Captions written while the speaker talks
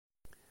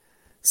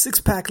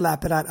Six Pack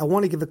Lapidat, I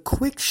want to give a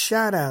quick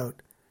shout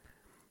out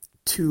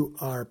to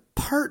our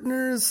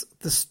partners,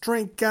 the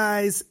Strength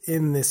Guys,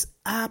 in this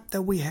app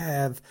that we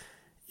have.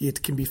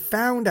 It can be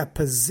found at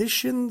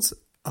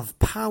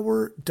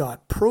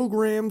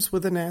positionsofpower.programs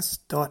with an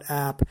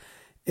S.app.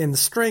 And the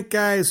Strength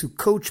Guys who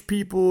coach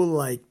people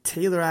like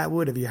Taylor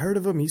Atwood, have you heard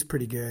of him? He's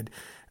pretty good.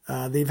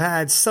 They've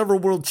had several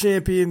world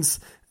champions,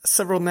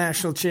 several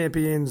national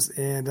champions,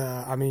 and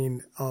a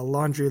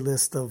laundry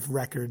list of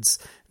records,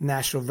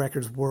 national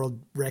records, world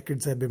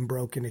records have been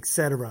broken,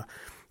 etc.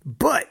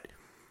 But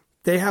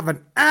they have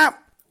an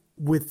app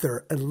with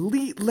their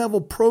elite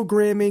level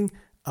programming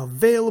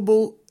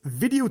available,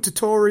 video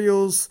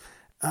tutorials,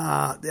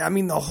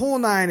 the whole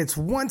nine. It's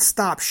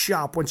one-stop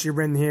shop once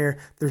you're in here.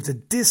 There's a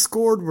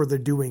Discord where they're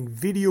doing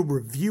video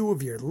review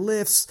of your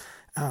lifts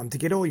to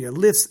get all your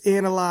lifts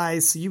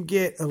analyzed. So you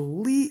get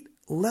elite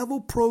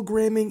level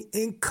programming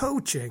and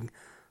coaching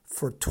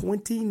for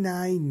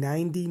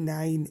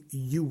 $29.99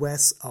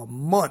 US a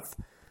month.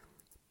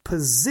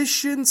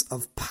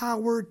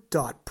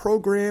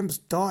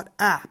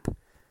 Positionsofpower.programs.app.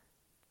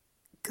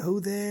 Go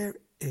there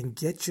and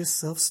get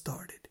yourself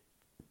started.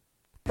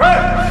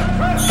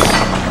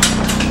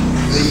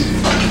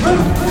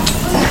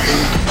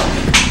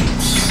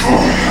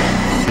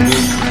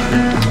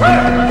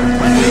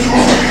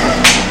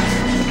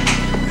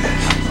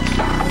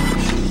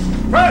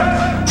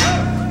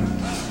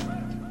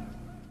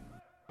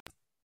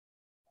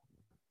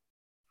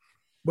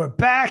 We're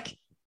back.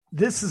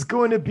 This is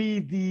going to be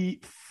the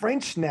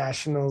French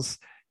Nationals,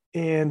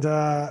 and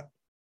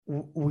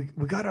we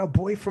got our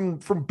boy from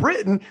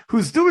Britain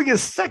who's doing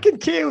his second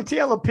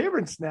KOTL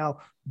appearance now,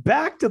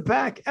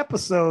 back-to-back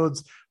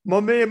episodes. My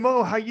man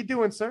Mo, how you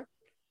doing, sir?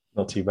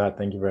 Not too bad,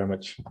 thank you very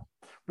much.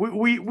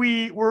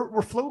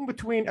 We're floating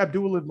between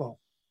Abdul and Mo.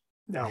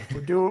 No, we're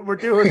doing.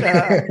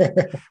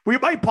 We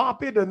might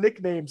pop in a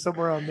nickname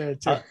somewhere on there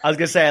too. I was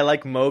gonna say I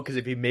like Mo because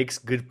if he makes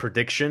good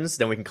predictions,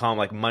 then we can call him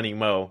like Money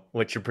Mo.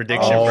 What's your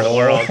prediction for the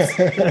world?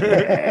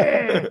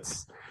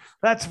 Yes.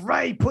 That's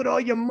right. Put all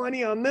your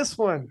money on this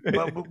one.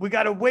 But we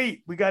gotta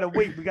wait. We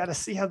gotta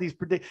see how these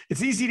predict.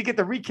 It's easy to get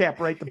the recap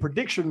right. The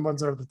prediction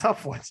ones are the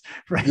tough ones,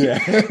 right? Yeah.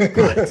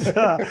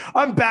 But,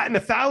 I'm batting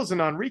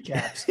 1,000 on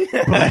recaps.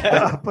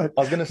 But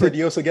I was gonna say, do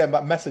you also get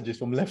back messages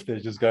from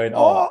lifters just going,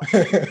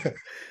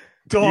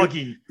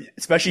 doggy,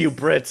 especially you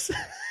Brits.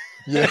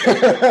 Yeah.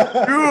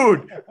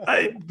 Dude.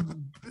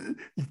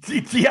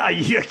 Yeah,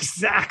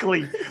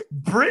 exactly.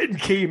 Britain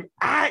came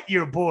at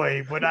your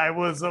boy when I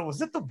was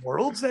it the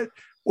Worlds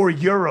or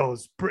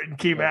Euros? Britain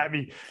came at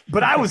me,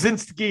 but I was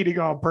instigating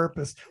on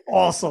purpose.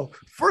 Also,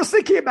 first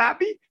they came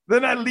at me,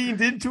 then I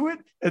leaned into it,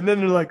 and then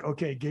they're like,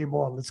 "Okay, game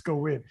on, let's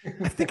go in."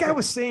 I think I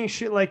was saying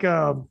shit like,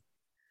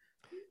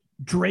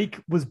 Drake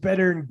was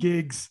better than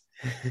Giggs,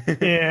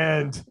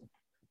 and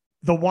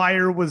The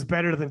Wire was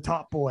better than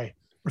Top Boy,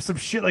 or some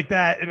shit like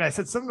that. And I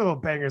said something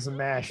about bangers and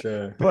mash,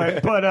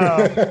 but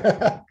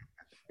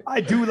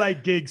I do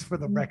like Giggs for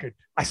the record.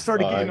 I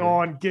started getting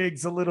on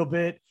Giggs a little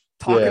bit,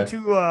 talking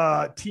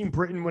to Team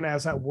Britain when I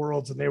was at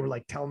Worlds, and they were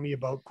like telling me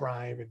about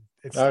grime and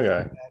stuff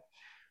like that.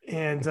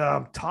 And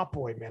Top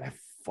Boy, man, I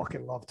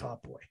fucking love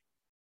Top Boy.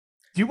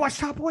 Do you watch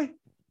Top Boy?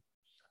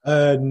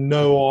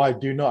 No, I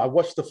do not. I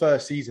watched the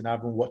first season. I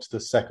haven't watched the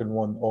second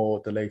one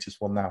or the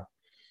latest one now.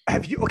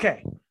 Have you?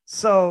 Okay,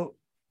 so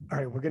all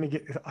right, we're gonna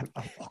get.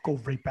 I'll go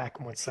right back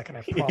in 1 second.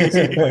 I promise.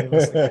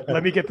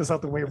 Let me get this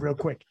out the way real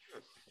quick.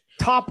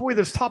 Top Boy,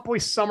 there's Top Boy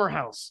Summer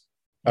House.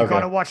 You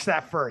gotta watch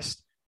that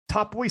first.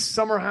 Top Boy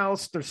Summer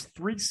House. There's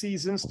 3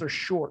 seasons. They're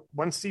short.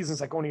 One season's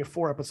like only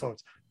 4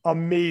 episodes.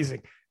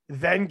 Amazing.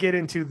 Then get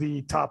into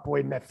the Top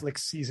Boy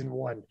Netflix season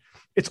 1.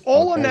 It's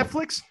all on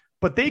Netflix,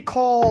 but they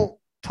call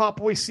Top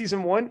Boy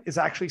season 1 is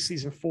actually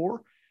season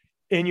 4.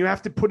 And you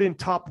have to put in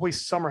Top Boy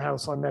Summer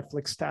House on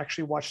Netflix to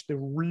actually watch the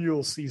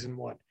real season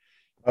 1.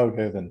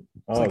 Okay, then.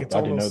 I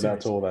didn't know that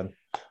at all then.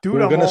 Dude,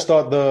 we're going to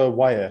start The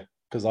Wire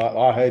because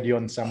I heard you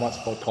on Sam Watt's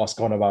podcast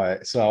going about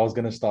it. So I was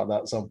going to start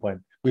that at some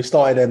point. We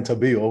started in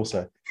Taboo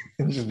also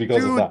just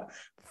because of that.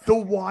 The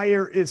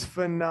Wire is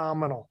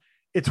phenomenal.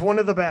 It's one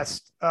of the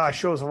best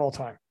shows of all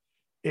time.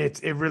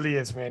 It really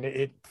is, man.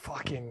 It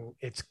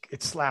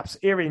slaps.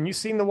 Arian, you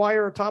seen The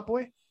Wire or Top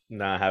Boy?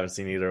 No, I haven't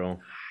seen either of them.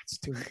 It's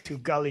too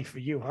gully for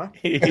you, huh?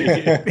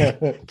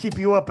 Keep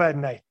you up at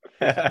night.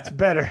 It's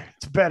better.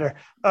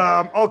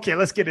 Okay,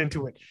 let's get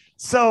into it.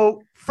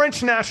 So,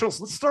 French Nationals,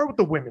 let's start with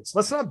the women's.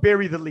 Let's not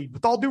bury the lead.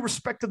 With all due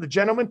respect to the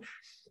gentlemen,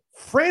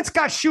 France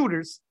got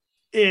shooters,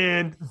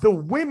 and the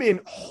women,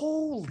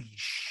 holy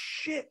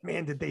shit,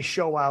 man, did they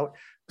show out.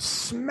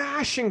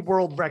 Smashing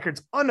world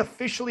records,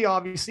 unofficially,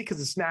 obviously, because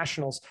it's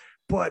nationals.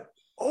 But,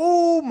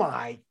 oh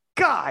my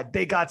God,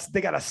 they got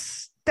a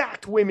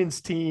stacked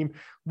women's team.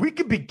 We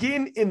could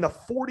begin in the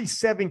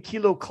 47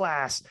 kilo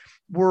class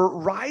where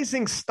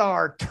rising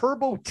star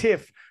Turbo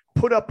Tiff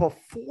put up a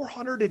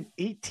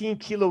 418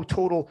 kilo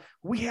total.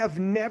 We have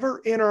never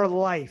in our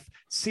life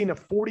seen a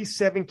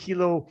 47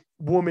 kilo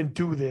woman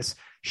do this.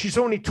 She's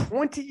only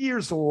 20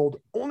 years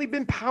old, only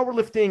been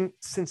powerlifting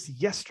since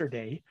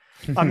yesterday.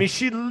 I mean,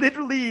 she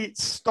literally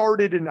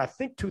started in, I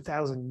think,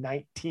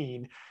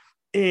 2019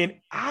 in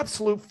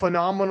absolute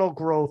phenomenal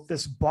growth.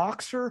 This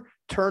boxer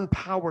turned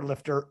power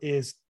lifter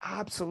is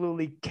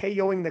absolutely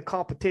KOing the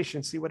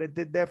competition. See what it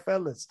did there,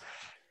 fellas?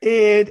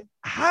 And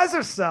has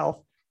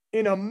herself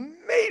in a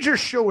major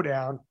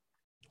showdown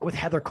with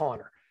Heather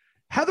Connor.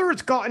 Heather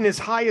has gotten as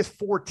high as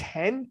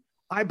 410,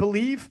 I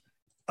believe.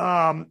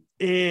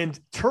 And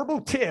Turbo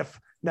Tiff,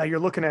 now you're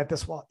looking at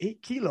this,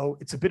 8 kilo,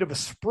 it's a bit of a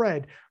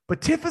spread,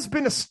 but Tiff has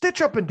been a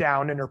stitch up and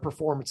down in her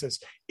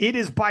performances. It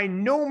is by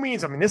no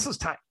means, I mean, this is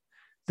tight.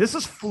 This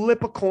is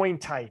flip a coin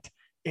tight,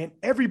 and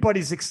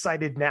everybody's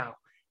excited now.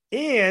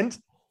 And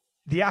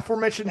the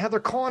aforementioned Heather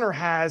Connor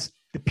has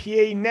the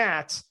PA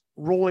Nats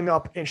rolling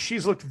up, and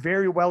she's looked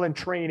very well in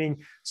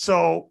training.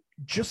 So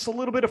just a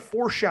little bit of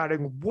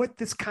foreshadowing what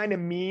this kind of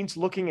means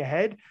looking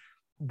ahead,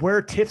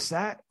 where Tiff's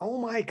at. Oh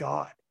my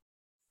God.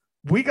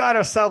 We got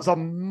ourselves a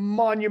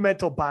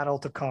monumental battle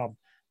to come.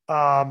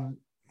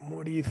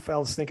 What are you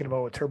fellas thinking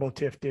about what Turbo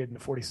Tiff did in the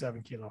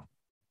 47 kilo?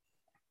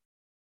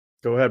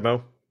 Go ahead,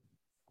 Mo.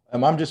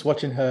 I'm just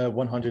watching her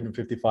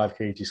 155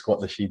 kg squat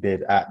that she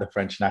did at the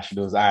French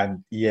Nationals.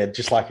 And yeah,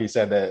 just like you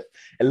said, that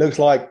it looks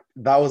like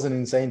that was an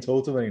insane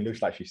total, and it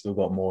looks like she still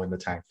got more in the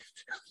tank,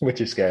 which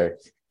is scary.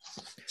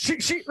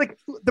 She like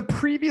the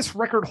previous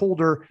record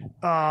holder.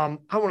 I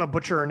want to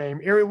butcher her name.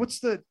 Ari,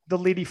 what's the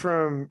lady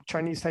from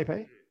Chinese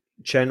Taipei?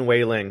 Chen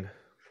Wei-Ling.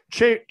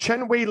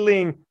 Chen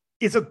Wei-Ling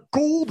is a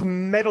gold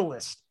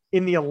medalist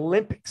in the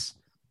Olympics,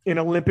 in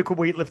Olympic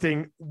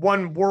weightlifting,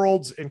 won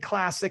worlds and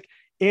classic,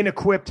 and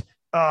equipped.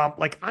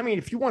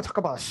 If you want to talk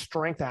about a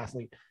strength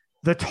athlete,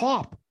 the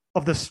top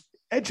of the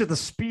edge of the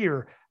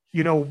spear,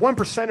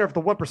 1% of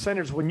the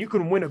 1%ers when you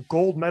can win a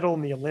gold medal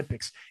in the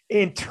Olympics.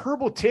 And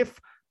Turbo Tiff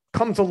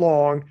comes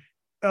along.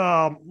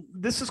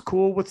 This is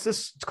cool. What's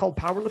this? It's called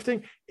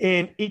powerlifting.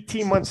 And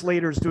 18 months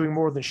later is doing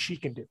more than she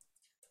can do.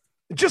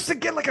 Just to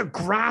get like a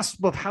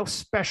grasp of how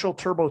special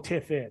Turbo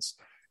Tiff is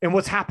and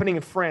what's happening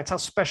in France, how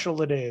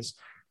special it is.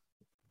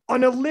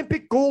 An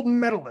Olympic gold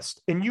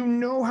medalist, and you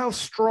know how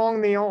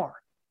strong they are.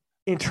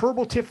 And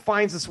Turbo Tiff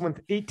finds this when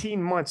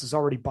 18 months has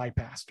already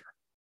bypassed her.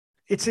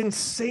 It's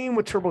insane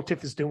what Turbo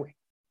Tiff is doing.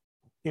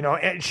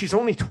 And she's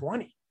only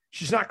 20.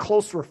 She's not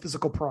close to her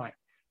physical prime.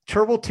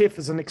 Turbo Tiff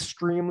is an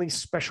extremely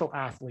special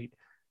athlete.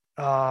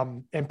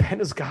 And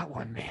Penna's got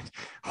one, man.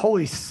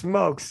 Holy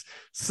smokes.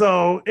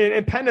 So,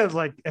 and Penna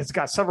has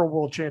got several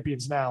world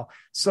champions now.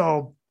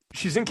 So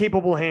she's in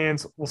capable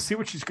hands. We'll see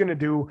what she's going to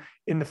do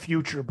in the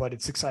future, but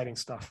it's exciting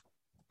stuff.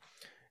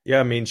 Yeah,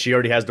 I mean, she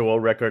already has the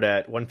world record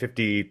at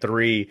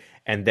 153,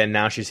 and then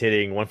now she's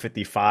hitting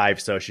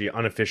 155, so she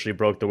unofficially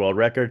broke the world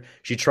record.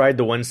 She tried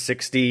the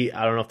 160.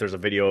 I don't know if there's a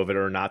video of it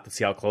or not to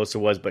see how close it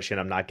was, but she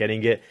ended up not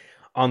getting it.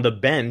 On the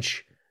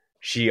bench,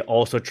 she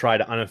also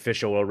tried an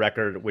unofficial world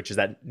record, which is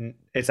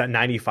it's at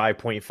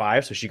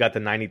 95.5, so she got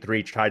the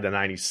 93, tried the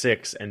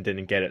 96, and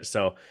didn't get it.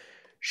 So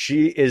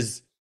she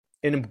is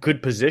in a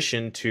good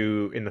position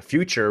to, in the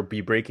future, be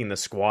breaking the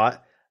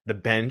squat, the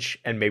bench,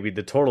 and maybe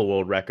the total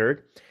world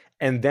record.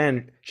 And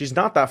then she's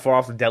not that far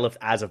off the deadlift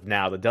as of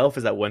now. The deadlift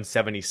is at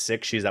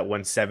 176. She's at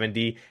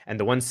 170. And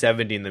the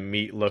 170 in the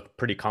meet looked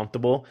pretty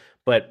comfortable.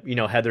 But,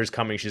 Heather's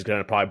coming. She's going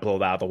to probably blow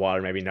that out of the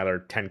water, maybe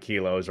another 10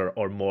 kilos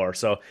or more.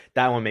 So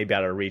that one may be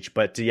out of reach.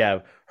 But to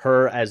have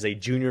her as a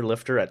junior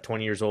lifter at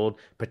 20 years old,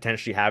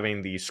 potentially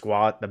having the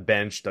squat, the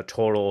bench, the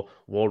total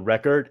world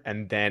record,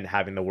 and then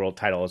having the world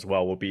title as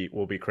well will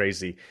be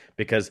crazy.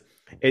 Because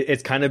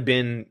it's kind of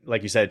been,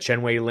 like you said,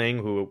 Chen Wei-Ling,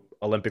 who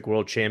Olympic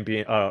world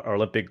champion, or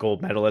Olympic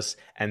gold medalist,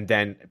 and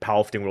then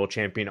powerlifting world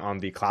champion on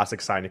the classic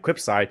side and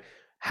equipped side,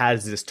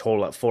 has this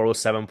total at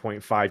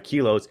 407.5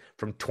 kilos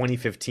from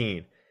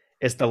 2015.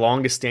 It's the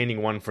longest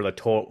standing one for the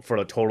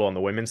total on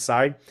the women's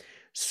side.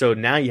 So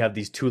now you have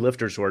these two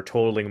lifters who are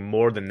totaling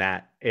more than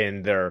that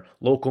in their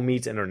local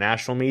meets and their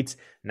national meets.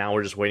 Now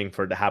we're just waiting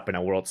for it to happen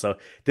at Worlds. So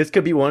this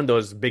could be one of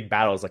those big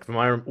battles. Like from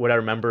what I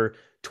remember,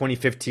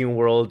 2015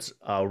 Worlds,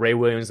 Ray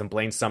Williams and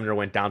Blaine Sumner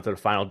went down to the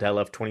final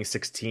deadlift.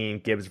 2016,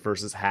 Gibbs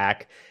versus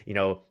Hack.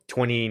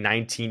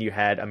 2019, you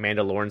had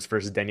Amanda Lawrence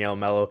versus Danielle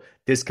Mello.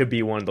 This could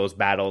be one of those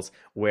battles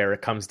where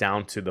it comes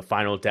down to the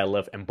final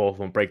deadlift and both of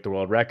them break the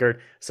world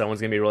record.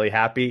 Someone's going to be really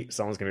happy.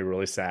 Someone's going to be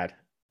really sad.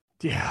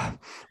 Yeah,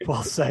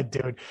 well said,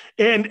 dude.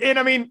 And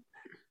I mean,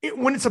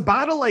 when it's a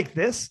battle like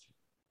this,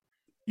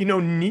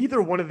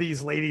 neither one of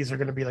these ladies are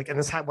going to be like, and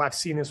I've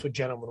seen this with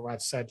gentlemen where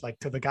I've said, like,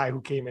 to the guy who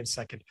came in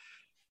second,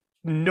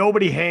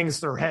 nobody hangs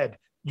their head.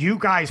 You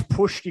guys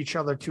pushed each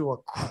other to a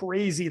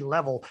crazy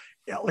level,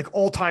 like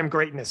all-time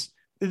greatness.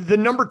 The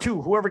number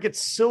two, whoever gets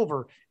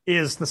silver,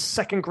 is the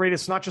second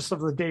greatest, not just of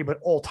the day, but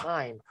all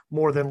time,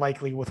 more than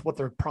likely, with what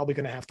they're probably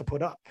going to have to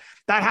put up.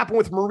 That happened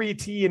with Maria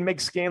T and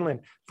Meg Scanlon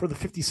for the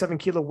 57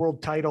 kilo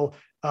world title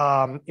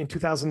in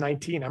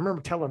 2019. I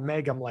remember telling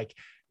Meg, I'm like,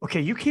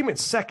 okay, you came in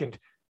second,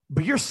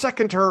 but you're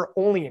second to her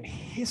only in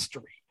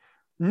history.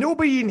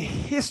 Nobody in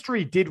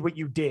history did what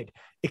you did,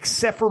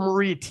 except for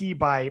Maria T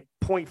by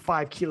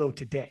 0.5 kilo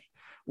today.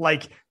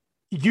 Like,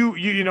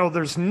 you know,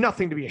 there's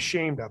nothing to be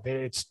ashamed of.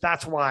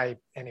 That's why,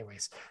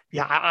 anyways.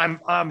 Yeah,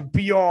 I'm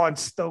beyond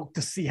stoked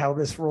to see how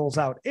this rolls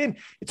out. And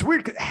it's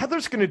weird.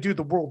 Heather's going to do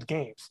the World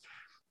Games.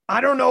 I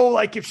don't know,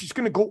 like if she's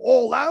going to go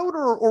all out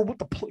or what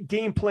the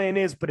game plan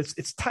is, but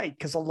it's tight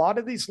because a lot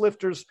of these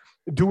lifters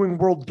doing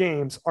World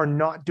Games are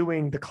not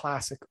doing the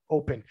Classic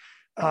Open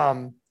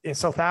in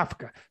South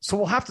Africa. So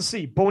we'll have to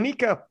see.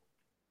 Bonica,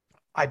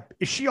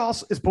 is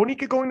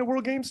Bonica going to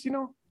World Games? Do you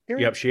know?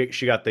 Aaron? Yep,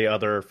 she got the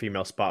other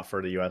female spot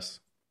for the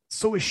U.S.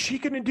 So is she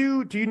going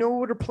to do you know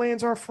what her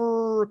plans are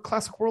for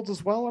Classic Worlds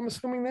as well? I'm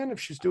assuming then if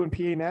she's doing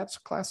PA Nats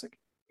Classic.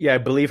 Yeah, I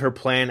believe her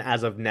plan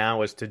as of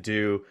now is to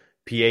do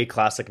PA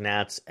Classic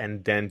Nats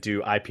and then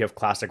do IPF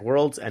Classic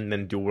Worlds and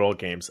then do World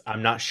Games.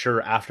 I'm not sure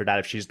after that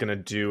if she's going to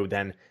do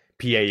then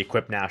PA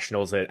Equip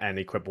Nationals and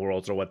Equip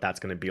Worlds or what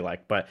that's going to be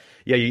like. But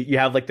yeah, you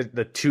have like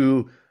the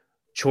two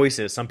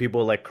choices. Some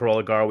people like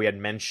Carola Gar we had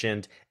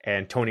mentioned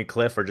and Tony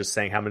Cliff are just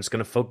saying, I'm just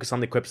going to focus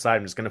on the Equip side.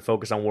 I'm just going to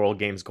focus on World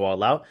Games, go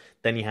all out.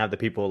 Then you have the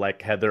people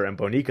like Heather and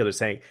Bonica. They're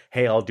saying,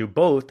 hey, I'll do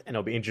both. And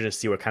it'll be interesting to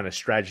see what kind of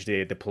strategy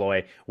they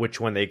deploy, which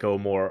one they go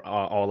more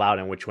all out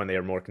and which one they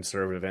are more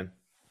conservative in.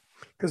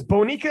 Because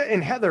Bonica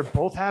and Heather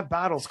both have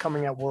battles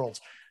coming at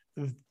Worlds.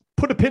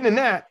 Put a pin in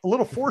that, a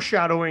little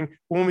foreshadowing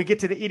when we get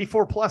to the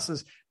 84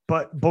 pluses.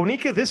 But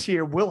Bonica this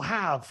year will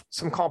have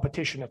some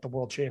competition at the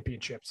World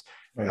Championships.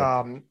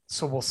 Right.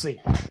 So we'll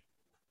see.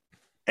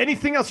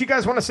 Anything else you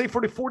guys want to say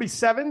for the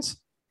 47s?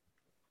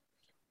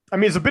 I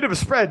mean, it's a bit of a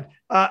spread.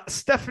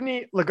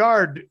 Stephanie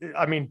Lagarde,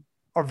 I mean,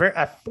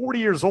 at 40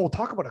 years old,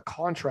 talk about a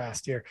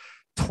contrast here.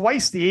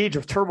 Twice the age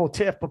of Turbo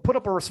Tiff, but put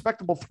up a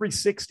respectable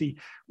 360,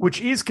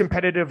 which is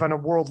competitive on a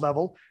world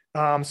level.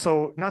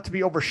 So not to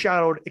be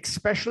overshadowed,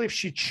 especially if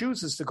she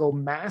chooses to go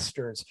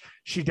Masters,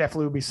 she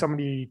definitely would be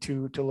somebody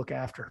to look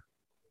after.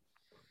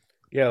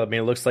 Yeah, I mean,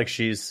 it looks like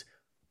she's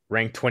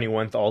ranked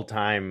 21st all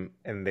time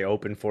in the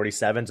Open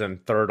 47s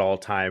and third all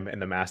time in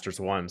the Masters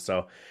 1.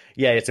 So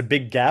yeah, it's a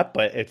big gap,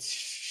 but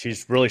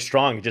she's really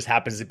strong. It just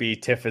happens to be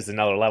Tiff is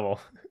another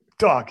level.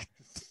 Dog,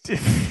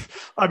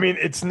 I mean,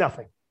 it's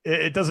nothing.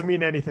 It doesn't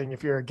mean anything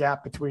if you're a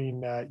gap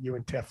between you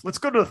and Tiff. Let's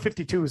go to the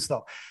 52s,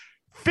 though.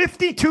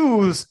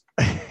 52s,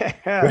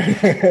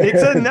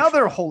 it's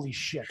another holy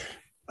shit.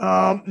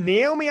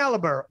 Naomi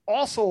Alibert,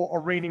 also a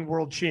reigning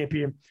world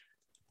champion,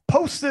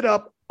 posted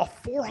up a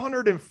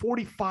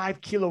 445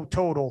 kilo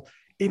total.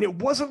 And it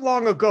wasn't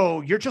long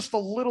ago. You're just a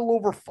little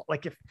over,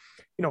 like if,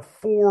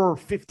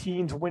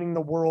 415s winning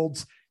the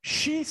worlds.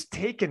 She's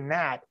taken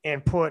that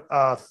and put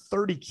a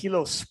 30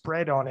 kilo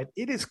spread on it.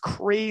 It is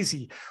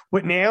crazy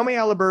what Naomi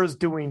Alibert is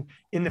doing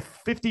in the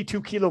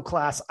 52 kilo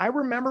class. I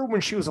remember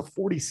when she was a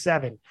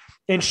 47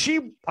 and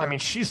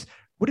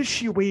what does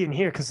she weigh in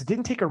here? Because it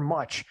didn't take her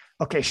much.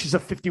 Okay, she's a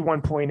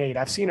 51.8.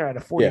 I've seen her at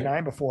a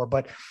 49 before,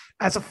 but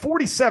as a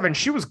 47,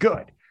 she was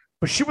good,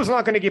 but she was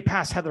not going to get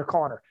past Heather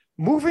Connor.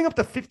 Moving up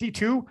to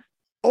 52,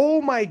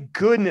 oh my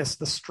goodness,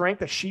 the strength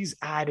that she's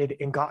added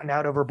and gotten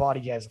out of her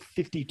body as a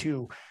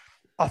 52.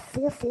 A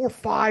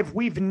 445,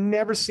 we've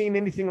never seen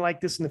anything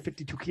like this in the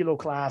 52 kilo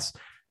class.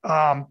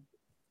 The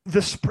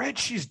spread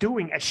she's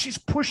doing, and she's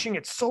pushing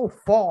it so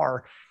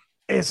far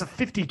as a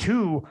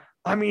 52.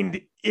 I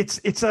mean,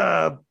 it's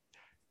a,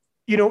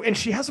 and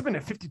she hasn't been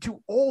at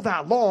 52 all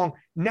that long.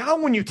 Now,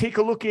 when you take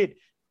a look at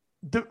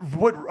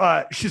what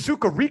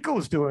Shizuka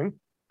Rico's doing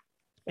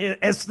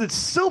as the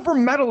silver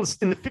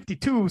medalist in the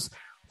 52s,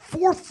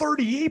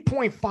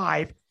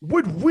 438.5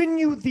 would win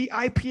you the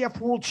IPF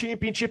World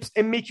Championships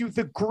and make you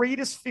the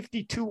greatest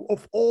 52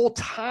 of all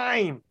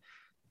time.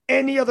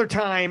 Any other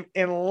time,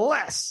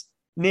 unless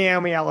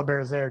Naomi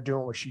Alibert is there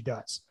doing what she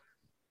does.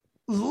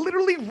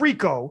 Literally,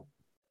 Rico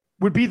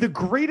would be the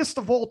greatest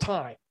of all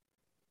time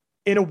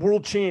in a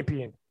world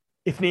champion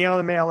if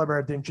Naomi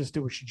Alibert didn't just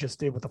do what she just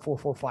did with the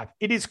 445.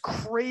 It is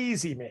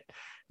crazy, man,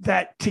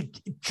 that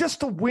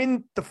to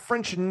win the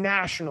French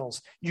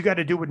nationals, you got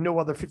to do what no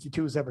other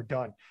 52 has ever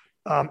done.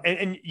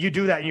 And you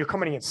do that and you're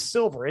coming in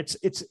silver.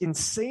 It's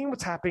insane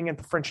what's happening at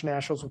the French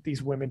nationals with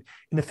these women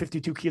in the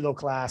 52 kilo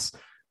class.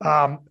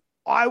 I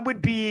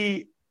would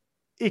be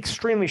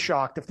extremely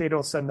shocked if they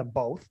don't send them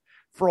both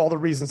for all the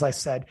reasons I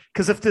said,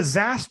 because if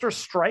disaster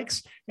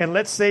strikes and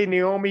let's say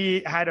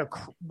Naomi had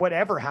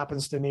whatever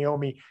happens to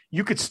Naomi,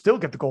 you could still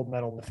get the gold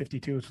medal in the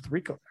 52s with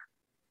Rico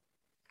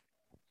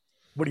there.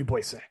 What do you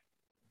boys say?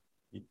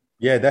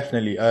 Yeah,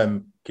 definitely.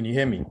 Can you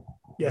hear me?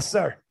 Yes,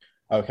 sir.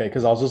 Okay,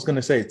 because I was just going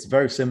to say it's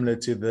very similar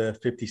to the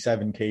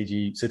 57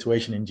 kg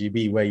situation in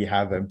GB where you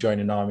have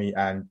Joanna Nami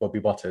and Bobby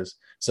Butters.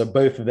 So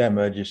both of them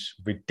are just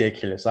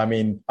ridiculous. I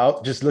mean,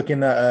 just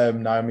looking at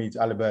Naomi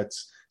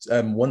Alibert's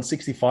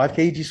 165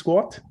 kg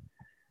squat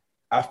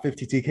at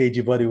 52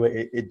 kg body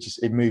weight,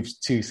 it moves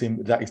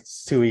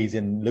it's too easy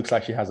and looks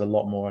like she has a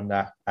lot more on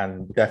that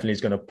and definitely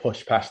is going to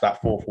push past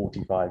that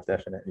 445,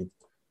 definitely.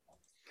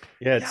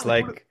 Yeah, it's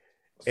like...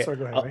 Sorry,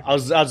 go ahead, I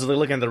was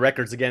looking at the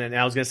records again, and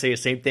I was going to say the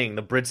same thing.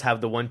 The Brits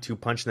have the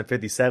 1-2 punch in the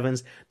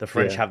 57s. The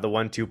French have the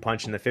 1-2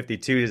 punch in the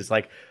 52s. It's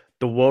like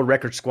the world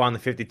record squat in the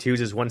 52s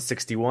is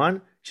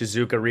 161.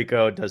 Shizuka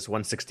Rico does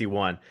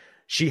 161.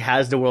 She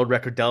has the world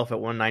record delf at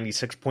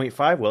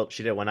 196.5. Well,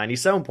 she did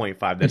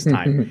 197.5 this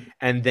time.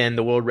 And then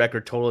the world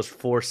record total is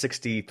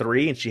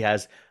 463, and she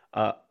has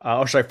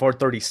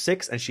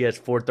 436, and she has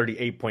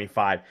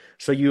 438.5.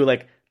 So you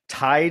like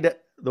tied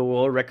the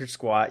world record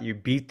squat, you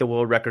beat the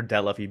world record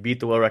deadlift, you beat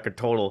the world record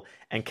total,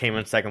 and came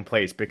in second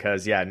place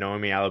because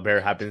Noemi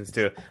Alibert happens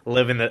to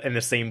live in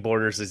the same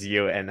borders as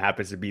you and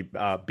happens to beat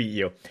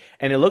you.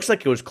 And it looks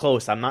like it was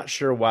close. I'm not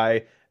sure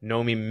why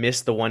Noemi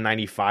missed the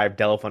 195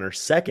 deadlift on her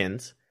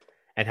second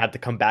and had to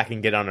come back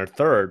and get on her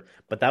third,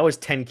 but that was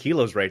 10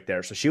 kilos right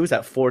there. So she was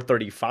at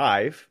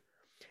 435.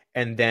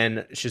 And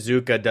then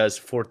Shizuka does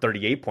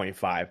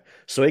 438.5.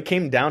 So it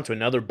came down to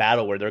another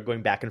battle where they're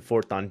going back and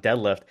forth on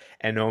deadlift,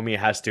 and Naomi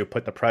has to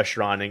put the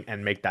pressure on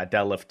and make that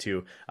deadlift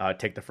to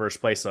take the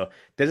first place. So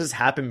this has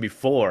happened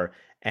before,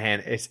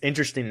 and it's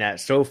interesting that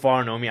so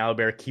far Naomi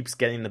Alibert keeps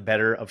getting the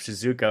better of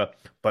Shizuka.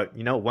 But,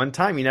 one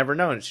time you never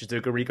know. And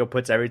Shizuka Rico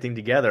puts everything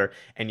together,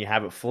 and you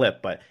have it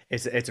flip. But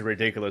it's a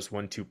ridiculous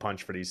 1-2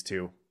 punch for these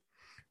two.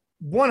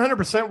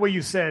 100% what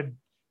you said.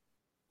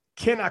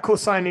 Cannot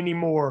co-sign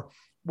anymore.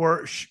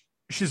 Where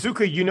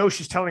Shizuka,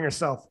 she's telling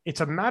herself,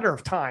 it's a matter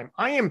of time.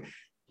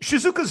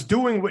 Shizuka's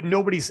doing what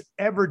nobody's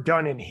ever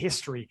done in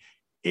history,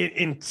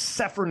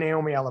 except for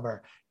Naomi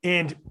Alibert.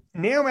 And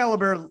Naomi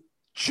Alibert,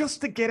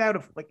 just to get out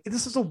of,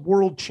 this is a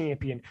world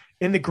champion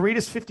and the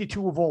greatest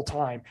 52 of all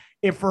time.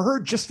 And for her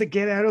just to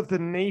get out of the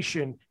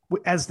nation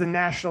as the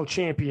national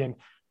champion,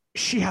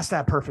 she has to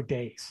have perfect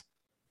days.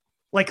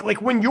 Like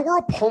when your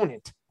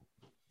opponent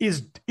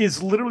is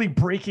literally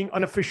breaking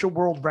unofficial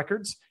world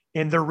records,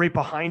 and they're right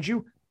behind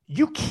you,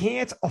 you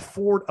can't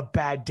afford a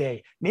bad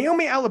day.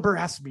 Naomi Alibert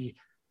has to be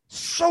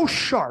so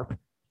sharp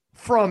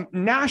from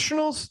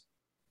nationals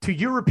to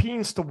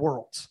Europeans to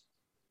worlds.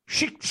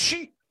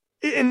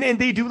 And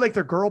they do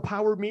their girl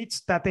power meets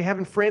that they have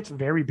in France,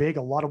 very big.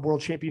 A lot of world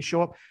champions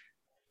show up.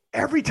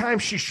 Every time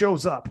she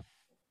shows up,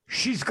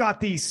 she's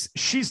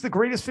the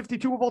greatest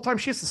 52 of all time.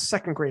 She has the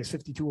second greatest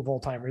 52 of all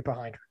time right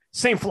behind her.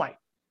 Same flight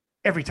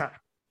every time.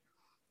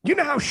 You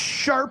know how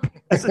sharp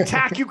as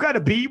attack you got to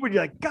be when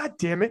you're like, God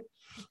damn it.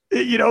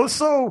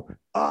 So,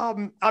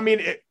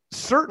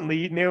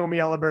 certainly Naomi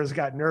Alibert's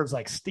got nerves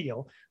like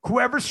steel.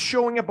 Whoever's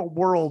showing up at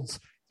Worlds,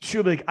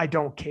 she'll be like, I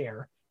don't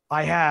care.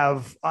 I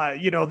have,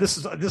 this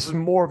is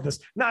more of this.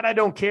 Not I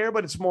don't care,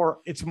 but it's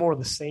more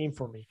the same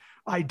for me.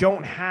 I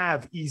don't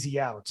have easy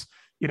outs.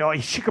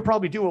 She could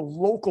probably do a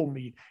local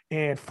meet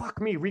and fuck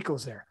me,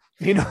 Rico's there.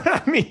 You know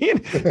what I mean?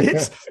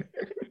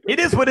 It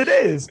is what it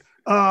is.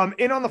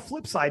 And on the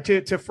flip side,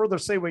 to further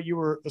say what you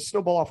were, a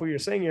snowball off what you were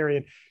saying,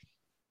 Arian,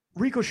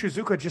 Rico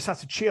Shizuka just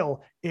has to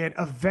chill and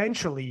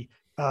eventually,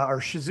 or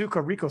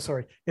Shizuka Rico,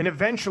 sorry. And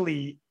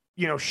eventually,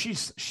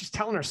 she's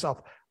telling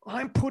herself,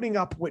 I'm putting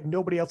up what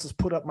nobody else has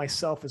put up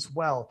myself as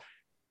well.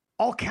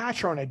 I'll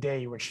catch her on a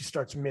day when she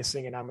starts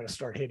missing and I'm going to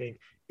start hitting,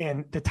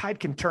 and the tide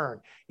can turn.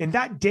 And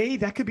that day,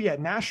 that could be at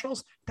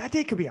nationals. That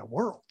day could be at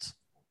Worlds.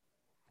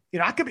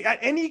 I could be at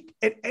any,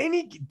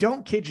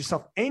 don't kid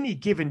yourself, any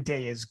given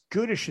day, as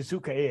good as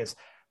Shizuka is,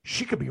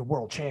 she could be a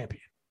world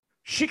champion.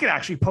 She could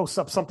actually post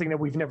up something that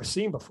we've never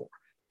seen before.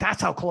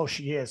 That's how close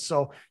she is.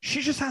 So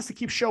she just has to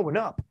keep showing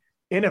up.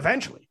 And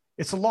eventually,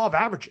 it's a law of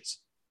averages.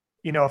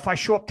 If I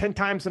show up 10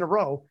 times in a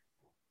row,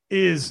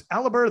 is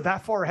Alibert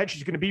that far ahead?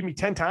 She's going to beat me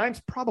 10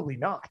 times? Probably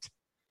not.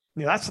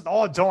 That's the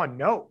odds on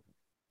no.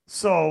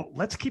 So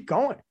let's keep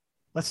going.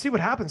 Let's see what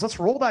happens. Let's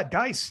roll that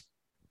dice.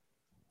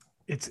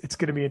 It's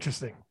going to be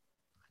interesting.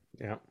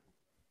 Yeah.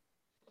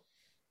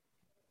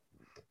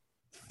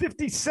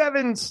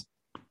 57s,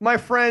 my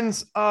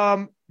friends.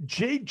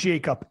 Jade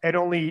Jacob, at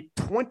only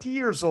 20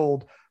 years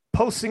old,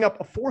 posting up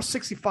a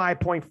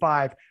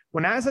 465.5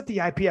 when I was at the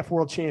IPF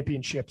World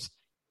Championships.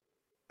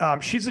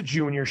 She's a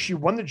junior. She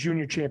won the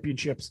junior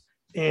championships.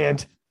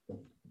 And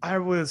I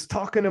was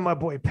talking to my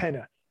boy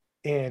Penna,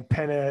 and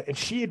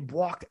she had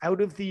walked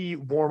out of the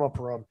warm-up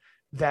room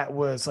that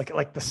was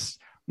like this,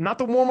 not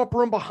the warm-up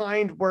room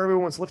behind where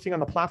everyone's lifting on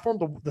the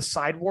platform, the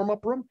side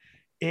warm-up room.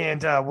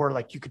 And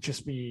where you could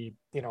just be,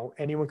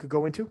 anyone could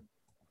go into.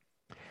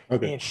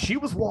 Okay. And she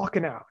was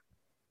walking out,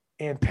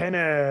 and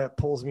Penna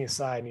pulls me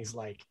aside and he's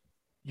like,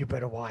 you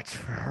better watch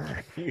for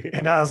her.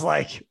 And I was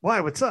like,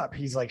 why? What's up?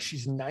 He's like,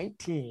 she's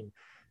 19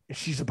 and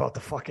she's about to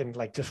fucking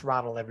just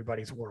rattle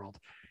everybody's world.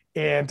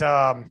 And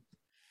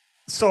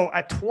so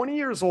at 20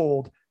 years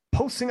old,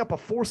 posting up a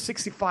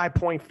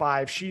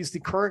 465.5, she's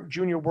the current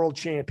junior world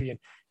champion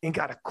and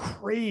got a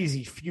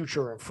crazy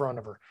future in front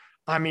of her.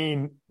 I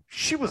mean,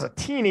 she was a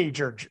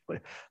teenager.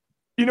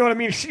 You know what I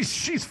mean?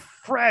 She's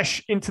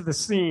fresh into the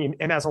scene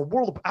and as a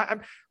world.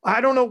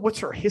 I don't know what's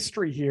her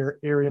history here,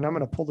 Arian. I'm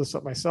going to pull this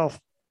up myself.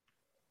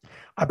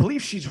 I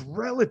believe she's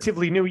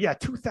relatively new. Yeah,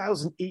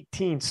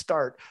 2018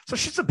 start. So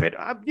she's a bit,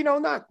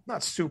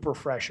 not super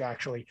fresh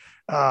actually.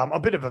 A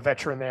bit of a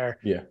veteran there.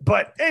 Yeah.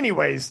 But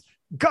anyways,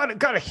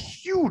 got a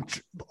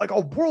huge,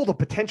 a world of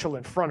potential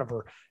in front of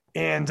her.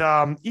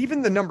 And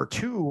even the number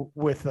 2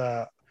 with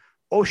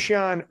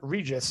Ocean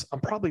Regis,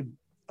 I'm probably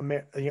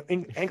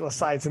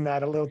anglicizing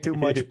that a little too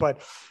much,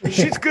 but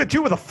she's good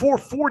too with a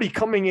 440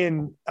 coming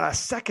in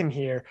second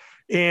here,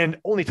 and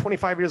only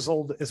 25 years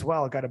old as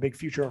well. Got a big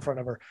future in front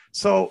of her.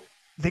 So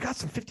they got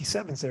some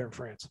 57s there in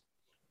France.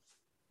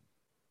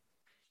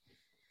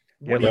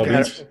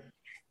 Yeah,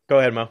 go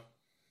ahead, Mo.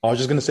 I was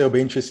just going to say, it'll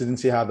be interesting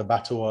to see how the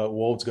battle at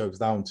Worlds goes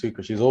down too,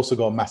 because she's also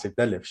got a massive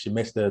deadlift. She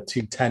missed a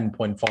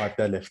 210.5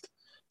 deadlift.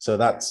 So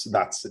that's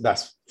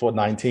for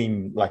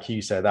 19, like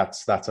you said,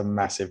 that's a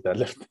massive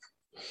deadlift.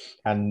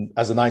 And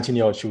as a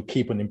 19-year-old, she'll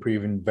keep on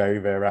improving very,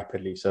 very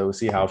rapidly. So we'll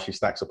see how she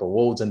stacks up at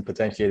Worlds and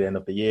potentially at the end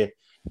of the year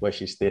where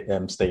she's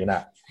staying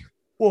at.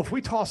 Well, if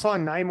we toss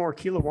on 9 more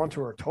kilo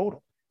onto her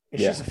total,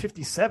 and she's a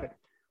 57,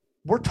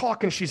 we're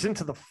talking she's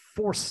into the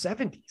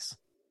 470s.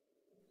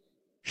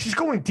 She's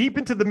going deep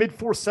into the mid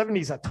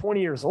 470s at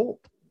 20 years old.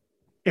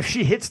 If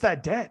she hits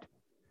that dead,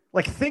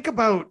 like think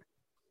about,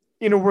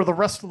 where the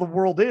rest of the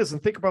world is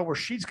and think about where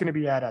she's going to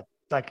be at.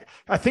 Like,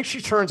 I think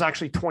she turns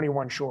actually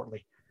 21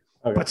 shortly,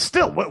 but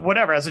still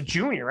whatever, as a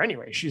junior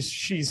anyway,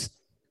 she's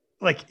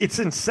like, it's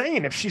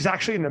insane if she's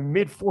actually in the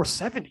mid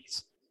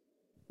 470s,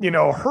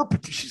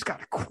 she's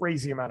got a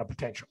crazy amount of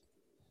potential.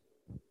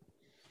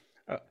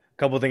 A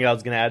couple of things I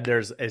was going to add there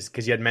is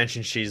because you had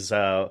mentioned she's,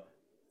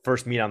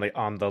 first meet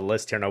on the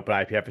list here in Open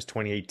IPF is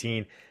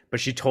 2018, but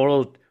she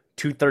totaled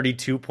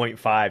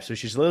 232.5. So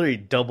she's literally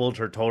doubled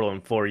her total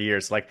in 4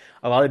 years. Like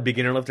a lot of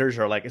beginner lifters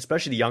are like,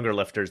 especially the younger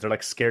lifters, they're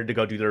like scared to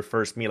go do their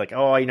first meet. Like,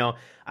 I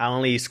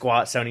only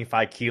squat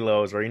 75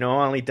 kilos or, I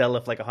only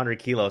deadlift like 100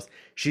 kilos.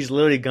 She's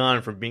literally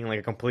gone from being like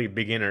a complete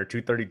beginner,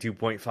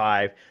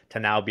 232.5 to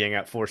now being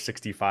at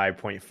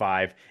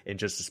 465.5 in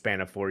just a span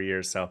of 4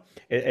 years. So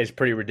it's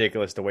pretty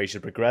ridiculous the way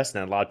she's progressed.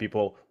 And a lot of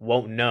people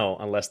won't know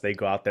unless they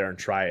go out there and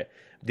try it.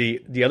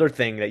 The other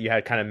thing that you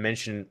had kind of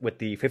mentioned with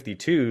the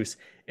 52s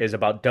is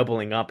about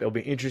doubling up. It'll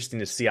be interesting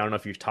to see. I don't know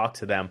if you've talked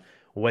to them,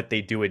 what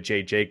they do with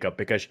Jade Jacob,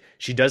 because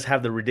she does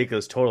have the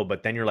ridiculous total,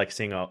 but then you're like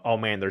seeing, oh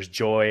man, there's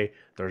Joy,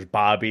 there's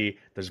Bobby,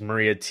 there's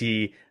Maria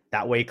T.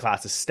 That weight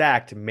class is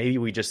stacked. Maybe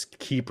we just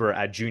keep her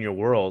at Junior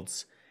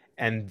Worlds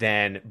and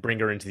then bring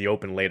her into the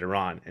Open later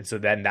on. And so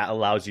then that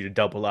allows you to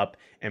double up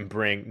and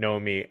bring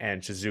Naomi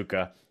and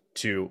Shizuka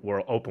to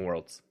Open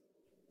Worlds.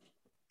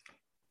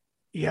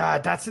 Yeah,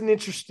 that's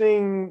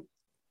interesting.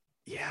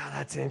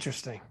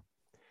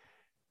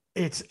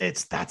 It's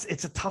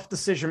a tough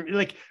decision.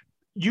 Like,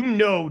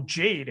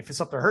 Jade, if it's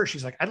up to her,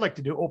 she's like, I'd like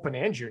to do Open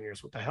and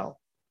Juniors. What the hell?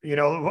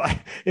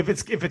 If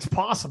it's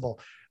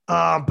possible.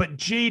 But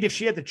Jade, if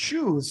she had to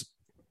choose,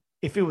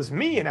 if it was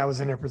me and I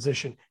was in her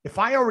position, if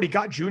I already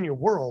got Junior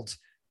Worlds,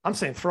 I'm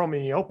saying throw me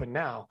in the Open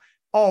now.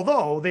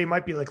 Although they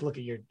might be like, look,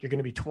 you're going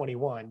to be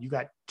 21. You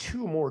got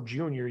 2 more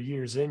junior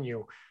years in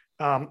you.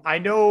 I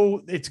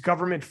know it's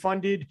government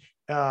funded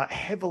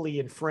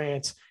heavily in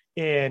France,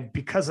 and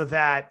because of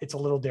that, it's a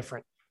little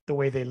different the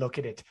way they look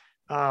at it.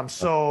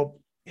 So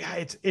yeah,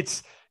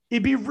 it's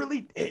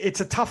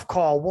a tough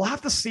call. We'll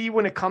have to see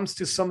when it comes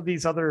to some of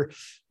these other,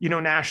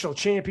 national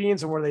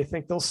champions and where they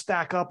think they'll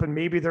stack up. And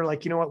maybe they're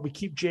like, what, we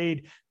keep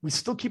Jade, we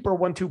still keep our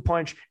 1-2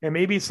 punch. And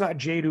maybe it's not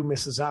Jade who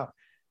misses out.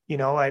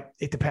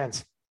 It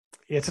depends.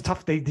 It's a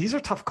tough, these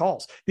are tough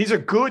calls. These are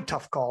good,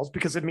 tough calls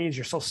because it means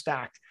you're so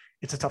stacked.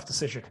 It's a tough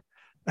decision.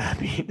 I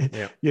mean,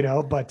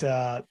 but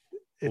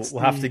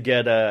we'll have to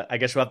get I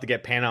guess we'll have to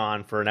get Panna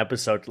on for an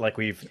episode. Like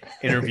we've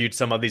interviewed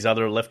some of these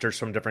other lifters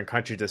from different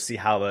countries to see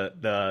how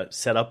the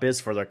setup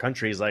is for their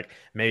countries. Like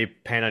maybe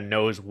Panna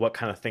knows what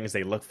kind of things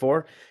they look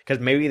for,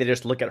 because maybe they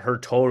just look at her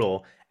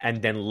total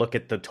and then look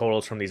at the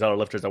totals from these other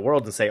lifters at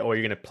Worlds and say, oh,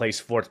 you're going to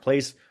place 4th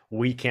place.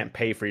 We can't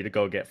pay for you to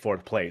go get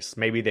 4th place.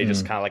 Maybe they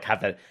just kind of like have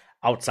that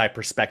outside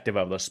perspective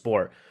of the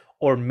sport.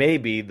 Or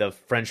maybe the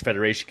French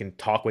Federation can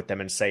talk with them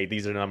and say,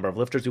 these are the number of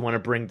lifters we want to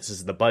bring. This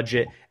is the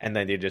budget. And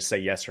then they just say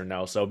yes or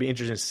no. So it'll be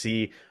interesting to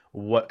see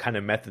what kind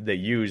of method they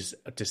use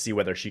to see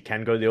whether she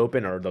can go to the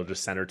Open or they'll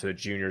just send her to the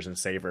juniors and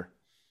save her.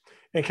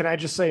 And can I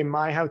just say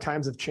how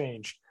times have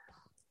changed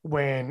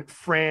when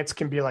France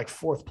can be like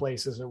 4th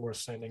place isn't worth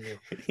sending you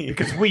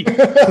because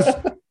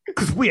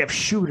we have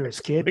shooters,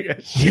 kid.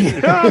 You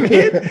know what I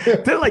mean?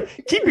 They're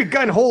like, keep your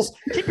gun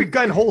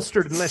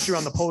holstered unless you're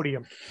on the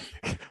podium.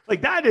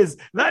 Like that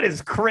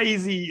is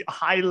crazy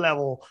high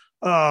level.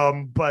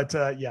 But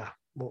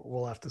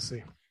we'll have to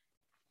see.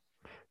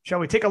 Shall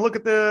we take a look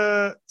at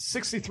the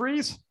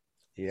 63s?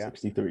 Yeah,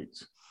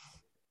 63s.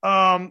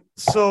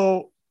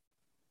 So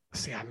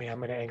see, I'm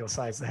going to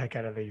anglicize the heck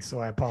out of these, so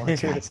I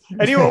apologize.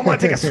 Anyone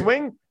want to take a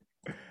swing?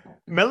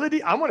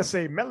 Melody? I want to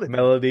say Melody.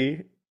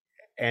 Melody.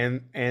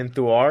 And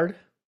Thuard.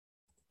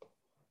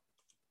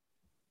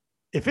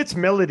 If it's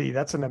Melody,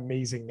 that's an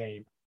amazing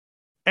name.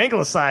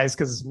 Anglicized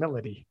because it's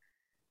Melody.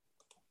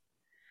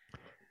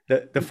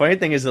 The funny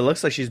thing is, it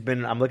looks like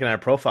I'm looking at her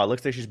profile. It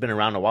looks like she's been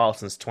around a while,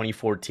 since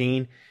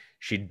 2014.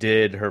 She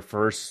did her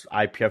first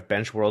IPF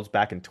Bench Worlds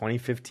back in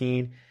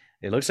 2015.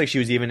 It looks like she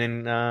was even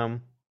in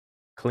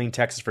Killeen,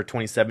 Texas for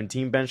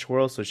 2017 Bench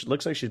Worlds. So she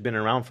looks like she's been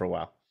around for a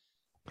while.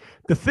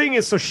 The thing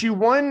is, so she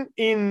won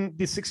in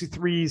the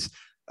 63s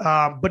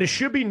But it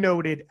should be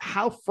noted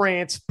how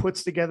France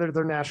puts together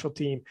their national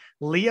team.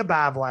 Leah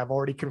Bavois, I've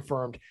already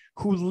confirmed,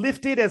 who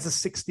lifted as a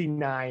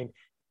 69.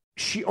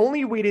 She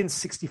only weighed in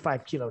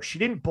 65 kilos. She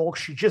didn't bulk.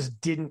 She just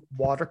didn't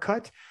water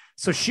cut.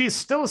 So she is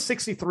still a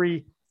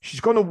 63. She's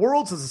going to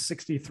Worlds as a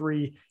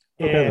 63.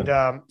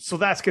 And so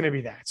that's going to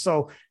be that.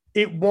 So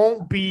it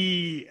won't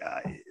be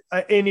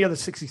any other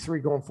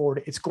 63 going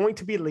forward. It's going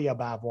to be Leah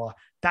Bavois.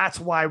 That's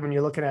why when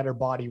you're looking at her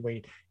body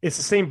weight, it's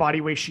the same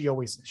body weight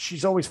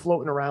she's always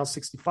floating around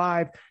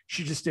 65.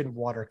 She just didn't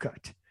water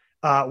cut,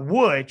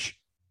 which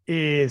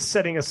is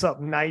setting us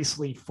up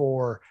nicely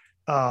for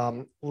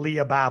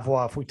Leah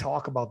Bavois. If we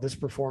talk about this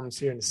performance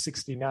here in the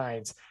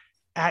 69s,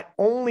 at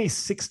only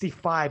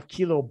 65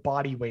 kilo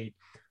body weight,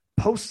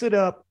 posted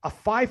up a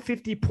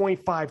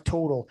 550.5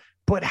 total,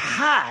 but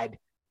had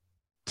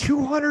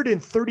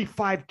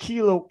 235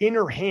 kilo in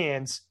her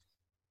hands,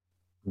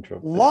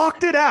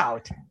 locked it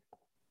out.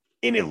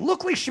 And it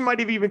looked like she might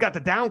have even got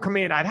the down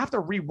command. I'd have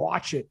to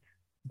rewatch it,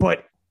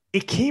 but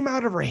it came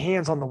out of her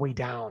hands on the way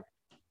down.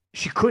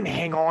 She couldn't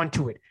hang on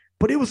to it,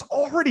 but it was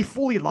already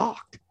fully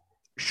locked.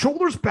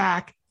 Shoulders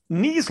back,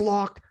 knees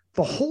locked,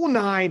 the whole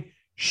nine.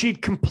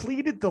 She'd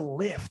completed the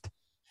lift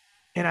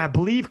and I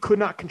believe could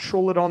not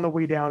control it on the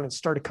way down and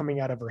started coming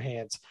out of her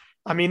hands.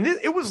 I mean,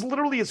 it was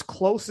literally as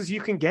close as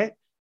you can get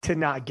to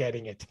not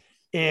getting it.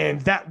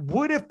 And that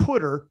would have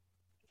put her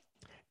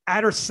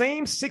at her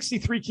same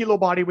 63 kilo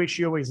body weight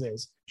she always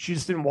is. She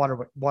just didn't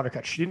water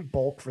cut. She didn't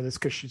bulk for this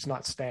because she's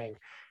not staying.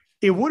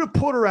 It would have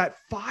put her at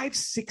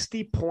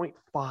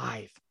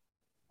 560.5.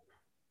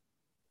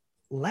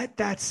 Let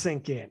that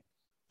sink in.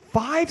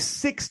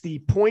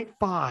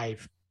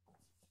 560.5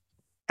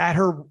 at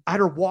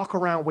her walk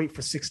around weight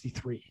for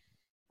 63.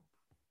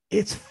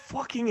 It's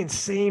fucking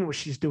insane what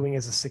she's doing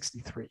as a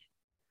 63.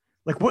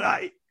 Like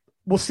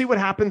we'll see what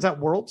happens at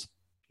Worlds.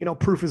 You know,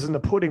 proof is in the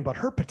pudding, but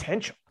her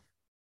potential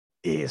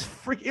is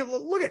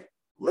freaking.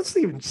 Let's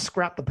even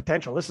scrap the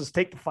potential. Let's just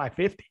take the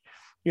 550.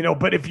 You know,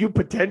 but if you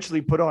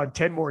potentially put on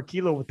 10 more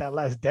kilo with that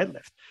last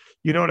deadlift,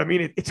 you know what I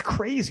mean? It's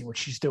crazy what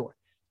she's doing.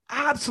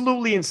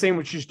 Absolutely insane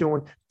what she's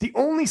doing. The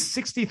only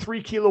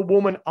 63 kilo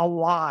woman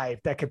alive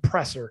that could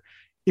press her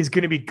is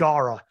going to be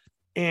Gara.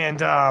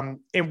 And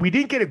we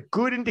didn't get a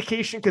good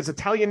indication because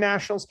Italian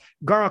nationals,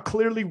 Gara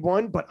clearly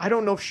won, but I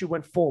don't know if she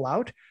went full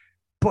out.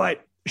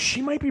 But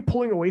she might be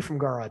pulling away from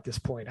Gara at this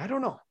point. I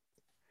don't know.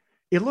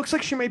 It looks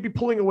like she might be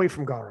pulling away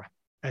from Gara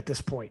at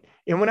this point.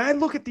 And when I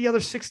look at the other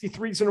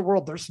 63s in the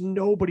world, there's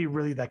nobody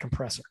really that can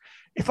press her.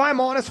 If I'm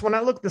honest, when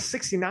I look at the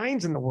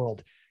 69s in the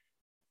world,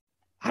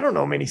 I don't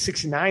know many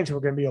 69s who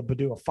are going to be able to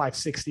do a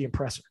 560 and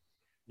press her.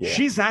 Yeah.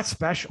 She's that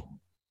special.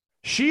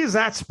 She is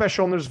that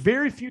special. And there's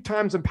very few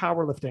times in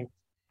powerlifting.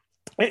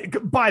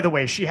 By the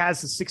way, she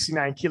has the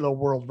 69 kilo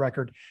world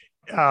record.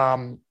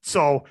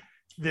 So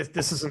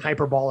this isn't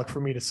hyperbolic for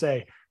me to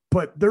say,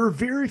 but there are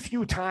very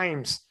few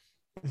times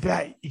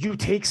that you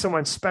take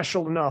someone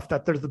special enough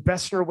that they're the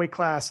best in their weight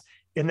class,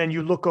 and then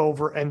you look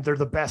over and they're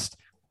the best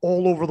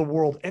all over the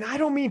world. And I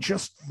don't mean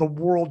just the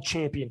world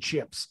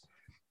championships,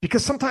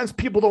 because sometimes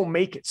people don't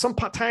make it.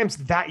 Sometimes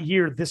that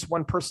year, this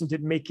one person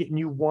didn't make it and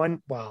you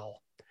won well,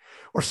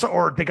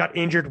 or they got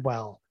injured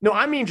well. No,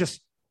 I mean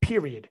just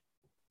period.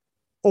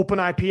 Open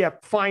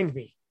IPF, find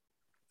me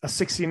a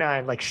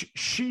 69. Like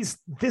she's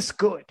this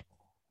good.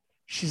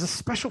 She's a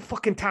special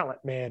fucking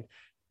talent, man.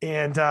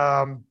 And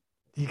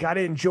you got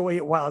to enjoy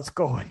it while it's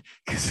going,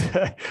 because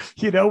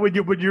you know when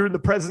you're in the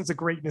presence of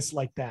greatness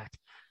like that.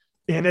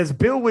 And as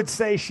Bill would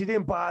say, she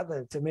didn't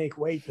bother to make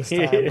weight this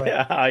time.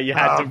 Yeah, you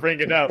had to bring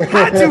it up.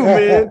 Had to,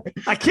 man.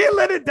 I can't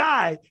let it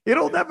die.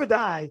 It'll never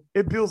die.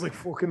 And Bill's like,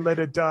 fucking let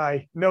it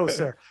die. No,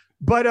 sir.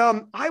 But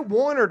I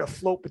want her to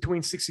float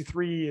between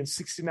 63 and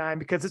 69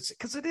 because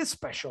it is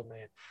special,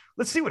 man.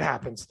 Let's see what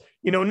happens.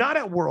 You know, not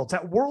at Worlds.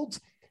 At Worlds,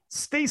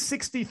 stay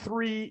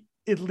 63.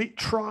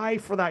 Try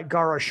for that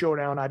Gara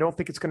showdown. I don't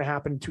think it's going to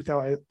happen in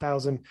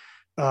 2000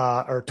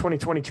 or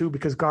 2022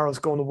 because Gara's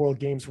going the World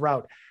Games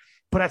route.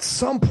 But at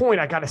some point,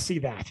 I got to see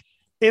that.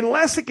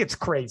 Unless it gets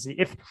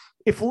crazy.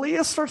 If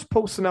Leah starts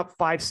posting up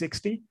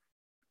 560,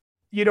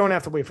 you don't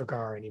have to wait for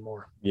Gara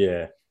anymore.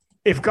 Yeah.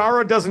 If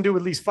Gara doesn't do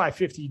at least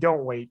 550,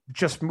 don't wait.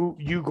 Just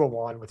move. You go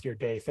on with your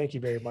day. Thank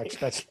you very much.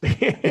 That's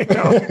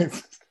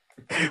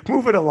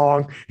move it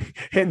along.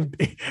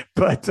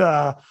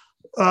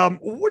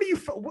 What do you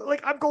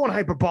like? I'm going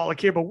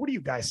hyperbolic here, but what are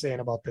you guys saying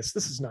about this?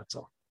 This is nuts.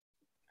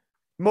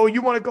 Mo,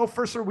 you want to go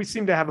first, or we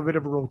seem to have a bit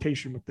of a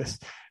rotation with this?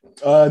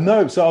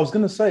 No. So I was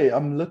going to say,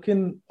 I'm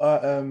looking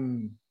at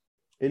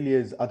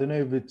Ilya's. I don't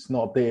know if it's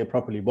not updated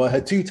properly, but her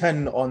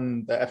 210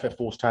 on the FF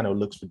Force channel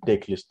looks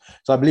ridiculous.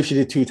 So I believe she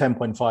did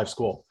 210.5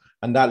 squat,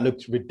 and that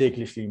looked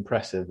ridiculously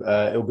impressive.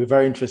 It'll be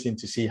very interesting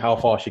to see how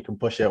far she can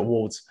push it at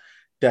Worlds,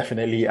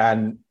 definitely.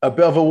 And a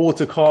bit of a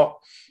water cut.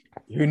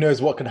 Who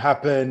knows what can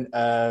happen?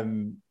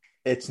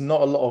 it's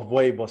not a lot of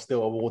weight, but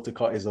still a water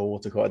cut is a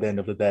water cut at the end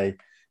of the day.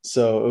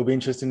 So it'll be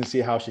interesting to see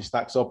how she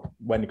stacks up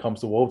when it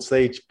comes to world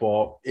stage.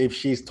 But if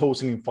she's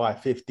totaling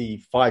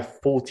 550,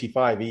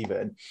 545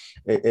 even,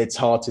 it's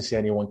hard to see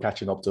anyone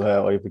catching up to her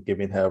or even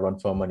giving her a run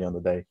for money on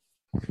the day.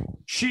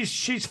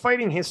 She's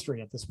fighting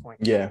history at this point.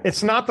 Yeah.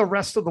 It's not the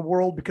rest of the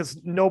world because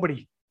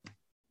nobody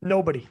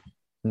Nobody's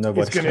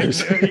going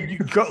to you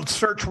go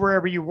search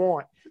wherever you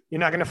want. You're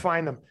not going to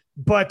find them.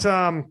 But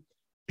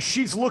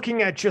she's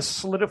looking at just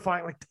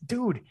solidifying. Like,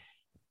 dude,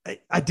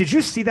 did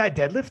you see that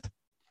deadlift?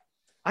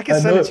 I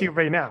can send it to you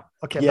right now.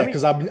 Okay. Yeah,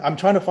 because I'm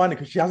trying to find it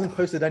because she hasn't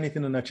posted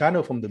anything on her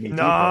channel from the meet.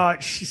 No,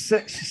 she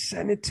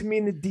sent it to me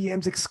in the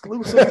DMs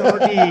exclusive,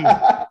 doggy.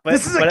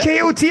 This is a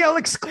KOTL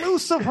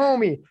exclusive,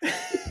 homie.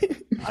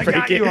 I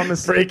got you on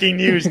the breaking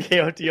news,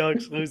 KOTL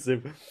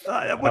exclusive.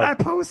 When I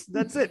post,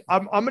 that's it.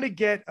 I'm gonna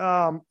get.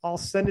 I'll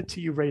send it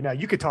to you right now.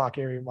 You could talk,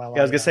 Arian. While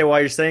I was gonna say while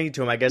you're saying it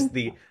to him, I guess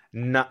the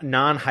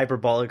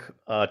non-hyperbolic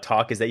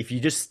talk is that if you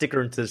just stick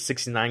her into the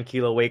 69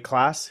 kilo weight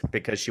class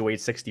because she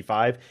weighed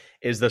 65,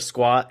 is the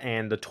squat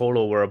and the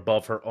total were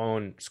above her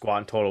own squat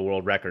and total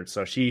world record.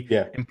 So she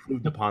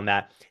improved upon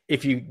that.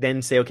 If you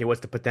then say, okay,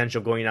 what's the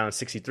potential going down to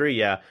 63?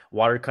 Yeah,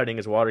 water cutting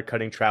is water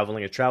cutting,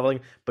 traveling is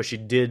traveling, but she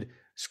did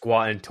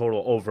squat and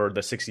total over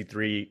the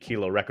 63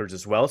 kilo records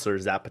as well. So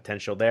there's that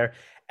potential there.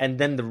 And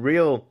then the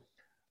real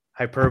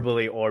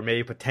hyperbole or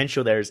maybe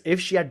potential there is if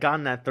she had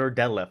gotten that third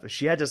deadlift, if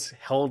she had just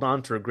held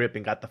on to her grip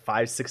and got the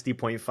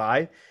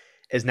 560.5,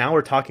 is now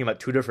we're talking about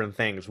two different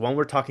things. One,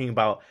 we're talking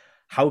about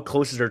how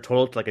close is her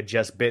total to like a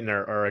Jess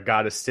Bittner or a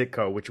Goddess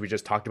Sitko, which we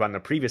just talked about in the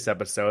previous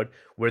episode,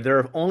 where there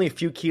are only a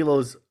few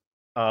kilos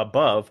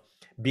above,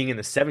 being in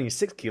the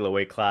 76 kilo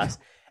weight class.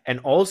 And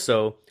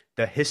also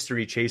the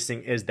history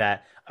chasing is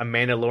that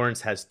Amanda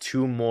Lawrence has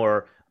 2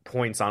 more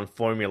points on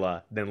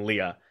formula than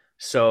Leah.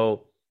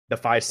 So the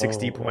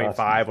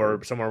 560.5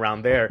 or somewhere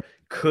around there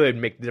could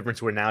make the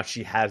difference where now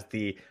she has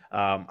the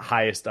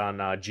highest on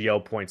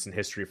GL points in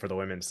history for the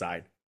women's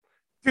side.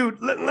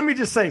 Dude, let me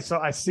just say, so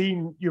I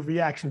seen your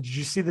reaction. Did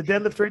you see the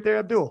deadlift right there,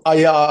 Abdul?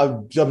 Yeah,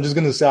 I'm just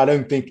going to say, I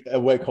don't think a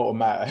weight cut will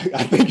matter.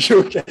 I think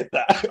you'll get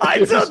that. I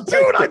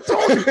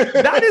told you.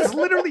 That is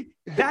literally,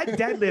 that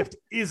deadlift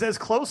is as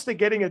close to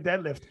getting a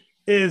deadlift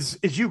as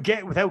you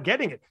get without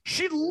getting it.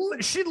 She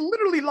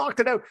literally locked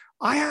it out.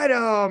 I had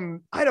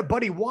a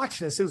buddy watch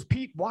this. It was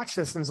Pete watched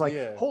this and was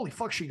like, holy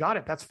fuck, she got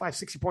it. That's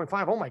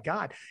 560.5. Oh my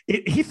God.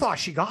 He thought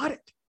she got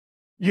it.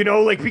 You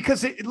know, like,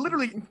 because it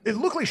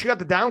looked like she got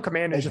the down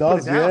command and just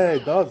put it down. Yeah,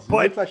 it does.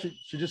 But it looks like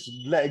she just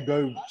let it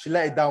go. She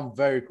let it down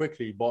very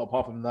quickly. But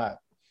apart from that,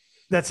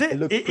 that's it. It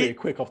looked pretty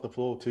quick off the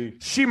floor too.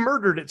 She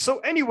murdered it.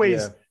 So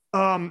anyways,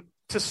 to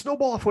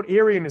snowball off what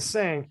Arian is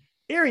saying,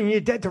 Arian,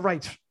 you're dead to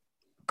rights.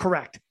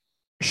 Correct.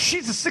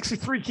 She's a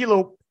 63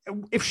 kilo.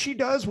 If she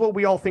does what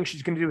we all think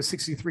she's going to do a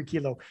 63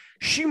 kilo,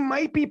 she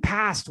might be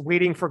past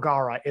waiting for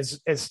Gara.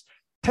 As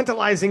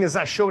tantalizing as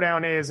that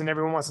showdown is and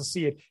everyone wants to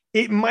see it,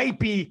 it might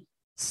be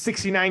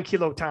 69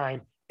 kilo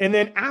time. And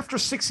then after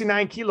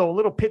 69 kilo, a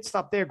little pit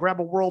stop there,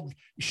 grab a world.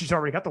 She's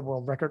already got the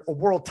world record, a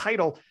world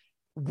title.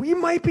 We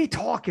might be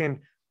talking.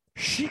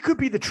 She could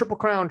be the Triple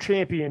Crown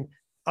champion.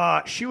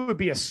 She would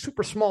be a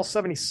super small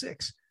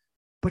 76,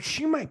 but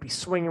she might be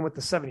swinging with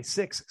the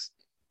 76s.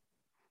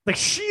 Like,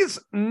 she is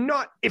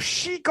not, if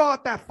she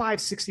got that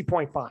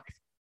 560.5,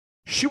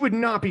 she would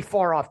not be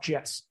far off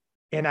Jess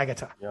and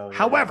Agata. Yeah.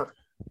 However,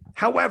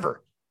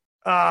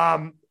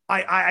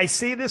 I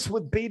say this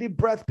with bated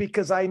breath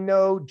because I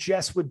know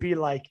Jess would be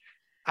like,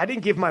 I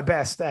didn't give my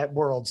best at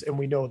Worlds, and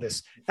we know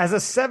this. As a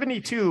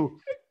 72,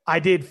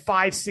 I did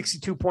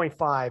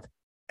 562.5.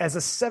 As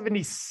a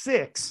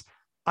 76,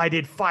 I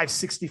did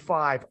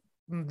 565.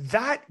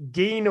 That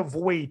gain of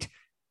weight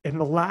and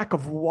the lack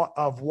of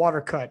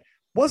water cut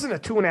wasn't a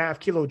 2.5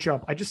 kilo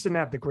jump. I just didn't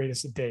have the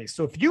greatest of days.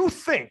 So if you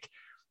think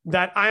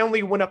that I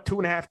only went up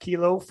 2.5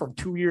 kilo from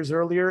 2 years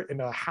earlier and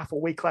a half a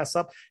weight class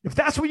up, if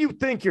that's what you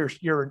think, you're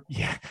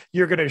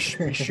going to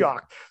be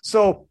shocked.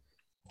 So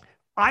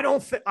I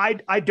don't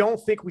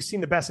think we've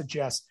seen the best of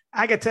Jess.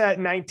 Agata at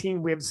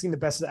 19, we haven't seen the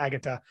best of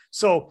Agata.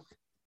 So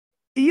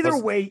either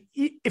way,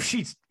 if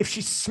she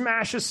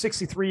smashes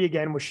 63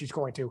 again, which she's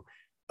going to,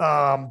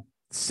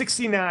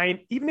 69,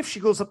 even if she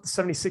goes up to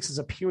 76 as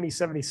a puny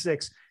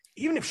 76,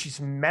 even if she's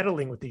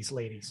meddling with these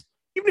ladies,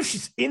 even if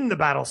she's in the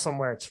battle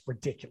somewhere, it's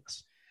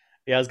ridiculous.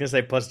 Yeah, I was going to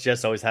say, plus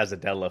Jess always has a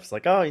deadlift. It's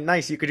like, oh,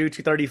 nice, you could do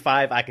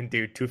 235. I can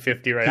do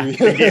 250 right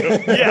after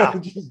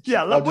you.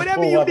 Yeah,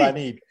 whatever you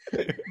need.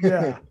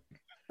 Yeah.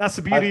 That's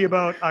the beauty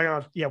about,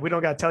 we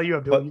don't got to tell you,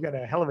 Abdul, you got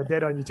a hell of a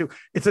dead on you too.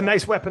 It's a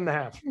nice weapon to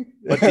have.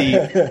 But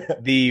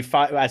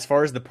as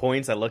far as the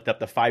points, I looked up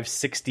the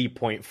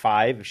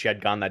 560.5 if she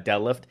had gone that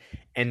deadlift.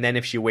 And then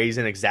if she weighs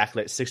in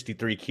exactly at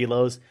 63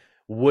 kilos,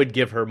 would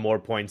give her more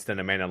points than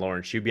Amanda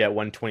Lawrence. She'd be at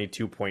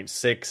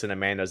 122.6 and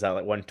Amanda's at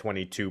like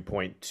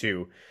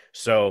 122.2.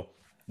 So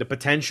the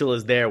potential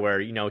is there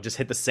where, just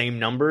hit the same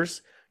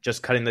numbers,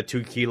 just cutting the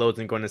 2 kilos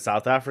and going to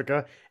South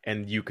Africa,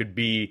 and you could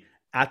be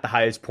at the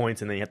highest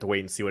points, and then you have to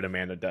wait and see what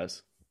Amanda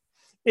does.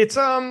 It's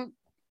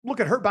look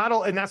at her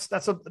battle, and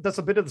that's a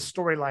bit of the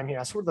storyline here.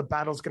 That's where the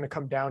battle is going to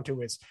come down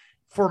to, is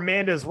for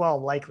Amanda as well,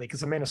 likely,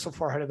 because Amanda's so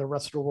far ahead of the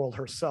rest of the world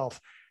herself,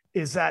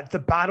 is that the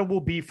battle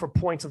will be for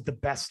points of the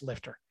best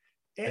lifter.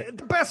 And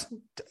the best,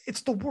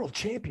 it's the world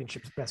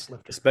championship's best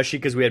lifter. Especially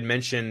because we had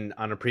mentioned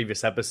on a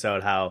previous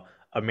episode how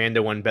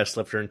Amanda won best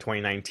lifter in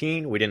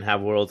 2019. We didn't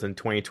have worlds in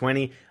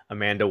 2020.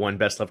 Amanda won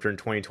best lifter in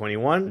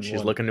 2021.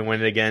 She's looking to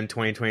win it again in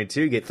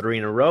 2022, get 3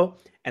 in a row.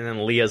 And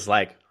then Leah's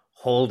like,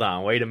 hold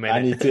on, wait a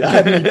minute.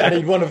 I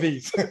need one of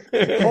these.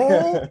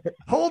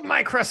 hold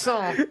my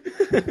croissant.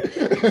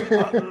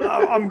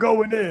 I'm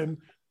going in.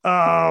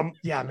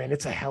 Yeah, man,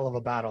 it's a hell of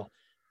a battle.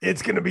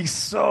 It's going to be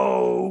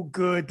so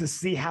good to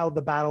see how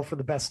the battle for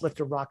the best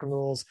lifter rock and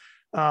rolls.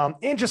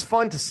 And just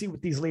fun to see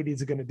what these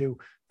ladies are going to do.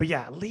 But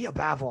yeah, Leah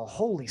Bavor,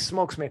 holy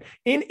smokes, man.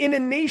 In a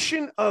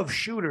nation of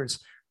shooters,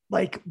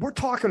 like we're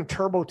talking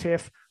Turbo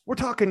Tiff, we're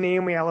talking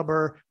Naomi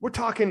Alibur, we're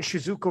talking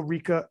Shizuka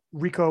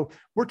Rico,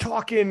 we're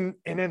talking,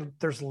 and then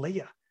there's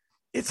Leah.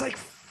 It's like,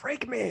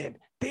 freak, man,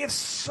 they have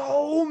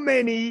so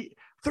many.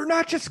 They're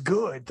not just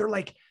good. They're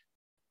like,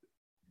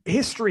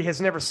 history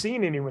has never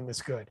seen anyone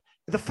this good.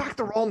 The fact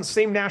they're all on the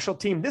same national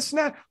team,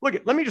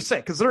 let me just say,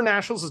 because their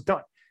nationals is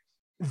done.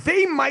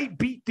 They might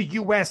beat the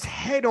U.S.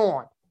 head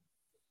on.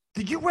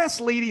 The U.S.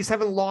 ladies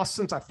haven't lost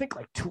since, I think,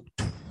 like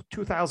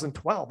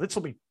 2012. This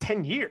will be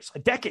 10 years, a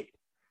decade.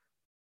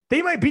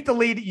 They might beat the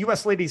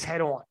U.S. ladies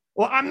head on.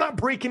 Well, I'm not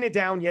breaking it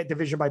down yet,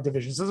 division by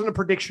division. This isn't a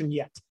prediction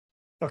yet.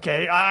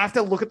 Okay, I have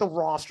to look at the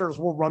rosters.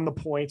 We'll run the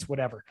points,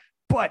 whatever.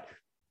 But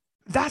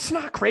that's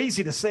not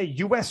crazy to say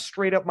U.S.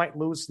 straight up might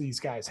lose to these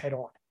guys head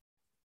on.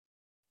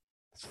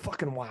 It's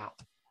fucking wild.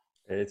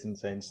 It's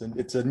insane.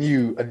 It's a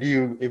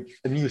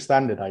new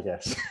standard, I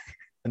guess.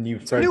 a new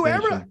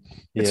era.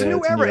 It's a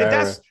new era.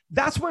 And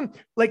that's when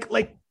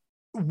like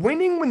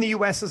winning when the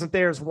US isn't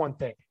there is one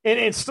thing. And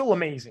it's still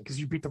amazing because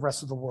you beat the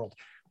rest of the world.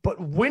 But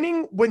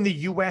winning when the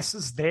US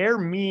is there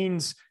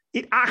means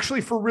it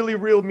actually for really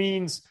real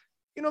means,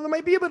 there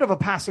might be a bit of a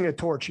passing a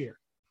torch here.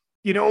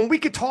 And we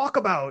could talk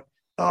about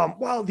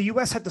the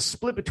US had to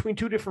split between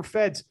two different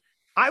feds.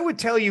 I would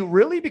tell you,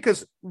 really,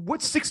 because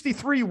what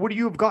 63 would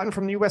you have gotten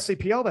from the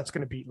USAPL that's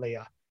going to beat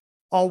Leah?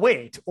 I'll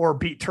wait, or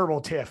beat Turbo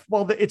Tiff.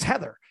 Well, it's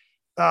Heather.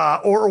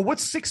 Or what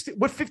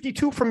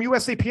 52 from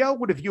USAPL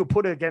would have you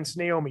put it against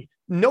Naomi?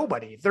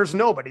 Nobody. There's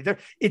nobody there.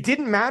 It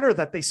didn't matter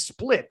that they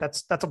split.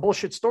 That's a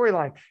bullshit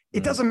storyline.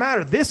 It doesn't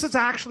matter. This is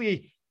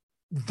happening.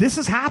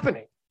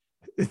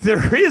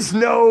 There is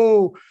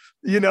no,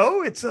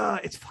 it's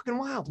fucking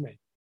wild, man.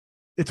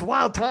 It's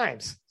wild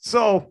times.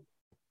 So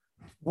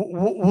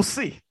we'll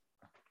see.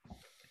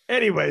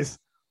 Anyways,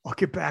 I'll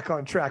get back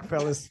on track,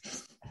 fellas.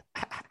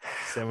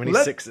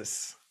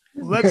 76s.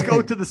 Let's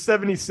go to the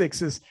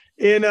 76s.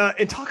 In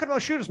talking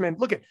about shooters, man,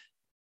 look at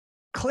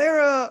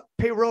Clara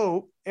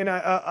Perrault, and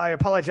I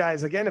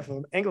apologize again if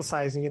I'm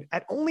anglicizing it,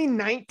 at only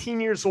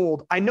 19 years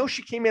old. I know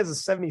she came in as a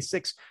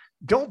 76.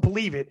 Don't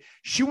believe it.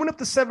 She went up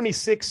to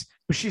 76,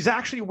 but she's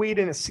actually weighed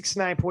in at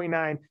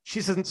 69.9.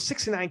 She's a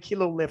 69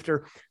 kilo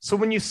lifter. So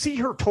when you see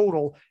her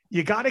total,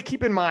 you got to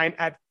keep in mind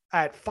at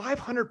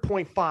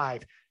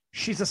 500.5,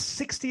 she's a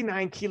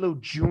 69 kilo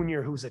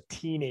junior who's a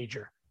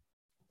teenager.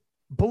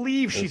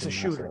 Believe she's a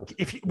shooter.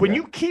 When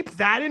you keep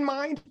that in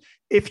mind,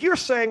 if you're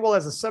saying, well,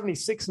 as a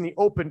 76 in the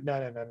open, no,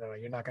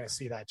 you're not going to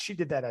see that. She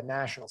did that at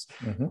nationals.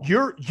 Mm-hmm.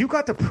 You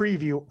got to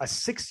preview a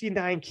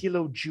 69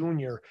 kilo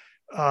junior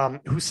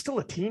who's still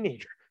a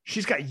teenager.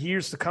 She's got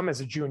years to come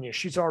as a junior.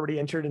 She's already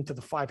entered into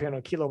the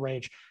 500 kilo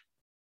range.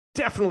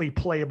 Definitely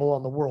playable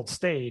on the world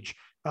stage.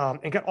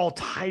 And got all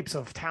types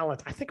of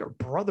talent. I think her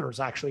brother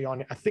is actually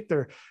on it. I think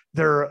they're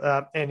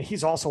and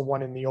he's also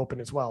won in the open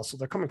as well. So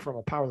they're coming from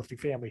a powerlifting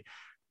family.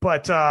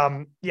 But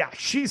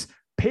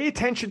pay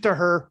attention to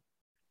her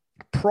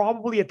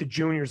probably at the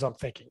juniors. I'm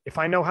thinking, if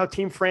I know how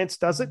Team France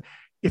does it,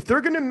 if they're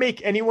going to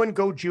make anyone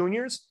go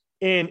juniors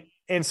and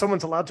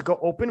someone's allowed to go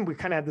open, we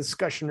kind of had the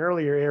discussion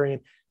earlier, Arian,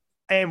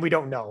 and we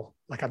don't know.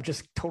 Like, I'm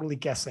just totally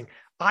guessing.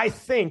 I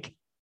think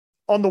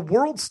on the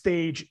world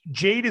stage,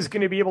 Jade is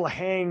going to be able to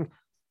hang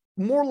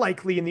more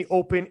likely in the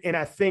open. And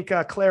I think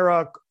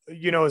Clara,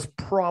 is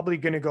probably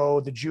going to go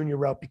the junior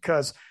route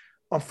because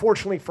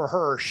unfortunately for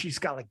her, she's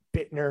got like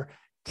Bittner,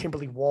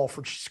 Kimberly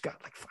Walford. She's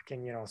got like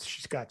fucking,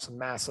 she's got some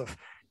massive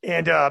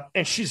and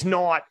she's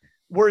not,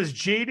 whereas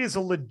Jade is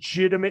a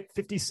legitimate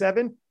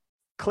 57.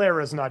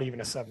 Clara is not even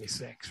a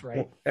 76,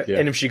 right? Yeah.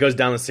 And if she goes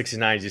down to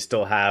 69, you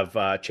still have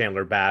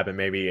Chandler Babb and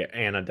maybe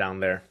Anna down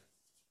there.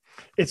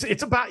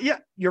 It's about, yeah,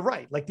 you're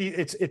right. Like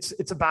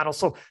it's a battle.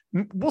 So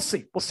we'll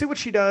see what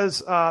she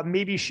does.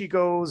 Maybe she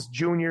goes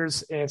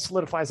juniors and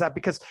solidifies that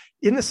because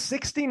in the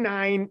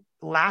 69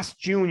 last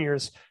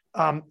juniors,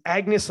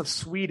 Agnes of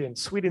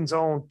Sweden's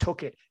own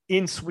took it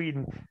in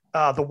Sweden,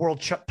 the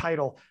world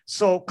title.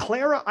 So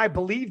Clara, I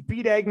believe,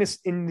 beat Agnes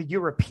in the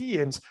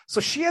Europeans.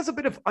 So she has a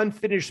bit of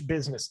unfinished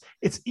business.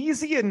 It's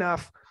easy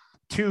enough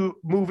to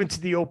move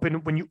into the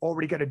open when you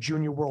already got a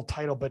junior world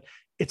title, but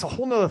it's a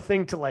whole nother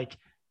thing to like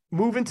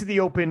move into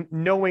the open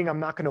knowing I'm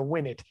not going to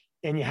win it.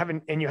 And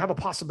you have a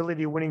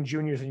possibility of winning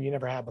juniors and you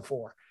never had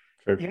before.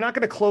 Sure. You're not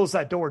going to close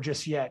that door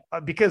just yet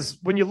because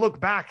when you look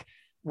back,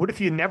 what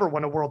if you never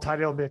won a world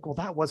title? And be like, well,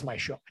 that was my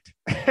shot.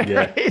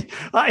 Yeah.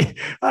 Right?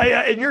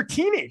 And you're a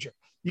teenager.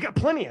 You got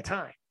plenty of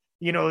time.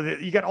 You know,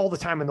 you got all the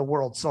time in the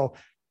world. So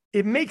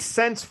it makes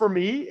sense for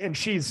me. And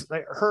she's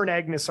like, her and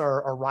Agnes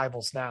are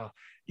rivals now.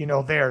 You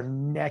know, they're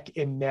neck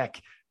and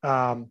neck.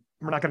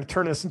 We're not going to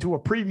turn this into a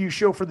preview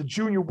show for the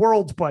Junior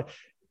Worlds, but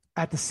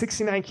at the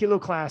 69 kilo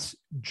class,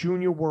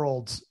 Junior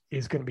Worlds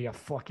is going to be a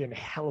fucking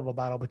hell of a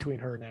battle between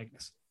her and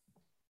Agnes.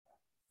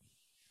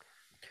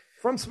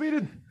 From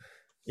Sweden.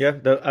 Yeah.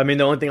 The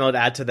only thing I would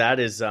add to that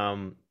is,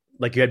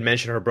 like you had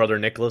mentioned, her brother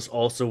Nicholas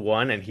also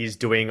won, and he's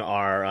doing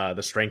our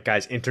the Strength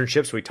Guys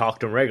internships. We talk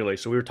to him regularly,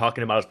 so we were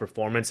talking about his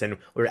performance, and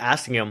we were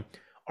asking him,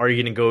 "Are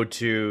you going to go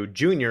to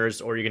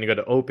juniors or are you going to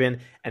go to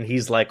open?" And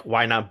he's like,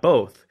 "Why not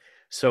both?"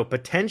 So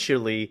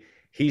potentially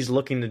he's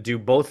looking to do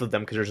both of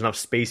them because there's enough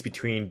space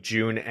between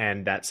June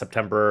and that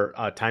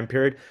September time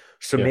period.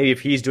 So maybe if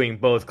he's doing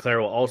both,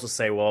 Claire will also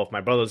say, "Well, if my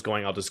brother's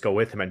going, I'll just go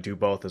with him and do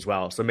both as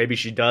well." So maybe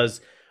she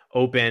does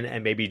open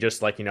and maybe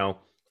just like, you know,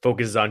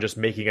 focuses on just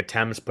making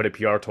attempts, put a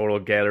PR total,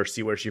 get her,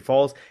 see where she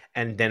falls,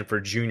 and then for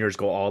juniors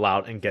go all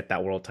out and get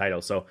that world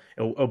title. So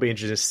it'll be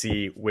interesting to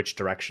see which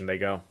direction they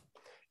go.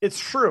 It's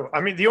true. I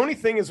mean, the only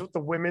thing is with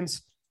the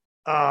women's,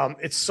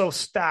 it's so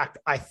stacked.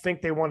 I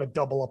think they want to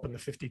double up in the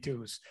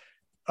 52s.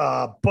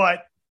 But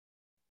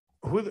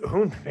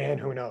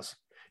who knows?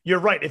 You're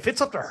right. If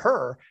it's up to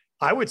her,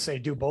 I would say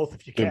do both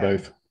if you can. Do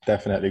both,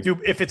 definitely.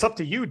 If it's up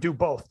to you, do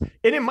both.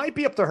 And it might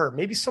be up to her.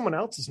 Maybe someone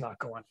else is not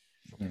going.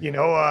 You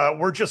know,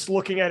 we're just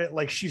looking at it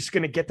like she's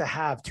going to get to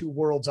have 2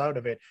 worlds out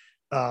of it.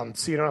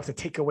 So you don't have to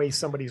take away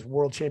somebody's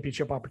world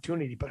championship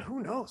opportunity, but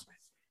who knows, man?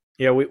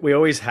 Yeah, we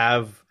always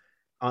have,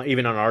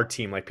 even on our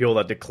team, like people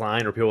that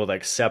decline or people that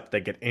accept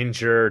that get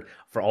injured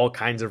for all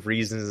kinds of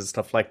reasons and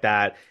stuff like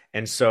that.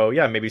 And so,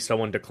 yeah, maybe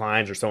someone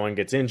declines or someone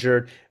gets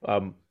injured.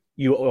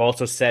 You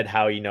also said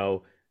how, you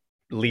know,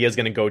 Leah's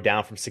going to go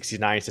down from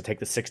 69 to take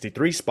the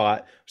 63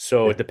 spot.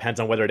 So it depends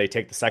on whether they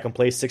take the second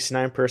place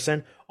 69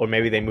 person, or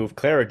maybe they move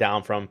Clara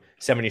down from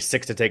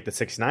 76 to take the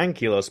 69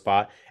 kilo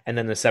spot. And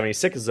then the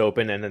 76 is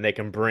open and then they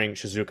can bring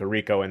Shizuka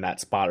Rico in that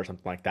spot or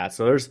something like that.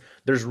 So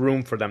there's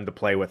room for them to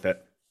play with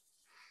it.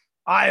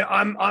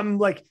 I'm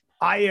like,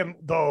 I am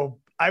though.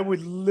 I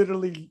would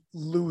literally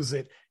lose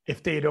it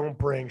if they don't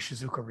bring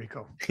Shizuka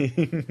Rico.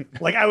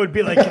 Like I would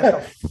be like, get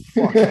the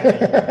fuck out of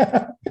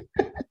here.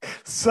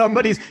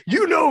 Somebody's,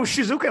 you know,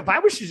 Shizuka. If I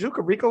was Shizuka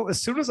Rico,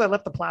 as soon as I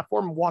left the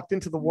platform and walked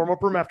into the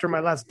warm-up room after my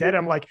last dead,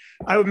 I'm like,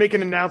 I would make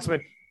an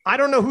announcement. I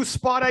don't know whose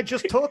spot I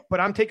just took, but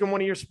I'm taking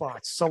one of your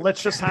spots. So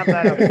let's just have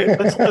that up.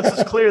 Let's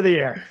just clear the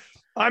air.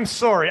 I'm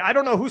sorry. I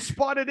don't know whose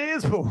spot it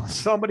is, but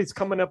somebody's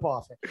coming up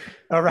off it.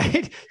 All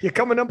right. You're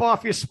coming up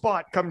off your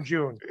spot come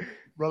June.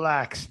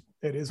 Relax.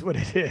 It is what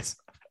it is.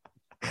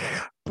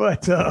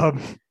 But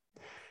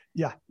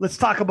yeah, let's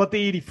talk about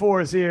the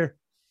 84s here.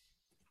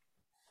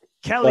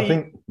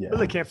 Kelly,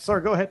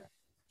 sorry, go ahead.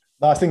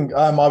 No, I think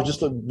I was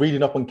just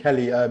reading up on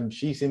Kelly.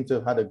 She seemed to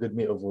have had a good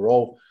meet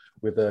overall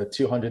with a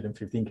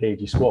 215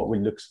 kg squat,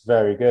 which looks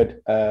very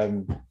good.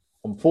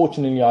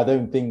 Unfortunately, I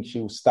don't think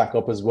she'll stack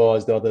up as well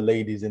as the other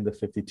ladies in the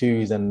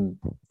 52s and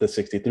the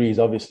 63s,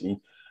 obviously.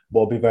 But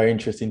it'll be very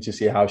interesting to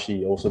see how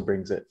she also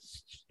brings it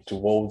to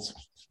Worlds.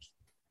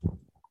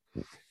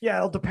 Yeah,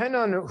 it'll depend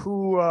on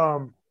who.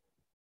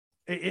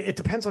 It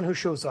depends on who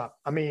shows up.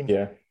 I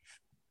mean,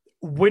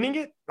 winning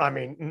it. I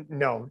mean,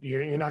 no,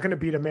 you're not going to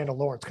beat Amanda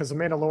Lawrence because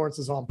Amanda Lawrence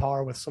is on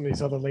par with some of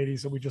these other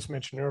ladies that we just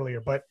mentioned earlier.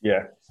 But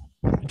yeah,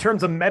 in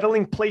terms of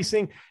medaling,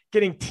 placing,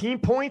 getting team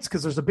points,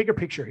 because there's a bigger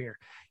picture here.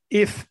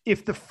 If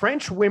the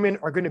French women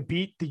are going to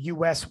beat the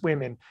U.S.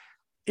 women,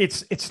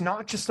 it's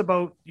not just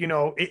about, you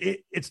know,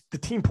 it's the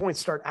team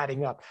points start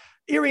adding up.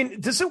 Arian,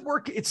 does it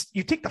work? It's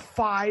you take the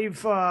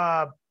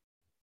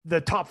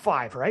top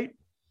 5, right?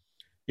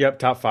 Yep,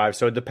 top 5.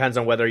 So it depends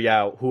on whether,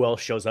 who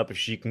else shows up. If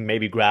she can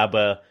maybe grab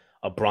a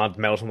bronze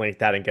medal, something like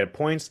that, and get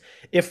points.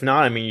 If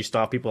not, I mean, you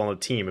still have people on the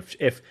team.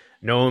 If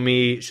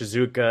Naomi,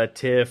 Shizuka,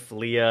 Tiff,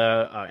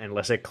 Leah, and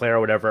let's say Claire or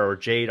whatever, or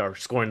Jade are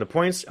scoring the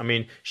points, I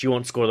mean, she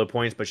won't score the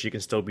points, but she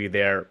can still be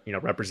there, you know,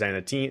 representing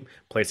the team,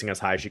 placing as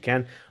high as she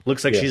can.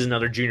 Looks like she's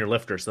another junior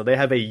lifter. So they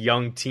have a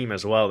young team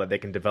as well that they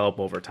can develop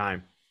over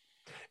time.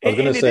 I was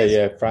going to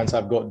say, France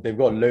they've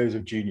got loads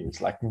of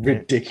juniors, like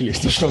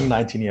ridiculously strong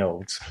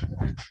 19-year-olds.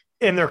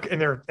 And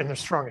they're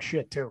strong as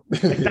shit too.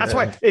 Like, that's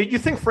why you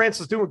think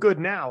France is doing good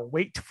now.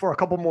 Wait for a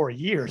couple more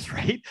years,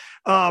 right?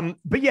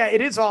 But yeah,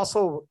 it is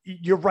also,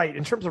 you're right,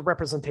 in terms of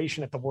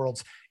representation at the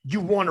Worlds,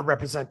 you want to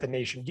represent the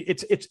nation.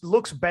 It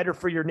looks better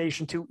for your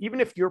nation too, even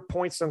if your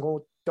points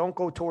don't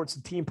go towards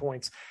the team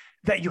points,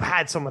 that you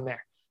had someone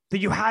there, that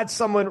you had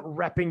someone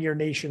repping your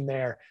nation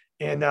there.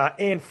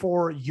 And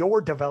for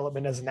your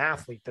development as an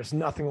athlete, there's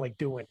nothing like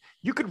doing.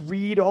 You could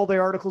read all the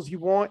articles you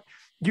want.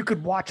 You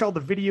could watch all the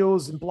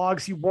videos and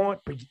blogs you want,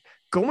 but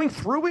going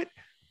through it,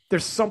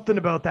 there's something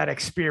about that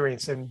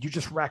experience, and you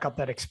just rack up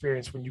that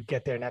experience when you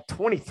get there. And at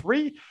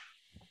 23,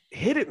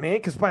 hit it, man,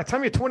 because by the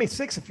time you're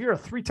 26, if you're a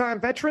 3-time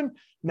veteran,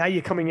 now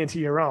you're coming into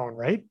your own,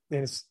 right?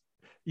 And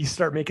you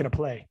start making a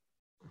play.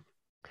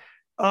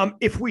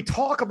 If we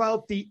talk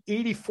about the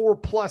 84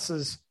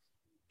 pluses,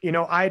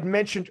 I had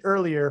mentioned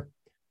earlier,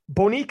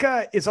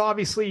 Bonica is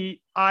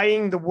obviously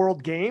eyeing the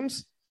World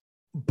Games,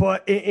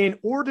 but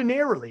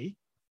ordinarily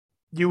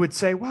you would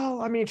say,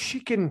 well, I mean,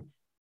 she's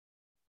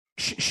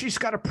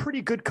got a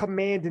pretty good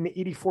command in the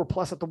 84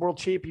 plus at the World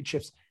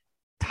Championships.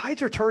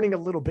 Tides are turning a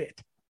little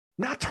bit.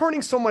 Not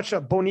turning so much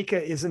that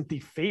Bonica isn't the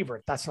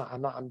favorite.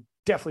 I'm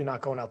definitely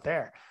not going out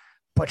there,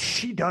 but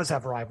she does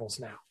have rivals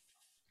now.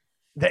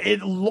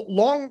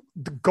 Long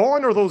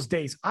gone are those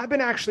days. I've been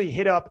actually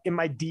hit up in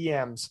my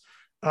DMs.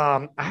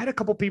 I had a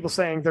couple people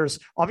saying there's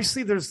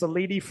the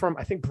lady from,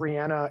 I think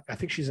Brianna, I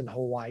think she's in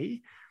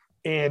Hawaii,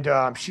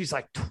 and she's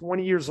like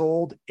 20 years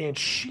old, and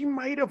she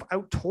might have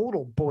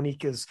out-totaled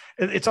Bonica's.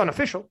 It's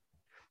unofficial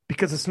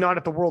because it's not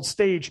at the world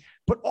stage,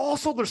 but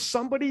also there's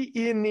somebody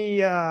in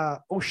the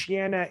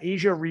Oceania,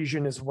 Asia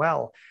region as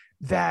well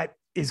that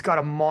is got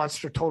a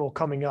monster total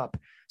coming up.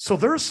 So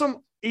there's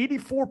some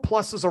 84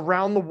 pluses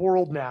around the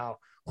world now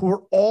who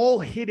are all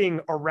hitting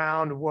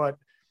around what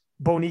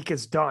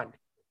Bonica's done.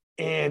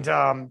 And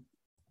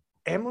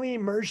Emily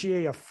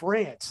Mergier of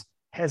France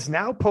has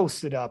now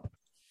posted up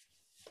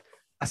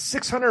a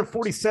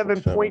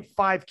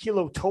 647.5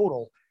 kilo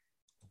total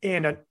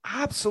and an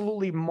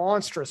absolutely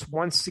monstrous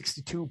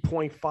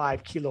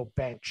 162.5 kilo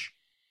bench.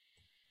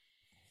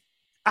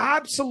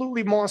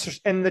 Absolutely monstrous.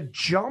 And the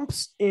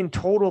jumps in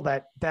total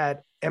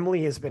that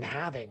Emily has been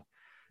having.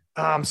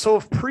 So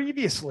if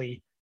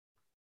previously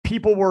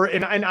people were,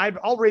 and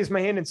I'll raise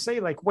my hand and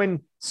say, like,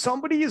 when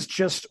somebody is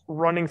just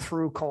running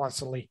through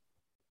constantly,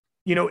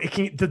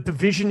 the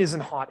division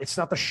isn't hot. It's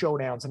not the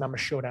showdowns, and I'm a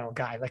showdown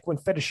guy. Like when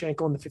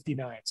Fedoshenko in the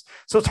 59s.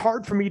 So it's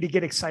hard for me to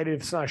get excited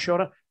if it's not a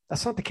showdown.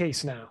 That's not the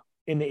case now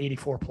in the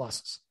 84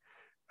 pluses.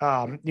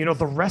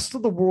 The rest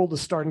of the world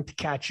is starting to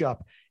catch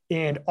up.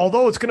 And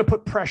although it's going to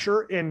put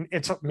pressure and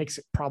it makes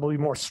it probably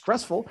more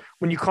stressful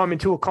when you come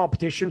into a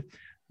competition,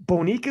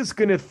 Bonica's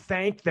going to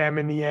thank them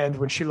in the end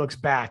when she looks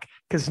back,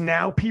 because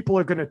now people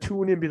are going to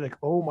tune in and be like,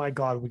 oh my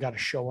God, we got a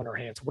show on our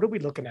hands. What are we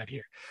looking at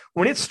here?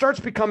 When it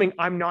starts becoming,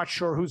 I'm not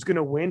sure who's going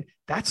to win,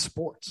 that's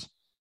sports.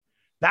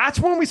 That's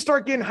when we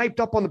start getting hyped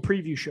up on the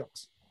preview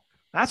shows.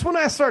 That's when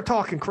I start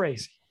talking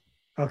crazy.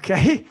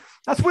 Okay.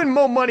 That's when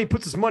Mo Money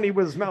puts his money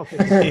where his mouth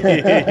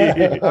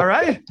is. All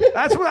right.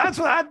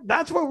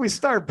 That's when we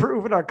start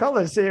proving our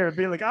colors here and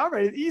be like, all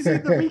right, easy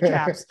the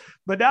recaps,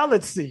 but now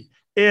let's see.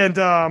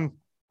 And,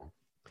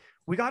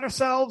 we got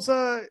ourselves,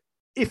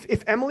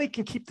 if Emily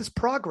can keep this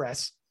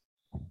progress,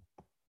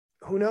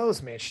 who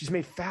knows, man? She's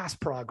made fast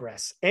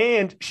progress.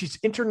 And she's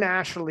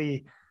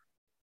internationally,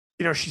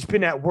 she's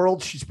been at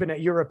Worlds, she's been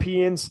at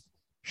Europeans.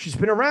 She's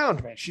been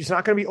around, man. She's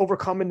not going to be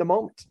overcome in the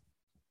moment.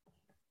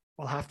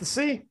 We'll have to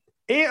see.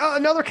 And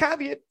another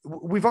caveat,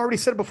 we've already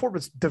said it before,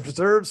 but it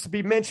deserves to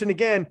be mentioned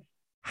again.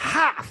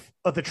 Half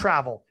of the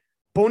travel,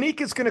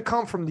 Bonica is going to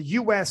come from the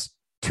U.S.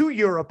 to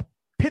Europe,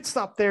 pit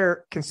stop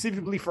there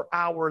conceivably for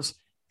hours,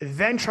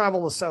 then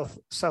travel to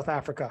South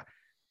Africa.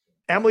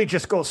 Emily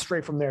just goes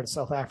straight from there to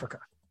South Africa.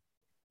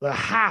 The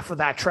half of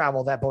that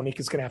travel that Bonica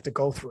is going to have to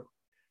go through,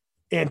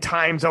 and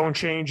time zone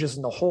changes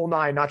and the whole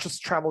nine, not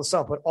just travel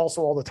itself, but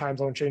also all the time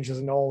zone changes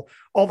and all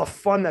the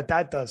fun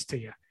that does to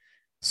you.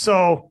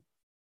 So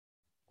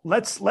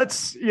let's,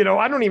 I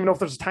don't even know if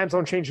there's a time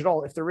zone change at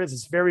all. If there is,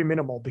 it's very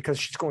minimal because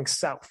she's going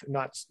south and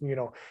not,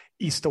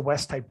 east to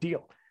west type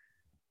deal.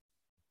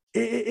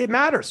 It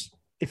matters.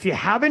 If you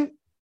haven't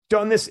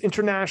done this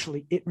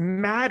internationally, it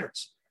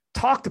matters.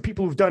 Talk to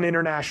people who've done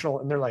international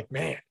and they're like,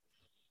 man.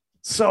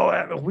 So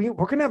we're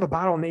going to have a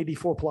battle in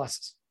 84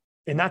 pluses,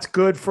 and that's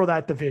good for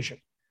that division.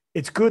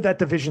 It's good that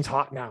division's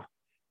hot now.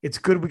 It's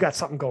good we got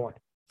something going.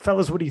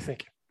 Fellas, what are you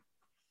thinking?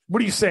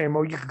 What are you saying,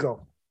 Mo? You could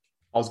go.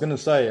 I was going to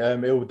say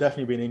it will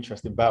definitely be an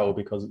interesting battle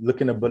because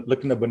looking at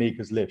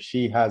Bonica's lift,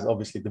 she has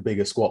obviously the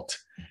bigger squat,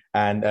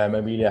 and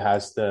Emilia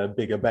has the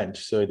bigger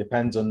bench. So it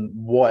depends on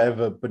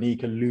whatever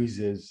Bonica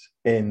loses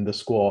in the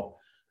squat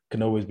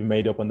can always be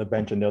made up on the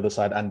bench on the other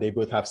side, and they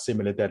both have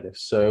similar deadlifts.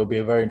 So it'll be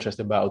a very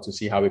interesting battle to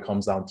see how it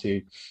comes down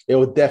to. It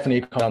will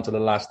definitely come down to the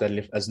last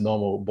deadlift as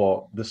normal,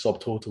 but the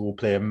subtotal will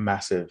play a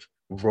massive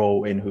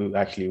role in who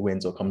actually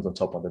wins or comes on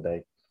top on the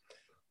day.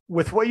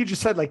 With what you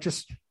just said,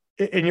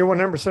 and you're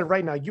 100%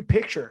 right now, you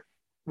picture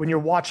when you're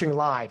watching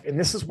live, and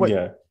this is what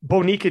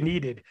Bonica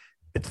needed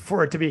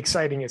for it to be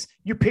exciting, is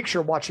you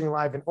picture watching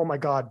live and, oh my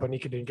God,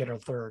 Bonica didn't get her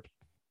third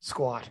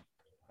squat.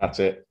 That's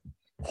it.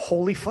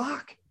 Holy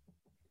fuck.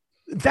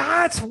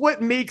 That's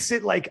what makes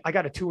it like, I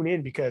got to tune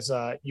in because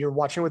you're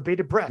watching with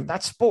bated breath.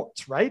 That's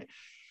sports, right?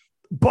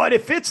 But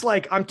if it's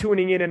like I'm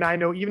tuning in and I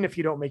know even if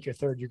you don't make your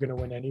third, you're going to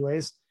win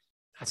anyways,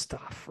 that's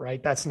tough,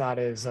 right? That's not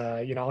as,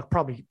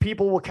 probably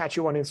people will catch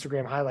you on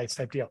Instagram highlights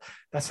type deal.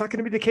 That's not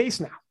going to be the case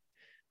now.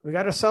 We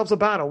got ourselves a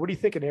battle. What are you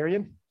thinking,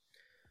 Arian?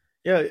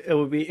 Yeah, it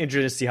would be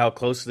interesting to see how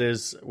close it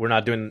is. We're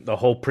not doing the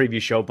whole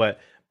preview show, but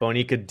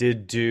Bonica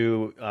did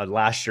do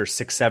last year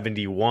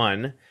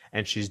 671,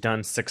 and she's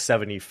done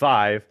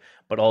 675.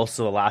 but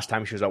also the last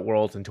time she was at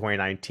Worlds in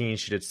 2019,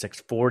 she did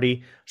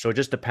 640. So it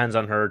just depends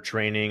on her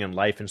training and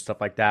life and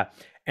stuff like that.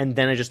 And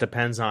then it just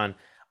depends on,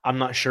 I'm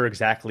not sure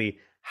exactly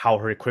how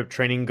her equip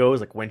training goes,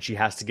 like when she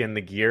has to get in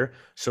the gear.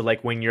 So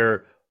like when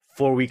you're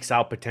 4 weeks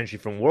out potentially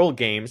from World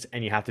Games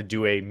and you have to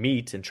do a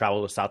meet and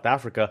travel to South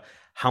Africa,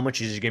 how much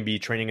is she going to be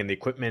training in the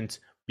equipment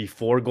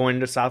before going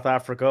to South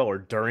Africa or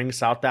during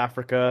South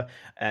Africa,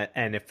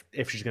 and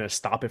if she's going to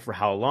stop it for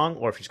how long,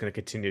 or if she's going to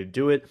continue to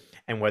do it,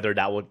 and whether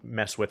that will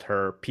mess with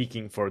her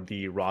peaking for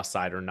the raw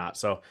side or not.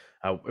 So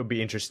it would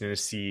be interesting to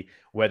see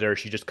whether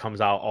she just comes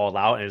out all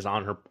out and is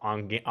on her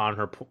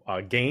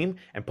game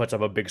and puts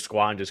up a big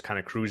squat and just kind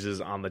of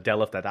cruises on the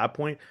deadlift at that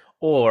point,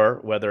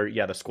 or whether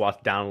the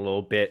squat's down a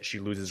little bit, she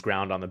loses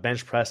ground on the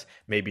bench press,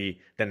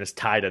 maybe then it's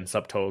tied and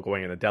subtotal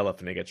going in the deadlift,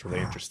 and it gets really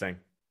interesting.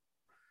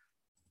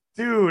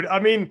 Dude, I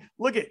mean,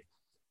 look at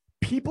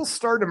people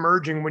start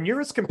emerging when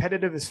you're as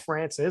competitive as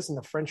France is, and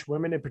the French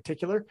women in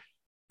particular.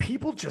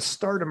 People just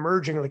start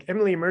emerging. Like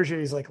Emily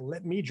Emergier is like,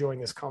 let me join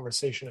this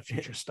conversation of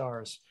future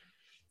stars.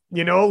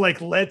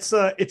 Like let's.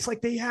 It's like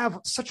they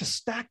have such a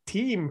stacked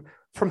team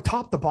from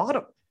top to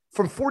bottom,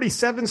 from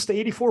 47s to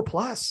 84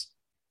 plus.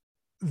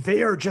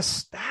 They are just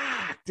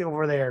stacked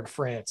over there in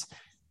France.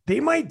 They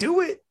might do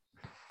it.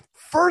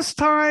 First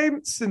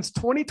time since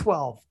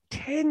 2012,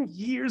 10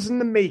 years in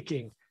the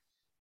making.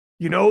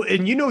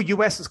 And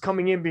US is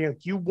coming in being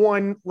like, you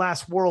won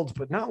last Worlds,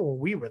 but not when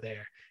we were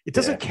there. It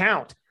doesn't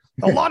count.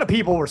 A lot of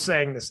people were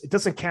saying this. It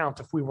doesn't count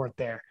if we weren't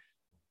there.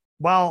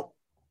 Well,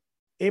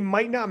 it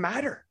might not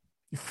matter.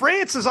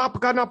 France has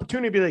got an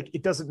opportunity to be like,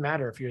 it doesn't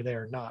matter if you're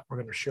there or not. We're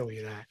going to show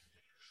you that.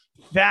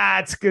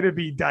 That's going to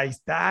be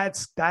diced.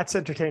 That's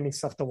entertaining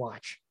stuff to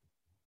watch.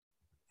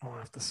 We'll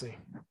have to see.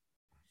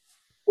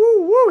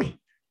 Woo.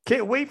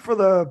 Can't wait for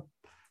those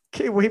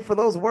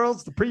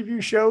Worlds, the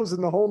preview shows,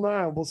 and the whole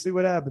nine. We'll see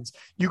what happens.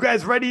 You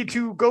guys ready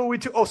to go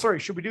into? Oh, sorry.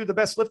 Should we do the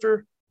best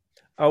lifter?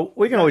 Oh,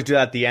 we can always do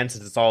that at the end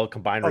since it's all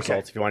combined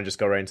results. If you want to just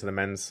go right into the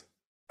men's.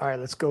 All right,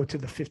 let's go to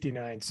the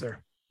 59, sir.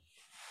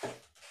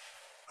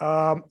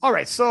 All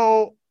right,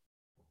 so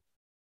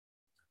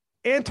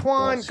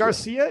Antoine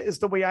Garcia is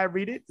the way I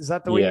read it. Is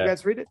that the way you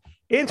guys read it?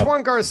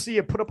 Antoine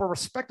Garcia put up a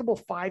respectable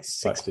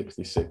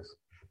 566.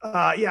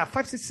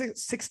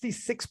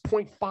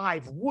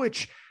 566.5,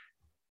 which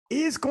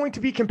is going to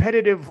be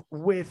competitive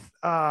with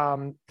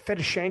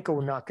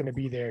Fedoshenko not going to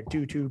be there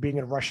due to being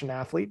a Russian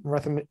athlete.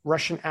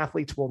 Russian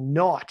athletes will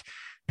not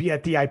be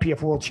at the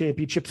IPF World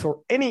Championships or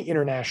any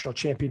international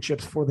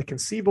championships for the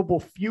conceivable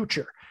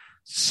future.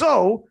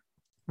 So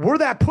where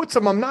that puts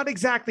them, I'm not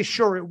exactly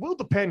sure. It will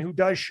depend who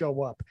does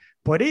show up,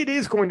 but it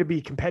is going to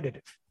be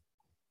competitive.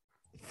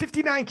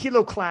 59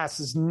 kilo class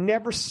is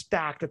never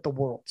stacked at the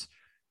Worlds.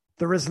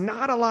 There is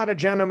not a lot of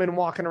gentlemen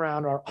walking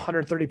around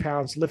 130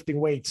 pounds lifting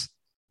weights.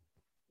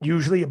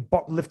 Usually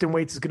lifting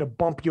weights is going to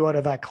bump you out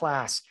of that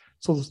class.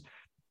 So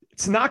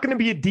it's not going to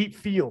be a deep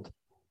field.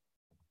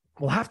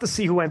 We'll have to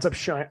see who ends up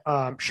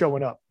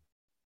showing up.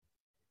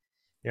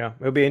 Yeah,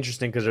 it'll be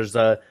interesting because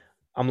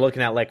I'm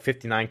looking at like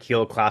 59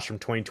 kilo class from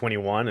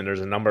 2021, and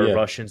there's a number of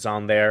Russians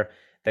on there.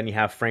 Then you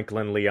have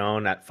Franklin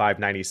Leon at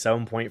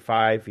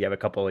 597.5. You have a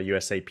couple of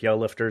USAPL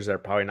lifters that are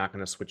probably not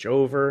going to switch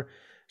over.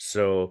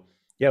 So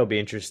yeah, it'll be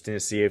interesting to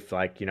see if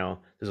there's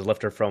a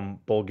lifter from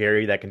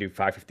Bulgaria that can do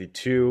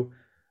 552.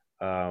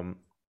 And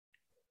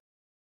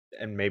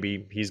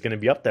maybe he's going to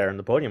be up there in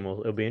the podium.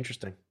 It'll be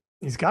interesting.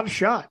 He's got a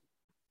shot.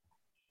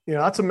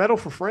 That's a medal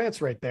for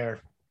France right there.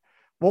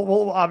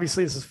 Well,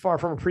 obviously this is far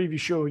from a preview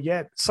show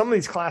yet. Some of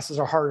these classes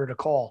are harder to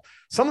call.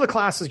 Some of the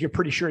classes you're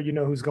pretty sure you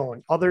know who's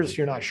going. Others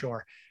you're not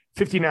sure.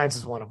 59s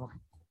is one of them.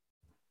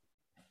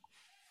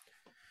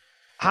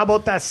 How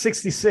about that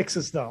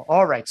 66s though?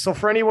 All right. So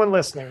for anyone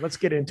listening, let's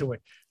get into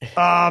it.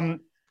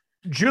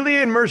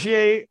 Julien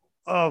Mercier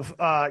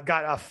got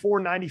a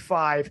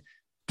 495,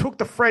 took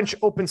the French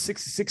Open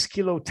 66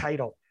 kilo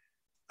title.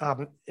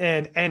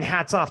 And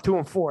hats off to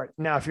him for it.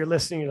 Now, if you're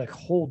listening, you're like,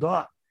 hold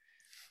up.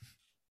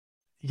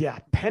 Yeah,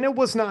 Penna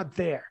was not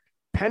there.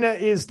 Penna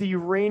is the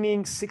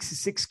reigning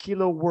 66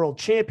 kilo world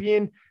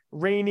champion,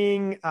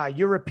 reigning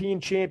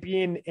European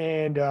champion,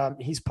 and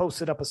he's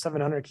posted up a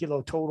 700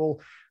 kilo total.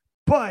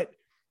 But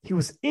he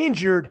was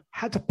injured,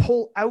 had to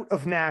pull out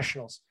of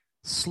nationals,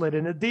 slid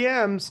in the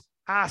DMs,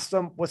 asked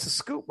him, what's the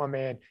scoop, my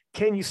man?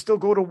 Can you still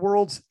go to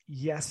Worlds?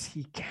 Yes,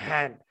 he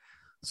can.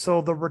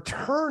 So the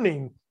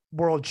returning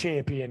world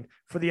champion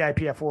for the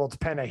IPF Worlds,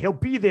 Penna, he'll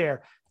be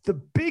there. The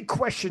big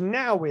question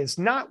now is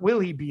not will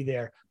he be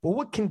there, but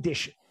what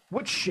condition,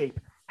 what shape,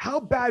 how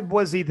bad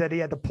was he that he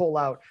had to pull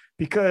out?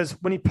 Because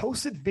when he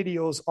posted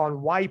videos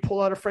on why he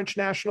pulled out of French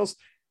nationals,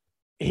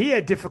 he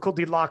had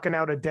difficulty locking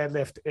out a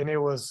deadlift, and it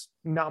was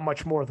not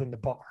much more than the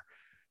bar.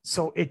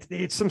 So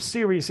it's some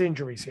serious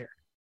injuries here.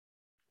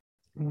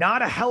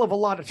 Not a hell of a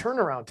lot of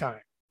turnaround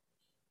time.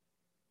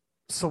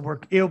 So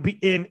it'll be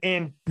in,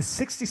 and the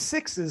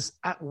 66s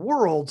at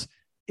Worlds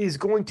is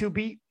going to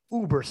be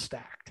uber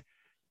stacked.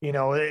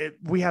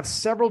 We have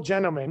several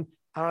gentlemen.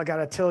 I got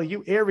to tell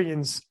you,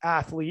 Arian's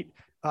athlete,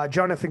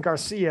 Jonathan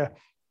Garcia,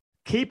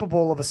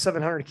 capable of a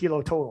 700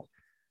 kilo total.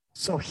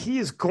 So he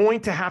is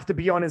going to have to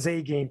be on his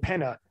A game,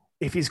 Penna,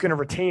 if he's going to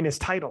retain his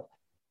title.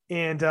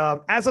 And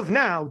as of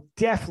now,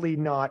 definitely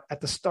not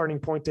at the starting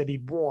point that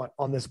he'd want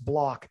on this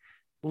block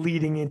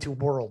leading into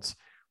Worlds.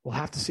 We'll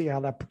have to see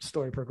how that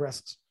story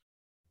progresses.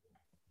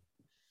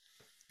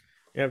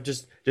 Yeah,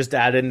 just to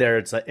add in there,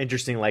 it's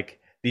interesting, like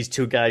these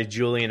two guys,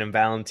 Julian and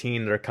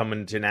Valentin, they're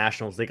coming to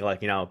nationals thinking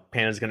like,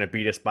 Panna's going to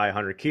beat us by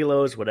 100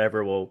 kilos,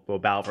 whatever, we'll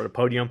battle for the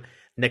podium.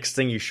 Next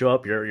thing you show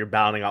up, you're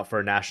battling out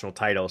for a national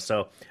title.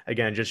 So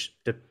again,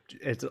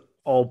 it's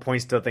all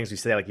points to the things we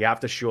say, like you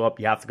have to show up,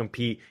 you have to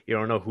compete. You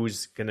don't know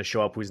who's going to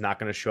show up, who's not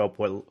going to show up,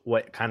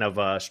 what kind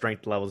of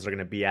strength levels they're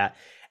going to be at.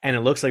 And it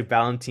looks like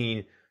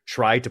Valentin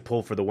tried to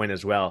pull for the win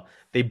as well.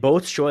 They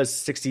both show us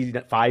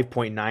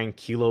 65.9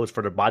 kilos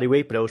for their body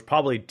weight, but it was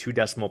probably 2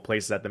 decimal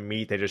places at the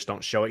meet. They just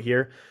don't show it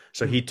here.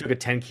 So he took a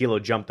 10 kilo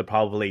jump to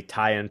probably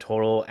tie in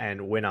total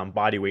and win on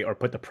body weight or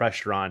put the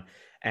pressure on,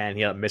 and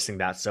he ended up missing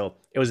that. So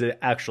it was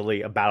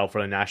actually a battle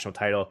for the national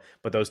title,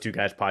 but those two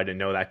guys probably didn't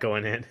know that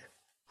going in.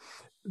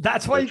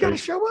 That's why you got to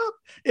show up.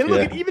 And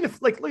look, at, even if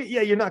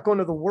you're not going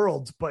to the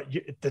Worlds, but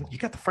you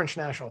got the French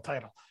national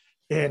title.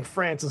 And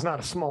France is not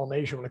a small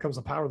nation when it comes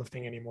to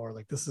powerlifting anymore.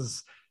 Like this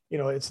is,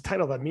 it's a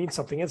title that means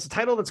something. It's a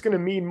title that's going to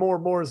mean more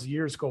and more as the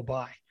years go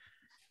by.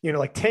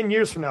 Like 10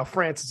 years from now,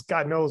 France is,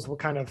 God knows what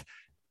kind of,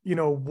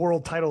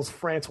 world titles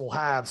France will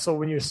have. So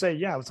when you say,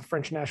 yeah, it was a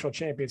French national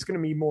champion, it's going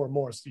to mean more and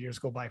more as the years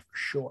go by for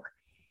sure.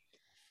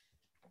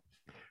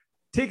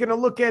 Taking a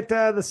look at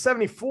the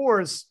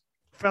 74s,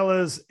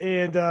 fellas,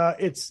 and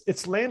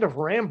it's Land of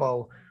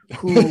Rambo,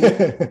 who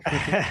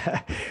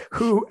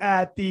who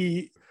at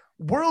the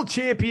World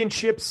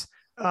Championships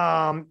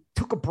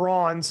took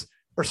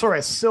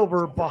a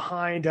silver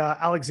behind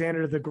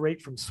Alexander the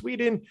Great from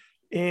Sweden,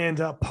 and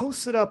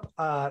posted up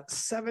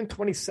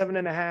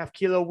 727.5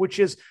 kilo, which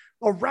is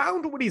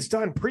around what he's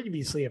done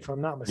previously, if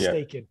I'm not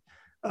mistaken.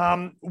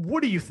 Yeah.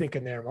 What are you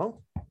thinking there,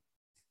 Mo?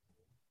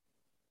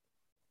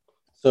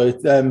 So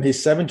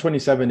his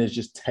 727 is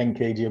just 10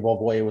 kg above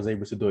what he was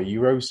able to do at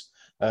Euros.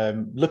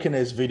 Looking at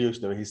his videos,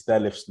 though, his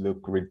deadlifts look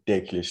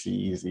ridiculously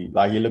easy.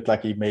 Like he looked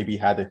like he maybe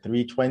had a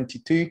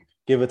 322,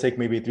 give or take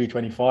maybe a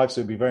 325.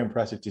 So it'd be very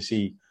impressive to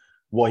see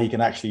what he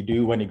can actually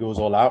do when he goes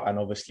all out. And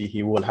obviously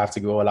he will have to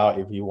go all out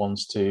if he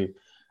wants to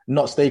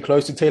not stay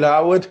close to Taylor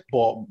Atwood,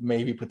 but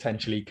maybe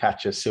potentially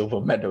catch a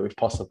silver medal if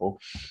possible.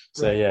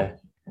 So yeah,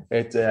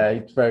 it's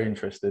very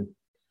interesting.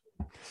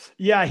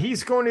 Yeah,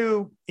 he's got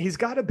a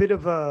bit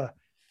of a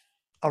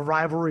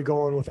rivalry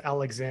going with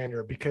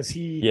Alexander because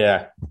he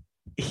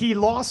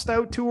lost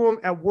out to him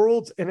at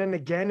Worlds and then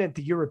again at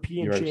the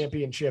European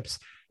Championships.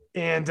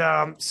 And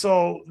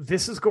so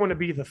this is going to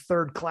be the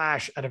third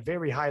clash at a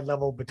very high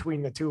level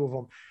between the two of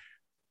them.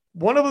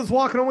 One of them's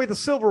walking away with the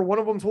silver. One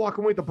of them's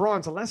walking away with the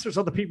bronze, unless there's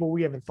other people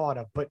we haven't thought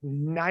of. But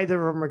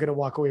neither of them are going to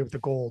walk away with the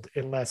gold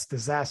unless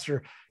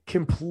disaster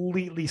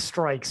completely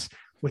strikes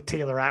with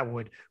Taylor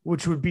Atwood,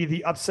 which would be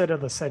the upset of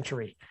the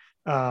century.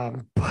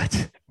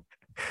 But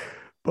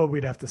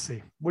we'd have to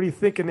see. What are you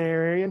thinking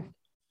there, Arian?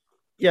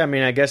 Yeah, I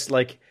mean, I guess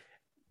like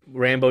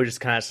Rambo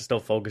just kind of has to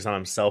still focus on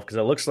himself because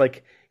it looks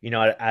like,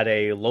 at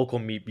a local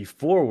meet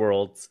before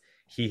Worlds,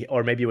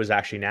 or maybe it was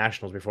actually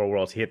Nationals before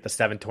Worlds, he hit the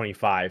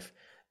 725.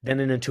 Then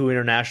in the 2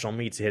 international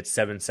meets, he hit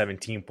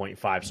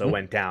 717.5, so it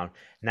went down.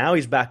 Now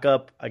he's back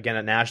up again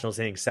at Nationals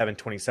hitting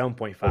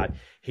 727.5.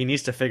 He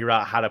needs to figure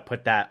out how to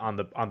put that on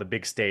the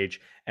big stage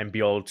and be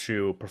able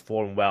to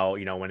perform well,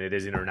 when it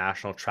is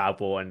international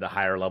travel and the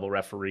higher level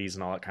referees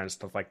and all that kind of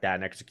stuff like that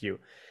and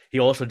execute. He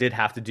also did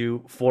have to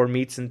do 4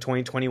 meets in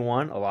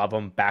 2021, a lot of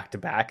them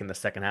back-to-back in the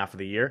second half of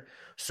the year.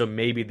 So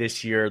maybe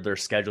this year their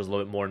schedule's a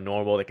little bit more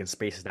normal. They can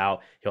space it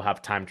out. He'll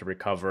have time to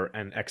recover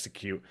and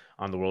execute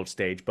on the world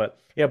stage. But,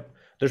 yeah,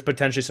 there's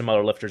potentially some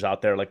other lifters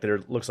out there. Like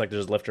looks like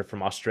there's a lifter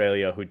from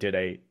Australia who did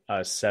a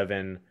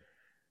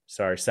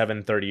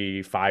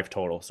 735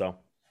 total. So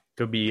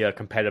could be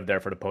competitive there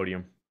for the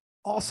podium.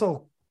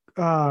 Also,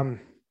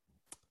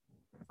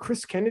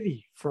 Chris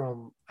Kennedy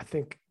from, I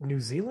think, New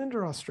Zealand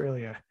or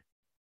Australia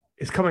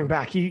is coming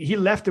back. He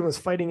left and was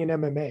fighting in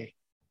MMA.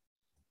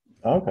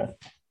 Okay.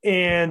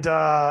 And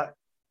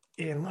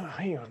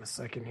hang on a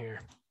second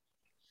here.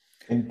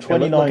 In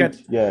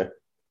 2019, yeah.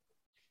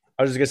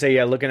 I was just going to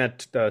say, looking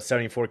at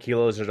 74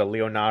 kilos, there's a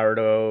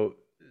Leonardo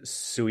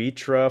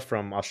Suitra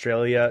from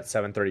Australia at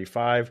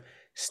 735,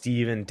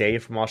 Stephen Day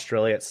from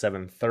Australia at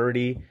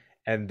 730,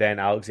 and then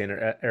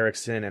Alexander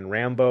Eriksson and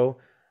Rambo.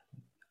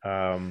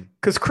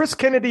 Because Chris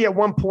Kennedy at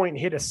one point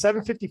hit a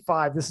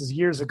 755, this is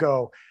years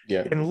ago,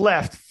 and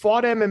left,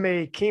 fought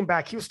MMA, came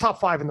back. He was top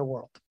 5 in the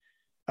world.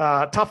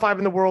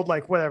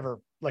 Like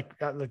whatever. Like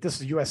this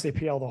is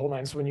USAPL, the whole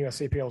nine. This is when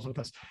USAPL was with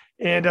us.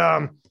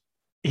 And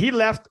he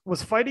left,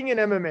 was fighting in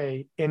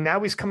MMA, and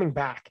now he's coming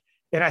back.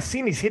 And I've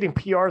seen he's hitting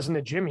PRs in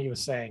the gym, he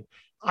was saying.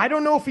 I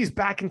don't know if he's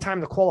back in time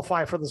to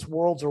qualify for this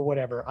Worlds or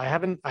whatever. I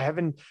haven't,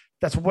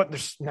 that's what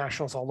there's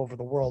nationals all over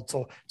the world.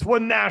 So it's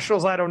what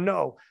nationals, I don't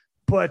know.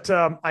 But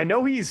I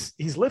know he's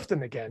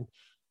lifting again.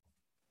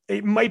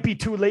 It might be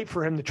too late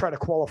for him to try to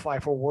qualify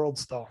for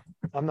Worlds, though.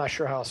 I'm not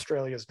sure how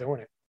Australia's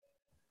doing it.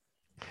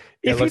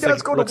 Yeah, If he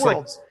does go to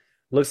Worlds,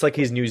 looks like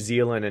he's New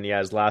Zealand, and yeah,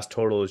 his last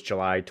total is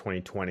July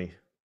 2020.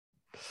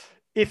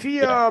 if he,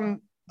 Yeah.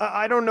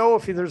 I don't know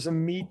if there's a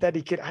meet that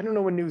he could. I don't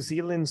know when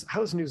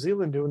how's New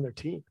Zealand doing their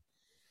team?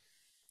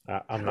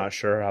 I'm not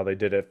sure how they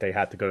did it, if they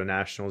had to go to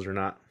nationals or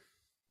not.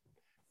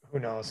 Who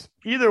knows?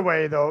 Either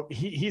way, though,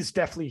 he's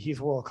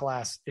world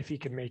class if he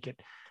can make it.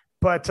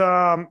 But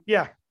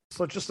yeah,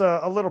 so just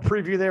a little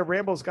preview there.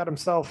 Rambo's got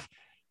himself.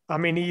 I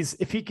mean,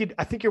 if he could,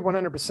 I think you're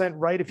 100%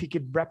 right. If he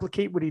could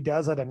replicate what he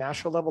does at a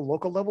national level,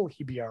 local level,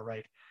 he'd be all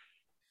right.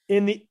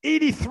 In the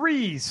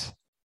 83s,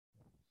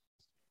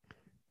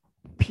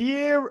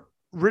 Pierre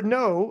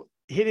Renault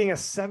hitting a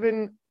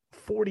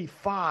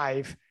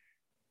 745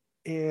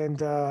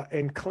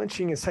 and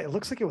clinching his tight. It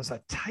looks like it was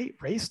a tight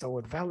race though,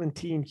 with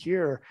Valentin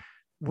here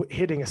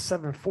hitting a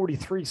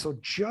 743, so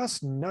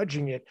just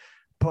nudging it.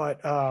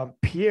 But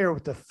Pierre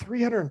with the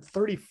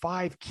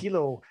 335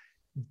 kilo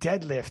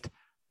deadlift.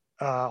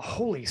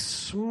 Holy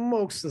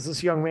smokes, does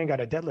this young man got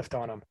a deadlift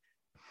on him?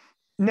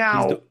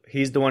 Now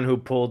he's the one who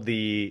pulled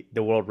the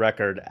world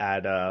record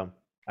at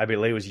I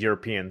believe it was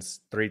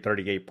Europeans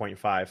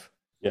 338.5.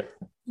 Yeah.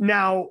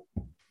 Now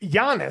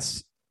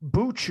Giannis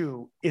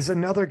Buchu is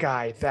another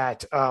guy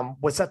that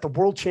was at the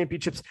World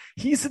Championships.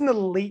 He's in the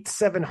late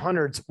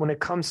 700s when it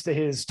comes to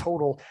his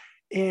total,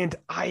 and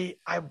I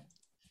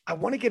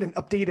want to get an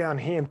update on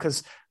him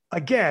because,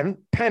 again,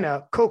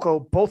 Penna, Coco,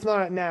 both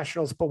not at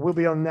nationals, but will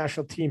be on the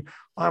national team.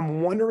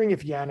 I'm wondering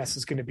if Giannis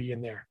is going to be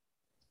in there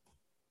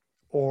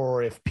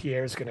or if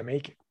Pierre's going to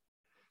make it.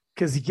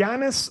 Because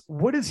Giannis,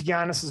 what is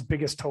Giannis's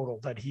biggest total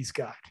that he's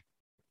got?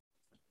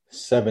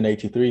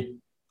 783.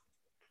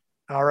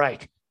 All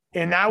right.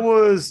 And that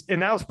was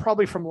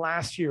probably from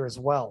last year as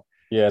well.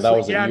 Yeah, that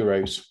was the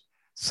Euros.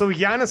 So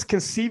Giannis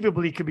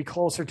conceivably could be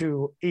closer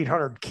to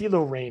 800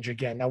 kilo range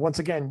again. Now, once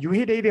again, you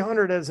hit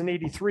 800 as an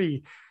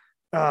 83.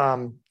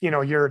 That's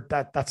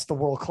the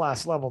world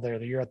class level there.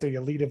 You're at the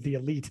elite of the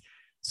elite.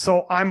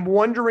 So I'm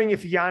wondering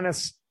if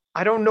Giannis,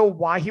 I don't know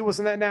why he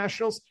wasn't at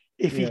nationals.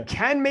 If he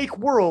can make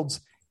worlds,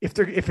 if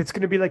it's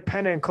going to be like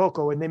Penna and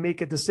Coco and they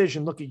make a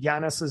decision, look at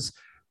Giannis as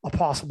a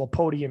possible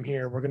podium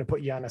here, we're going to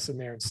put Giannis in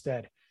there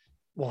instead.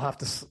 We'll have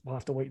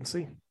to wait and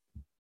see.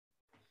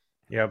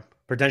 Yeah,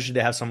 potentially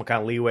they have some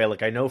kind of leeway.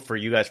 Like I know for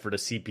you guys for the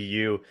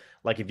CPU,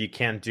 like if you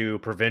can't do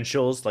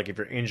provincials, like if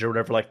you're injured or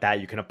whatever like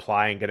that, you can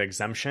apply and get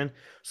exemption.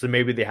 So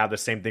maybe they have the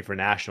same thing for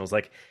nationals.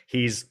 Like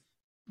he's,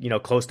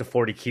 close to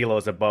 40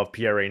 kilos above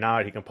Pierre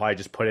Renaud. He can probably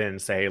just put in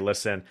and say, hey,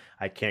 listen,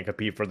 I can't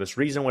compete for this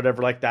reason,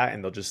 whatever like that.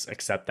 And they'll just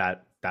accept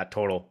that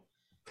total.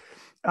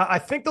 I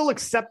think they'll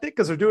accept it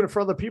because they're doing it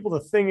for other people.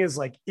 The thing is,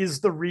 like, is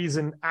the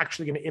reason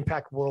actually going to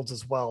impact worlds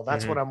as well?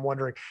 That's what I'm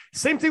wondering.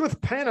 Same thing with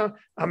Penna.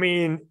 I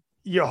mean,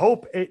 you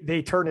hope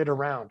they turn it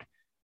around,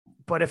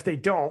 but if they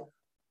don't,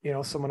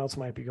 someone else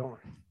might be going.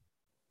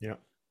 Yeah.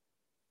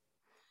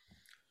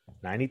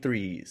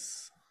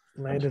 93s.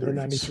 Landed the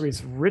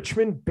 93s.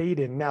 Richmond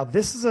Baden. Now,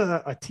 this is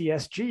a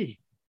TSG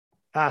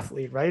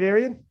athlete, right,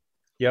 Arian?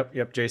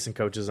 Yep. Jason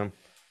coaches him.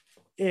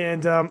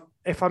 And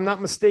if I'm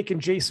not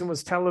mistaken, Jason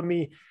was telling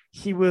me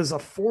he was a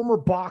former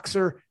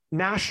boxer,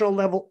 national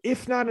level,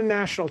 if not a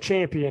national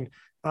champion,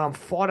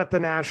 fought at the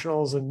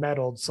nationals and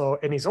medaled. So,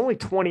 and he's only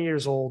 20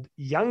 years old,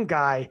 young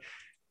guy,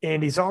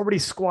 and he's already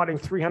squatting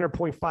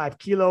 300.5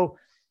 kilo.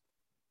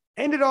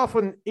 Ended off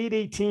with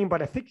 818,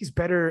 but I think he's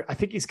better. I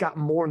think he's got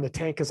more in the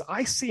tank because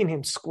I seen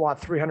him squat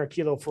 300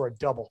 kilo for a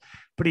double,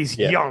 but he's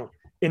young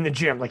in the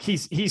gym. Like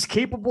he's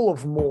capable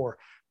of more,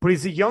 but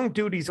he's a young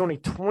dude. He's only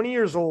 20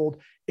 years old.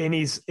 And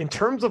he's, in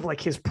terms of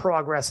like his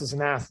progress as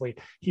an athlete,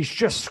 he's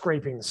just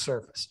scraping the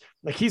surface.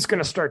 Like he's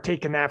going to start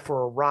taking that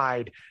for a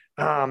ride.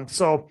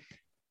 So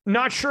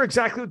not sure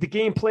exactly what the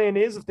game plan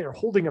is, if they're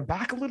holding him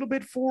back a little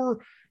bit for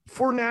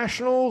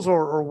nationals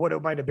or what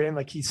it might've been.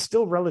 Like he's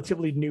still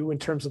relatively new in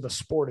terms of the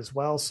sport as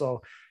well.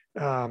 So,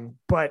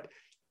 but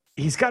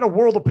he's got a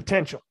world of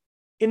potential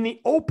in the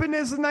open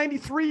as the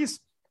 93s.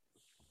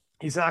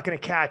 He's not going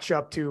to catch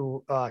up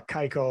to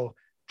Kaiko,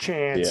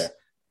 Chance,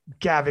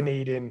 Gavin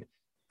Aiden,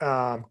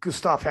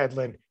 Gustav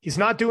Hedlund. He's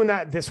not doing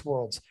that this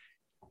Worlds.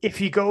 If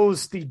he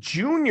goes the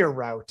junior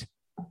route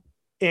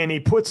and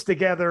he puts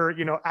together,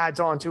 adds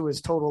on to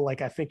his total,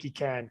 like I think he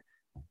can,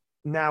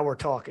 now we're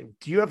talking.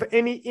 Do you have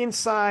any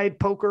inside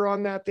poker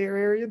on that there,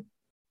 Arian?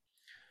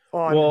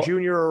 On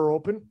junior or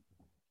open?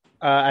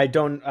 I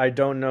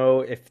don't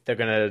know if they're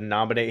going to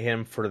nominate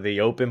him for the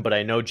open, but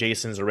I know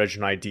Jason's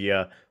original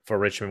idea for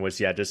Richmond was,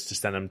 just to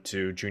send him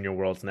to Junior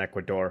Worlds in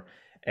Ecuador.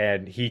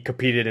 And he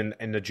competed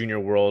in the Junior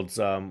Worlds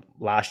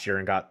last year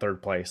and got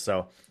third place.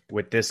 So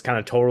with this kind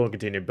of total,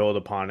 continue to build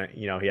upon it,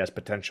 he has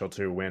potential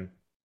to win.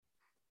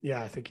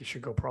 Yeah, I think he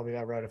should go probably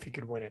that route if he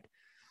could win it.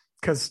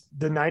 Because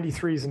the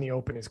 93s in the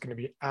open is going to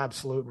be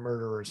absolute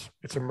murderers.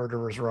 It's a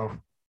murderer's row.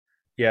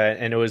 Yeah,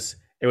 and it was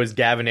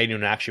Gavin Aiden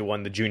who actually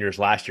won the juniors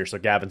last year. So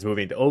Gavin's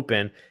moving to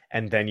open.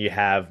 And then you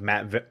have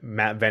Matt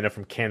Venda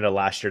from Canada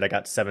last year that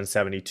got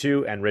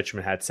 772, and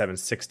Richmond had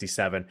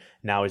 767.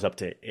 Now he's up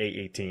to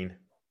 818.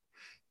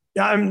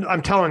 Yeah,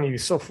 I'm telling you,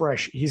 so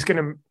fresh. He's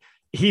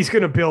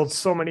gonna build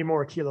so many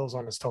more kilos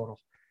on his total.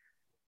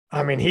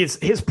 I mean,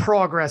 his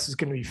progress is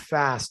going to be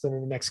fast in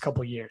the next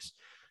couple of years.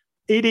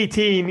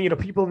 818,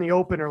 people in the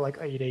open are like,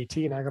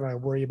 818, I gotta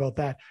worry about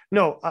that.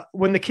 No,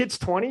 when the kid's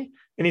 20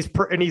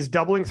 and he's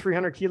doubling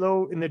 300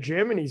 kilo in the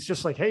gym, and he's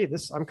just like, hey,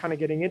 I'm kind of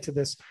getting into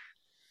this.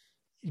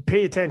 You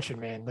pay attention,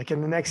 man. Like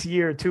in the next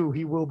year or two,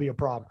 he will be a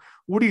problem.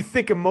 What do you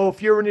think of Mo?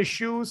 If you're in his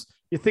shoes,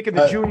 you thinking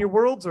the junior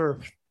worlds or?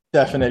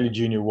 Definitely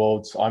junior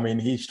worlds. I mean,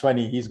 he's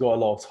 20. He's got a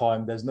lot of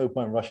time. There's no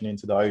point rushing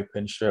into the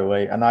open straight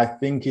away. And I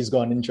think he's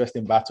got an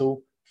interesting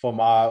battle from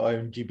our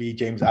own GB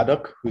James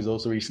Addock, who's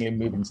also recently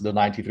moved into the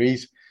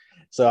 93s.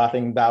 So I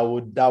think that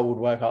would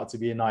work out to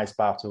be a nice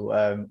battle.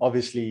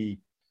 Obviously,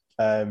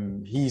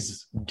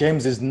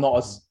 James is not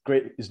as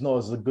great. Is not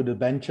as a good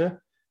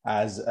adventure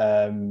as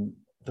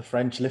the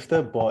French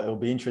lifter, but it'll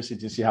be interesting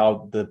to see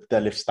how the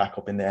deadlifts stack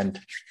up in the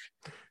end.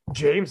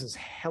 James is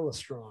hella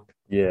strong.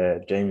 Yeah,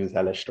 James is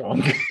hella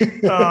strong.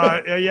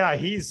 Yeah,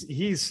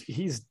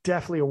 he's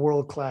definitely a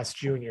world-class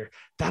junior.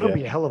 That'll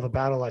be a hell of a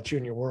battle at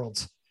Junior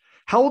Worlds.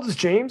 How old is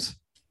James?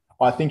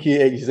 I think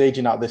he's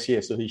aging out this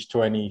year, so he's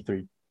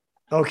 23.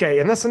 Okay,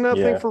 and that's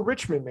another thing for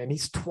Richmond, man.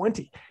 He's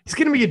 20. He's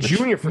going to be a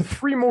junior for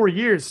 3 more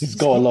years. He's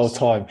got a lot of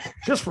time.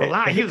 Just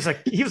relax.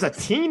 He was a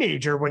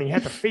teenager when he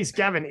had to face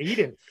Gavin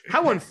Eden.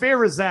 How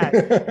unfair is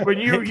that? When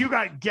you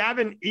got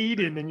Gavin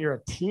Eden and you're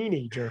a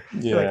teenager,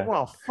 you're like,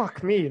 well,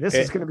 fuck me. This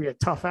is going to be a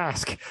tough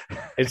ask.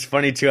 It's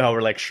funny too how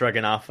we're like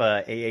shrugging off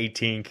a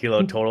 18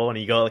 kilo total, and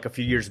you go like a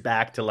few years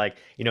back to like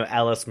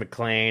Alice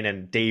McLean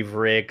and Dave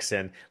Ricks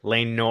and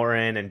Lane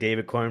Norton and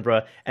David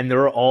Coimbra, and they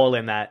were all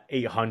in that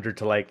 800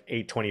 to like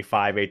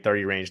 825.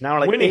 830 range. Now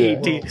we're like winning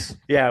 18.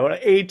 Yeah, we're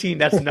 18.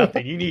 That's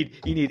nothing. You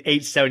need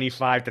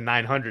 875 to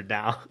 900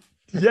 now.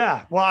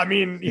 Yeah, well, I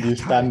mean, new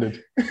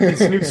standard.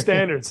 It's new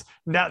standards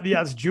now.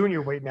 Yeah, it's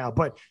junior weight now,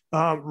 but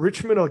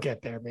Richmond will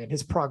get there, man.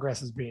 His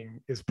progress is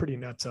pretty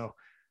nuts. So,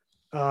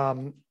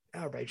 all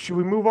right, should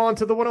we move on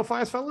to the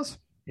 105s, fellas?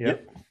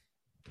 Yep.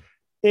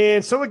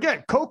 And so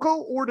again,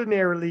 Coco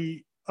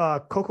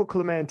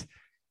Clement,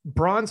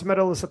 bronze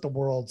medalist at the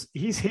Worlds.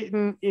 He's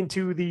hitting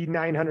into the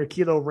 900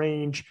 kilo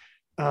range.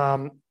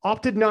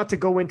 Opted not to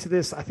go into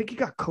this. I think he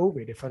got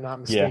COVID, if I'm not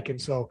mistaken.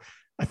 Yeah. So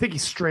I think he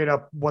straight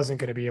up wasn't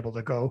going to be able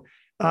to go,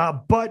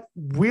 but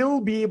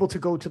will be able to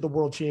go to the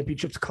World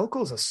Championships.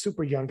 Coco's a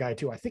super young guy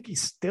too. I think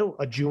he's still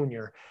a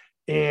junior,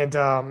 and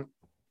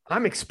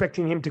I'm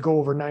expecting him to go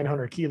over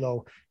 900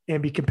 kilo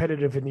and be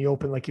competitive in the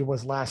open like he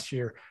was last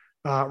year.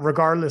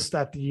 Regardless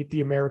that the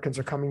Americans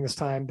are coming this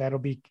time, that'll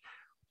be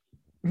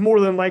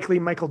more than likely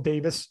Michael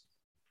Davis,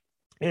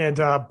 and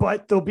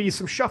but there'll be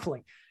some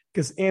shuffling.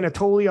 Because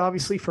Anatoly,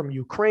 obviously from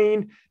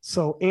Ukraine.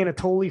 So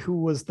Anatoly,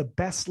 who was the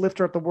best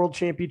lifter at the World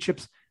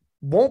Championships,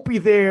 won't be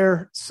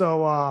there.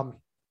 So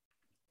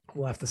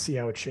we'll have to see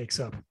how it shakes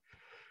up.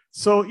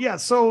 So, yeah.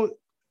 So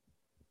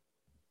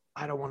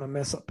I don't want to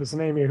mess up his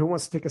name here. Who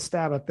wants to take a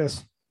stab at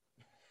this?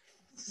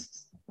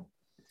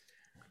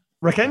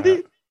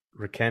 Rakendi?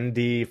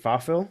 Rakendi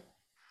Fafil?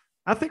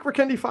 I think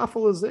Rakendi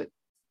Fafil is it.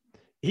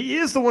 He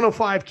is the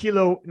 105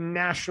 kilo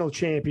national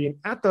champion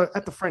at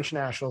the French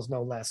Nationals,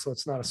 no less. So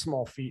it's not a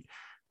small feat.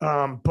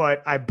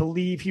 But I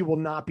believe he will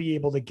not be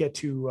able to get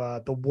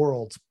to the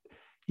Worlds.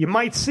 You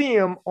might see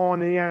him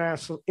on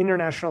the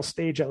international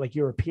stage at like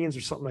Europeans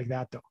or something like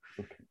that,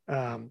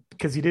 though,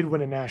 because he did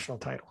win a national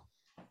title.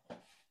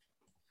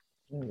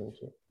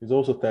 He's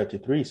also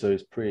 33, so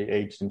he's pretty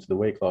aged into the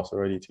weight class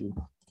already too.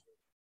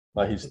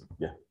 Like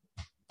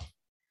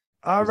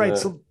All right,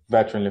 so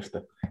veteran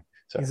lifter.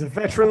 He's a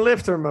veteran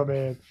lifter, my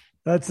man.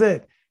 That's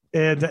it.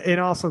 And it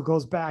also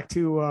goes back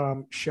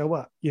to show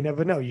up. You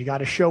never know. You got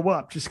to show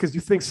up. Just because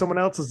you think someone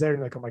else is there, and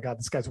you're like, oh my God,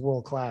 this guy's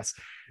world class.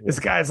 Yeah. This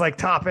guy's like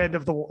top end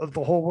of the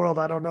whole world.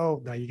 I don't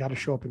know. No, you got to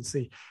show up and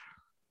see.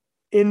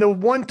 In the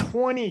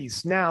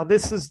 120s, now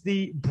this is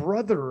the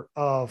brother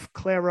of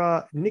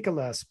Clara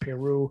Nicolas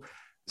Peru,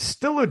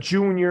 still a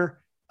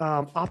junior,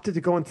 opted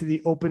to go into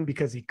the open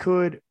because he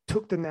could,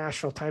 took the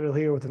national title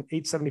here with an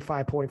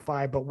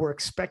 875.5, but we're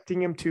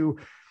expecting him to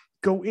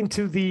go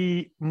into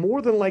the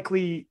more than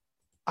likely,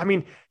 I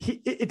mean,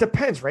 it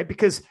depends, right?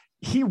 Because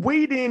he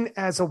weighed in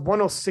as a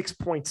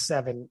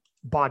 106.7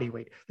 body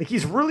weight. Like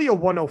he's really a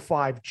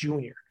 105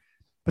 junior,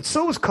 but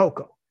so is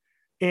Coco.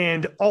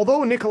 And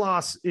although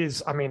Nicolas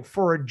is, I mean,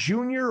 for a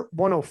junior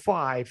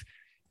 105,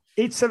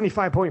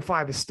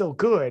 875.5 is still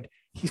good.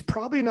 He's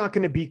probably not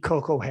going to beat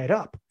Coco head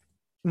up.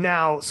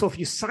 Now, so if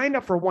you signed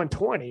up for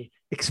 120,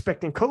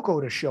 expecting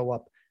Coco to show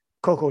up,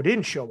 Coco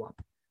didn't show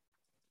up.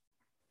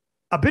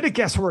 A bit of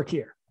guesswork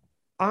here.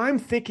 I'm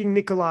thinking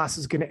Nicolas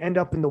is going to end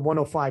up in the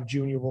 105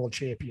 Junior World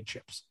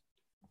Championships,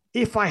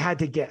 if I had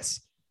to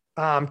guess,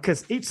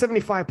 because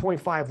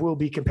 875.5 will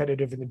be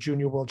competitive in the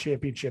Junior World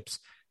Championships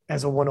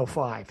as a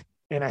 105,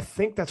 and I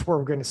think that's where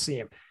we're going to see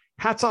him.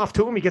 Hats off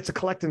to him. He gets to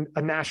collect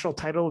a national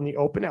title in the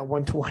Open at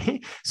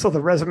 120, so the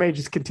resume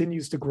just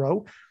continues to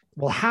grow.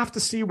 We'll have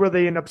to see where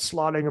they end up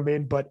slotting him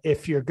in, but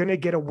if you're going to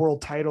get a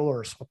world title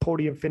or a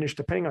podium finish,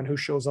 depending on who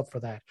shows up for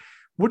that,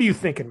 what are you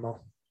thinking, Mo?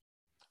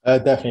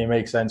 Definitely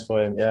makes sense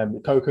for him.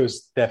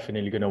 Coco's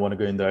definitely going to want to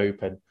go in the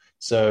Open.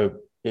 So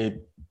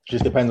it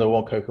just depends on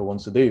what Coco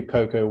wants to do.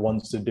 Coco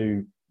wants to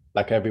do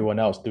like everyone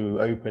else, do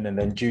Open and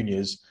then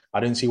juniors. I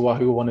don't see why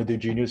he would want to do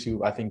juniors.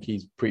 Who I think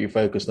he's pretty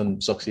focused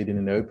on succeeding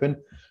in the Open.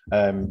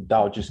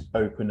 That'll just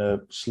open a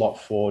slot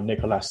for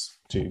Nicolas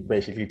to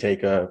basically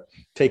take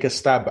a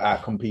stab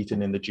at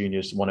competing in the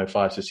juniors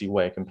 105 to see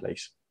where he can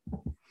place.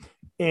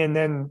 And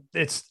then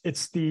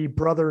it's the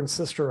brother and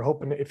sister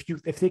hoping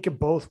if they can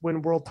both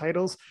win world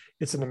titles,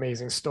 it's an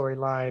amazing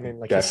storyline. And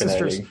like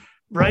Definitely. his sister's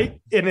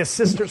right, and his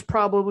sister's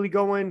probably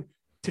going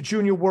to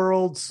Junior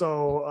World,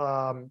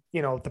 so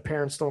the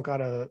parents don't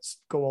gotta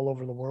go all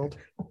over the world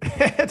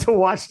to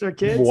watch their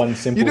kids. One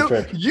simple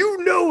trip.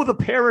 The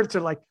parents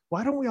are like,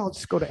 why don't we all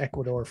just go to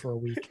Ecuador for a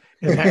week?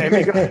 And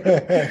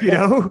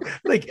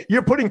like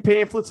you're putting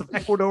pamphlets of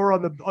Ecuador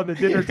on the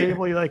dinner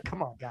table. You're like,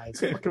 come on, guys,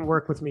 fucking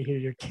work with me here.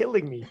 You're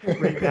killing me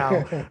right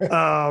now.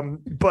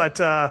 But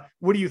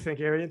what do you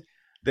think, Arian?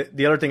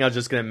 The other thing I was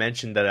just going to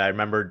mention that I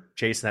remember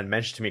Jason had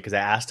mentioned to me because I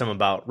asked him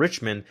about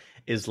Richmond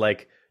is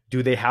like,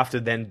 do they have to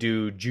then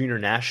do junior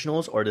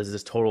nationals or does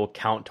this total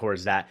count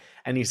towards that?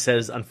 And he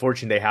says,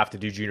 unfortunately, they have to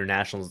do junior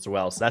nationals as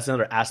well. So that's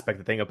another aspect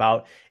to think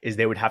about is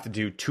they would have to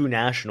do 2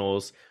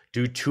 nationals,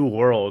 do 2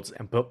 worlds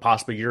and put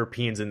possibly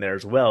Europeans in there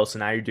as well. So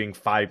now you're doing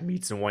 5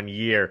 meets in 1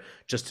 year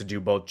just to do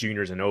both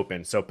juniors and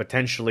open. So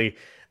potentially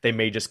they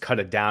may just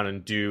cut it down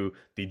and do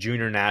the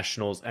junior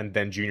nationals and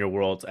then junior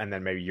worlds and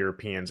then maybe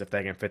Europeans if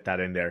they can fit that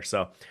in there.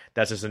 So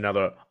that's just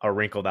another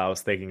wrinkle that I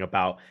was thinking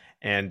about.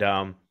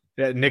 And,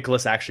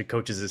 Nicholas actually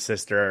coaches his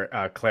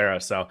sister, Clara.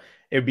 So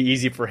it would be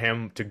easy for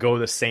him to go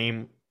the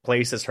same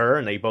place as her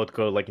and they both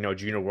go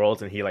junior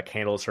worlds and he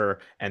handles her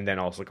and then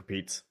also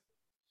competes.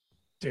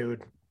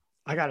 Dude,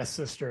 I got a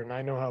sister and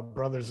I know how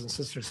brothers and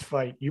sisters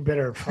fight. You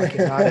better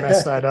fucking not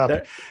mess that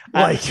up.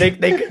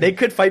 They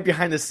could fight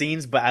behind the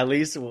scenes, but at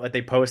least what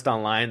they post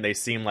online, they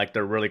seem like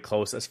they're really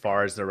close as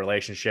far as their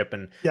relationship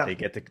and they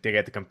get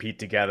to compete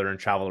together and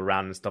travel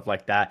around and stuff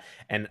like that.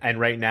 And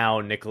right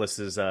now,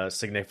 Nicholas's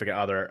significant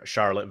other,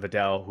 Charlotte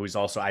Vidal, who's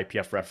also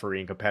IPF referee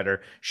and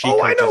competitor.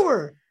 I know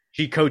her.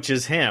 She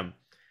coaches him.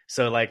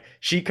 So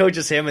she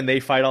coaches him and they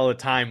fight all the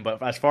time.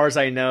 But as far as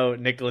I know,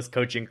 Nicholas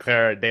coaching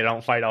Clara, they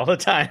don't fight all the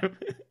time.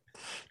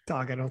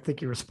 Dog, I don't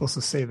think you were supposed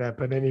to say that,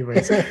 but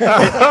anyways,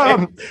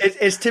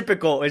 it's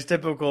typical. It's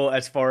typical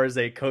as far as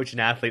a coach and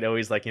athlete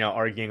always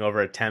arguing over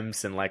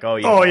attempts and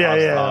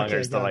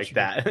or stuff like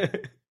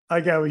that.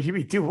 I got what you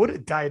mean, dude. What a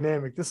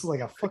dynamic! This is like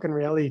a fucking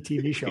reality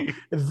TV show.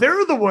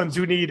 They're the ones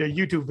who need a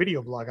YouTube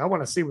video blog. I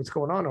want to see what's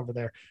going on over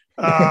there.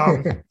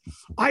 I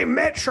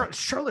met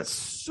Charlotte's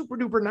super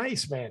duper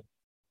nice, man.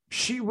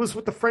 She was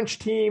with the French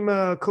team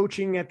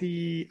coaching at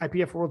the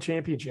IPF World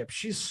Championship.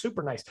 She's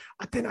super nice.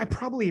 Then I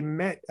probably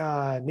met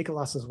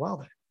Nicolas as well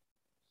then.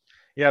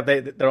 Yeah,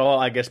 they're all,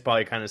 I guess,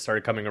 probably kind of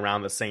started coming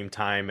around the same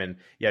time. And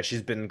yeah,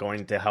 she's been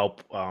going to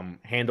help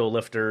handle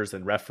lifters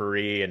and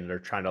referee. And they're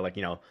trying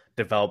to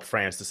develop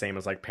France the same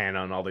as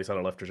Pana and all these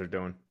other lifters are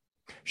doing.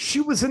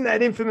 She was in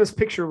that infamous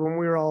picture when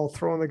we were all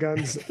throwing the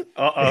guns.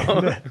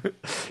 Uh-oh.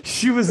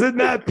 She was in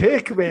that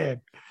pic,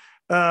 man.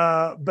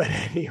 But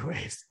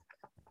anyways.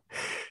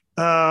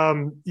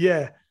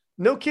 Yeah,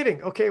 no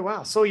kidding. Okay,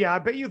 wow. So yeah, I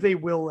bet you they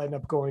will end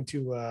up going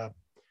to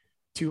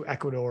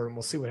Ecuador, and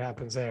we'll see what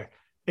happens there.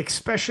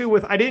 Especially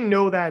with, I didn't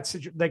know that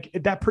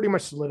that pretty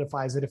much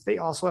solidifies it. If they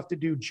also have to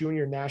do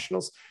junior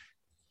nationals,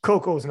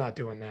 Coco's not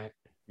doing that.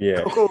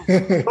 Yeah,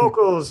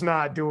 Coco's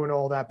not doing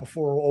all that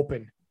before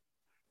open.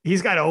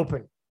 He's got to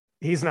open.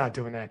 He's not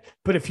doing that.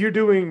 But if you're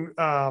doing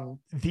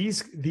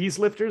these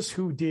lifters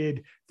who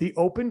did the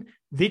open,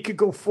 they could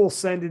go full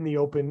send in the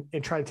open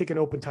and try to take an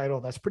open title.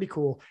 That's pretty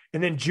cool.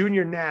 And then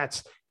junior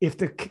nats, if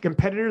the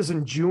competitors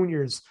and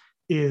juniors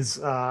is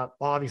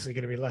obviously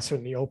going to be lesser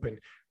in the open,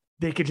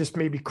 they could just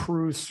maybe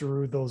cruise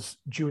through those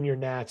junior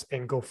nats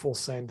and go full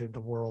send in the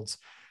worlds.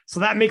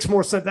 So that makes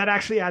more sense. That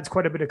actually adds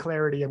quite a bit of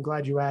clarity. I'm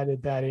glad you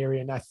added that area.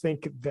 And I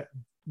think that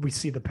we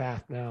see the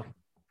path now.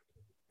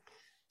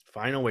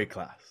 Final weight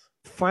class.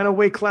 Final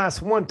weight class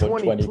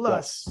 120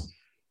 plus.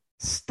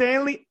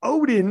 Stanley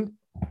Oden,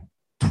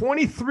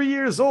 23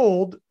 years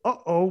old.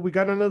 We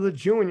got another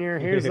junior.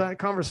 Here's that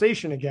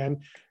conversation again.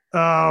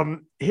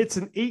 Hits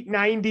an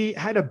 890,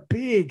 had a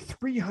big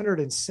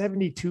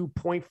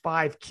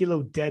 372.5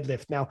 kilo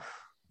deadlift. Now,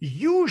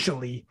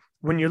 usually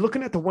when you're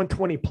looking at the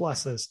 120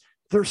 pluses,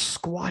 they're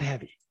squat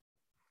heavy.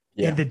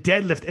 Yeah. And the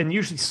deadlift, and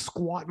usually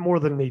squat more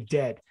than they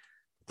dead.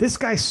 This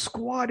guy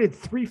squatted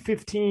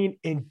 315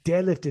 and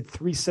deadlifted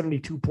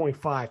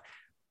 372.5.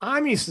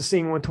 I'm used to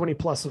seeing 120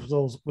 plus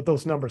with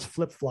those numbers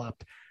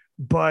flip-flopped,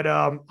 but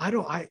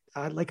I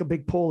like a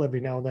big pull every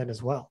now and then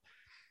as well.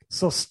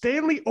 So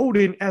Stanley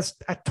Oden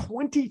at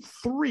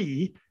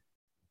 23,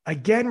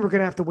 again, we're going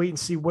to have to wait and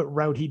see what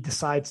route he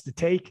decides to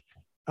take.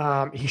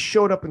 He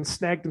showed up and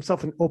snagged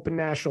himself an open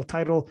national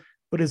title,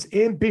 but his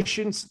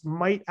ambitions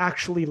might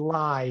actually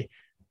lie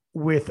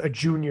with a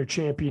junior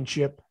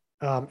championship.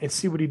 And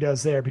see what he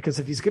does there, because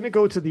if he's going to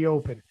go to the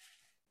open,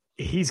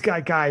 he's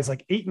got guys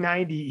like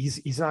 890.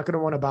 He's not going to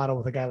want to battle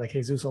with a guy like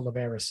Jesus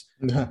Oliveras.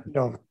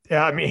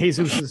 I mean,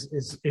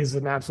 Jesus is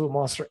an absolute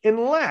monster,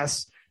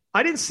 unless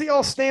I didn't see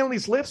all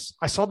Stanley's lifts.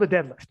 I saw the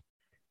deadlift.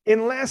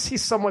 Unless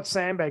he's somewhat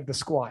sandbagged the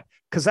squat.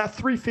 Because that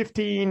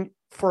 315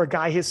 for a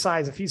guy his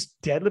size, if he's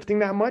deadlifting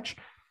that much,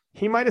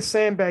 he might have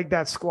sandbagged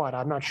that squat.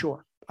 I'm not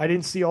sure. I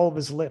didn't see all of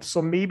his lifts.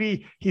 So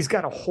maybe he's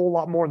got a whole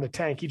lot more in the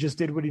tank. He just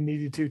did what he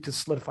needed to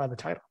solidify the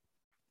title.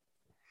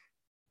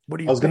 What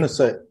do you I was going to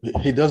think?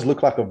 say, he does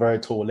look like a very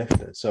tall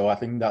lifter. So I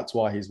think that's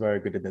why he's very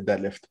good at the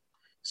deadlift.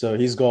 So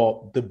he's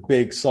got the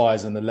big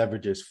size and the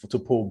leverages to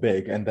pull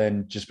big. And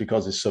then just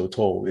because he's so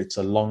tall, it's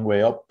a long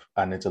way up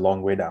and it's a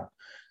long way down.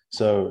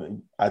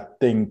 So I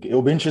think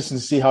it'll be interesting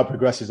to see how it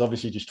progresses.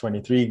 Obviously, just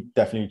 23,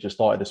 definitely just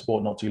started the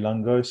sport not too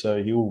long ago.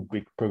 So he will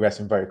be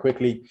progressing very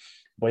quickly.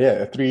 But yeah,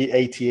 a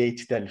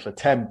 388 deadlift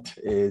attempt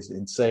is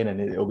insane. And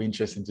it'll be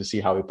interesting to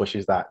see how he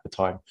pushes that at the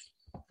time.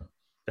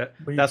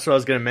 That's what I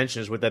was going to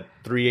mention is with that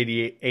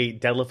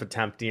 388 deadlift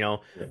attempt,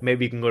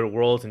 maybe you can go to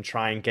Worlds and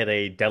try and get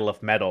a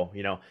deadlift medal.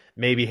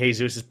 Maybe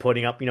Jesus is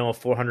putting up, a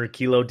 400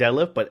 kilo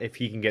deadlift, but if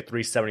he can get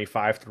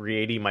 375,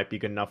 380 might be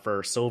good enough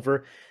for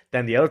silver.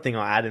 Then the other thing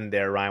I'll add in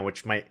there, Ryan,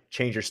 which might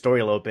change your story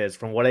a little bit, is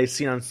from what I've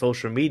seen on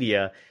social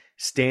media,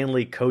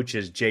 Stanley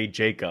coaches Jay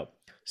Jacob.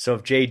 So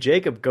if Jay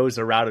Jacob goes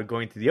the route of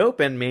going to the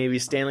Open, maybe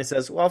Stanley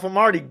says, well, if I'm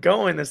already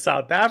going to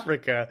South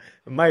Africa,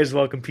 I might as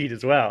well compete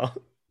as well.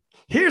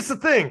 Here's the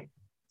thing.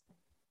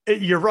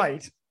 You're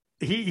right.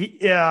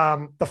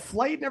 The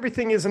flight and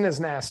everything isn't as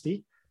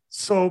nasty.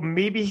 So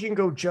maybe he can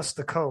go just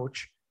the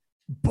coach.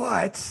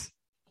 But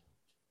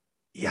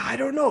yeah, I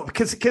don't know.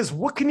 Because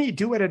what can he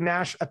do at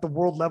at the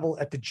world level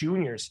at the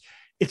juniors?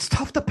 It's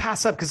tough to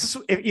pass up because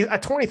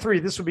at 23,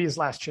 this would be his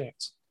last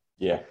chance.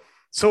 Yeah.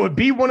 So it'd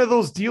be one of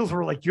those deals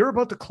where you're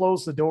about to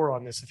close the door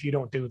on this if you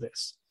don't do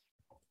this.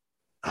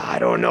 I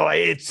don't know.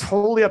 It's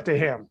totally up to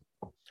him.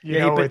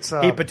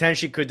 He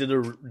potentially could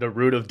do the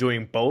route of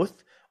doing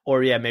both.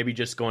 Or maybe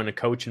just going to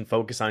coach and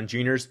focus on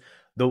juniors.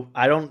 Though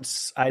I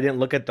didn't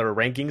look at the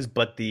rankings,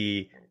 but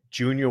the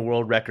junior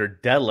world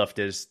record deadlift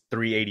is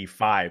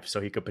 385,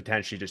 so he could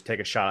potentially just take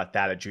a shot at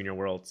that at Junior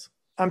Worlds.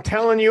 I'm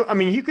telling you, I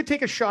mean, you could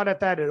take a shot at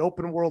that at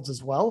Open Worlds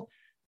as well,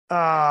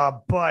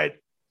 but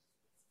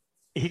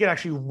he could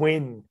actually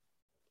win.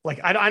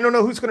 I don't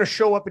know who's going to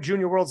show up at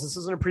Junior Worlds. This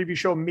isn't a preview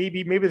show.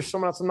 Maybe there's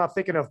someone else I'm not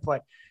thinking of,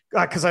 but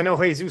because I know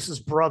Jesus's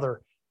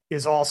brother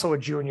is also a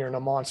junior and a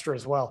monster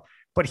as well.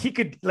 But he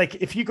could,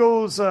 if he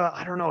goes,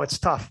 I don't know, it's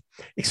tough,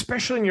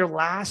 especially in your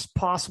last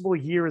possible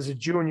year as a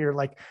junior.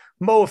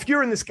 Mo, if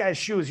you're in this guy's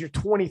shoes, you're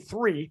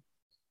 23.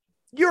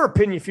 Your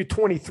opinion, if you're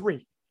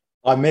 23.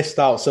 I missed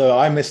out. So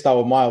I missed out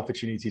on my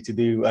opportunity to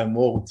do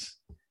Worlds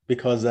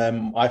because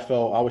I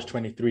felt I was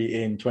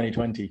 23 in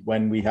 2020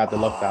 when we had the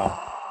lockdown.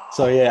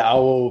 So yeah, I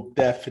will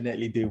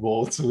definitely do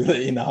Worlds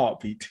in a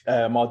heartbeat.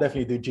 I'll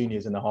definitely do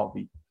juniors in a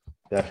heartbeat.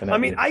 Definitely. I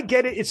mean, I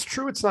get it. It's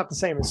true. It's not the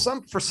same.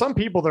 For some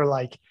people, they're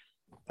like,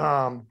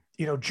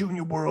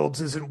 Junior Worlds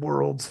isn't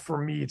Worlds for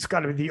me. It's got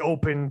to be the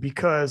Open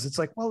because it's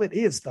well, it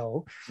is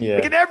though.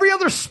 Yeah. In every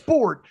other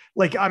sport,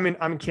 I'm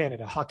in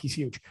Canada. Hockey's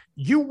huge.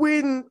 You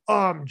win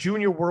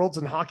Junior Worlds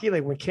in hockey.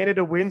 When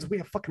Canada wins, we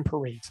have fucking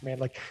parades, man.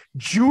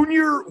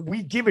 Junior,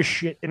 we give a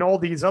shit in all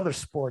these other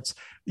sports.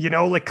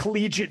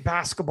 Collegiate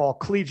basketball,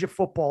 collegiate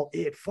football.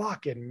 It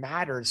fucking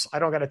matters. I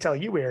don't got to tell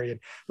you, Arian.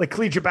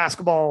 Collegiate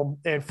basketball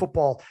and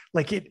football,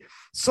 it.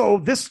 So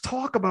this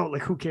talk about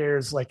who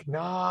cares?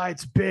 Nah,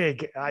 it's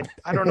big. I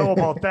don't know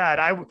about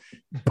that.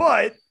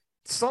 But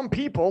some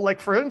people,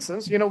 for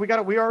instance, we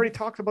already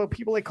talked about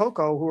people like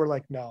Coco who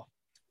are no,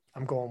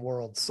 I'm going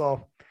Worlds.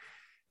 So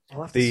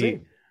I'll have to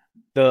see.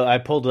 I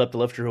pulled up the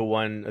lifter who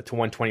won to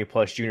 120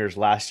 plus juniors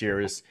last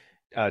year is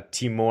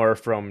Timur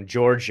from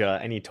Georgia,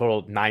 and he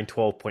totaled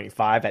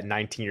 912.5 at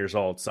 19 years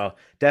old. So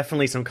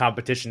definitely some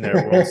competition there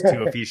at Worlds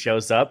too if he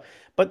shows up.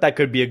 But that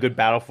could be a good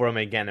battle for him.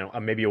 Again,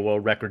 maybe a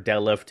world record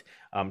deadlift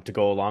to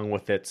go along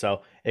with it.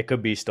 So it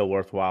could be still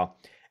worthwhile.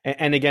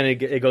 And again,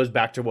 it goes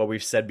back to what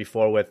we've said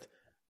before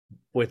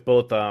with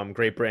both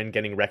Great Britain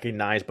getting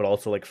recognized, but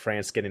also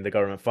France getting the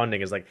government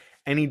funding is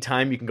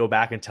anytime you can go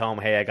back and tell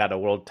them, hey, I got a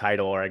world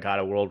title or I got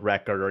a world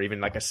record or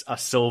even a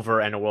silver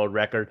and a world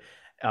record.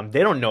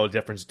 They don't know the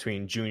difference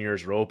between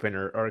juniors or open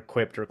or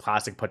equipped or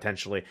classic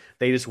potentially.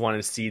 They just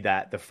want to see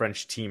that the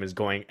French team is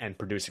going and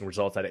producing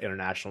results at an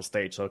international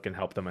stage, so it can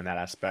help them in that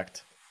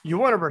aspect. You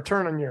want a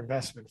return on your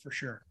investment for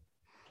sure.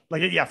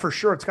 For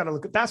sure. It's got to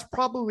look. That's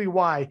probably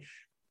why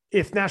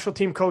if national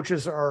team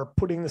coaches are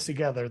putting this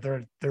together,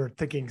 they're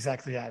thinking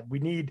exactly that. We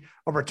need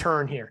a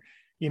return here.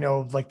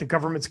 The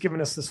government's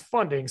giving us this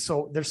funding,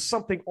 so there's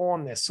something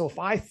on this. So if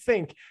I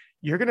think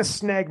you're going to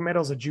snag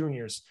medals at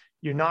juniors,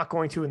 you're not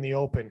going to in the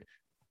Open.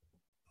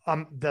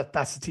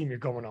 That's the team you're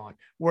going on.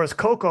 Whereas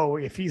Coco,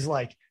 if he's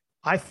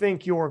I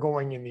think you're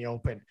going in the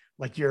Open,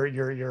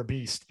 you're a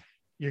beast.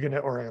 You're gonna,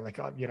 or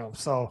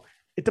so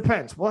it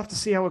depends. We'll have to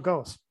see how it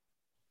goes.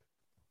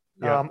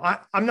 Yeah.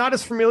 I'm not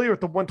as familiar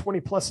with the 120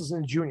 pluses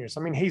and juniors.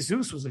 I mean,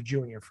 Jesus was a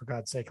junior, for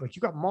God's sake.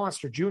 You got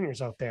monster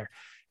juniors out there,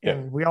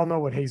 and we all know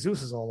what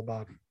Jesus is all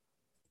about.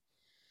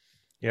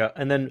 Yeah,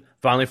 and then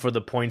finally for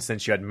the points,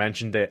 since you had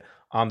mentioned it,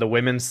 on the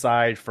women's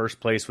side, first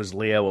place was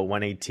Leah with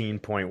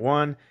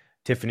 118.1.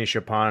 Tiffany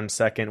Chapon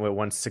second with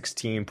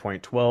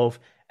 116.12,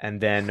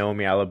 and then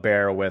Naomi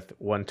Alibert with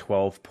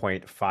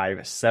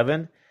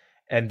 112.57.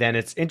 And then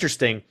it's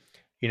interesting,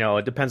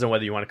 it depends on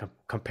whether you want to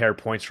compare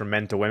points from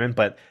men to women,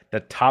 but the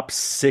top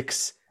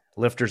 6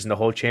 lifters in the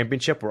whole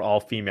championship were all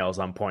females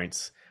on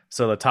points.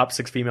 So the top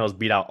 6 females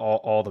beat out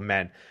all the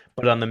men.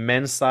 But on the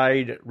men's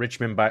side,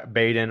 Richmond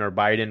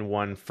Biden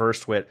won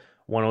first with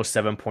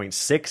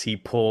 107.6. He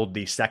pulled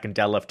the second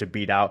deadlift to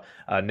beat out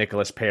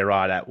Nicholas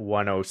Peyrod at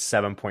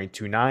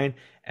 107.29,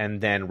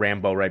 and then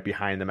Rambo right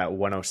behind them at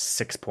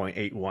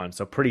 106.81.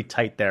 So pretty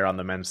tight there on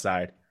the men's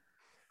side.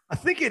 I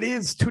think it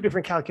is 2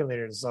 different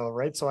calculators, though,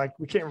 right? So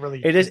we can't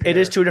really. It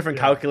is 2 different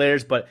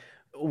calculators, but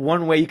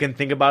one way you can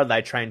think about it that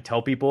I try and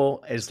tell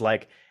people is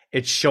like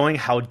it's showing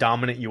how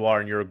dominant you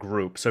are in your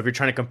group. So if you're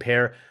trying to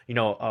compare,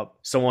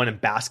 someone in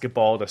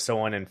basketball to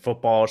someone in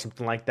football or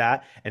something like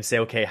that, and say,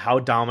 okay, how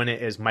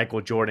dominant is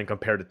Michael Jordan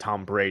compared to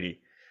Tom Brady?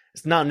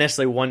 It's not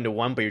necessarily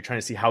 1-to-1, but you're trying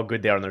to see how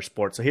good they are in their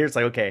sport. So here it's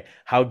like, okay,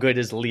 how good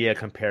is Leah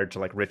compared to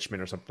like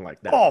Richmond or something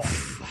like that? Oh,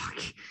 fuck.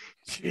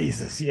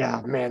 Jesus, yeah,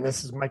 man,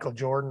 this is Michael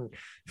Jordan.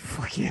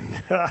 Fucking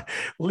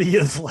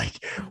Leah's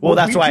like. Well,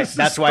 that's why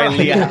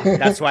Leah.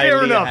 That's why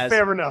fair Leah enough, has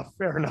fair enough.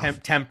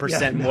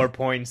 10% more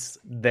points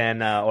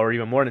than, or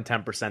even more than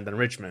 10% than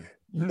Richmond.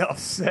 Enough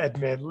said,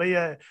 man.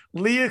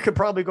 Leah could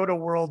probably go to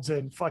Worlds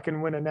and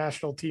fucking win a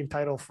national team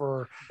title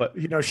for. But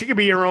she could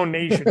be her own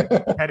nation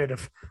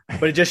competitive.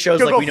 But it just shows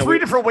She'll like go 3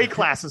 different weight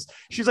classes.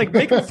 She's like,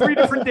 make them 3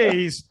 different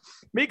days.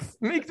 Make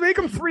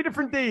them 3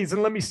 different days,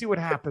 and let me see what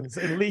happens.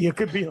 And Leah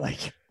could be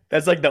like.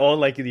 That's like the old,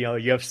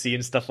 UFC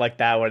and stuff like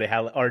that, where they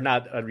have, or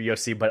not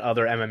UFC, but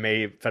other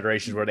MMA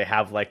federations where they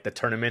have like the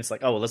tournaments,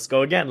 like, oh, let's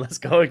go again.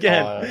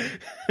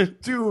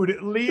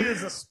 Dude, Leah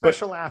is a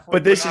special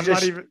athlete.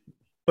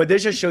 But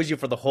this just shows you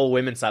for the whole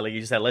women's side, like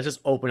you said, let's just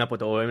open up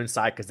with the women's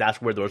side because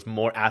that's where there's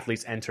more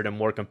athletes entered and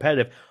more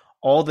competitive.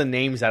 All the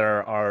names that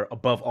are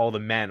above all the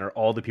men are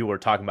all the people we're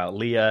talking about.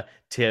 Leah,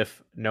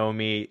 Tiff,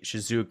 Naomi,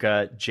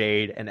 Shizuka,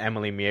 Jade, and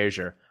Emily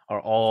Mieger are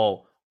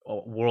all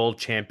world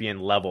champion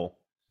level.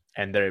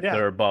 And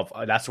they're above.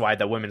 That's why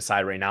the women's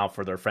side right now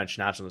for their French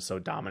national is so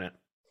dominant.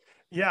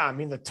 Yeah, I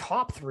mean the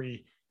top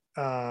 3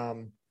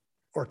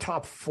 or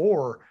top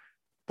 4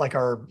 like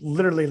are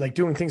literally like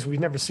doing things we've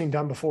never seen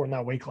done before in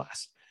that weight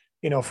class.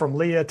 From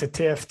Leah to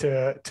Tiff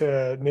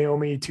to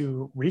Naomi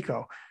to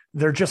Rico,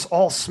 they're just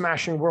all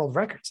smashing world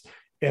records.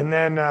 And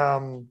then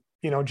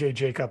Jay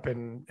Jacob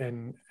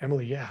and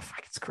Emily, yeah,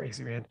 fuck, it's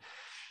crazy, man.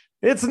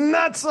 It's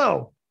nuts.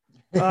 So.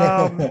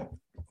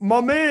 My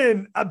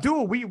man,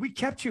 Abdul, we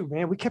kept you,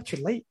 man. We kept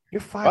you late.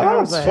 You're 5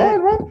 hours ahead.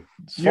 Fine, man.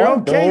 You're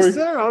okay,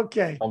 sir?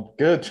 Okay. I'm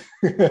good.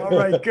 All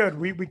right, good.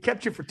 We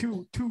kept you for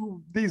two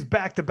these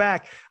back to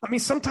back. I mean,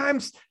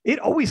 sometimes it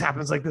always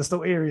happens like this,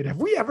 though, Arian. Have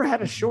we ever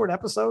had a short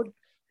episode?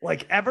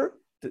 Like, ever?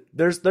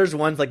 There's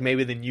ones like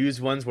maybe the news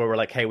ones where we're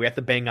like, hey, we have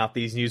to bang out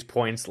these news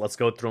points. Let's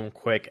go through them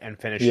quick and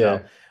finish it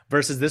up.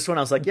 Versus this one,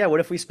 I was like, yeah, what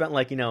if we spent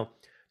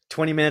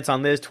 20 minutes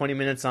on this, 20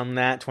 minutes on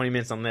that, 20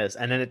 minutes on this.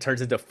 And then it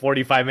turns into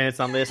 45 minutes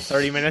on this,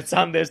 30 minutes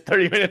on this,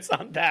 30 minutes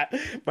on that.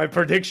 My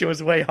prediction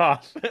was way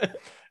off.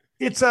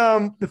 It's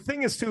the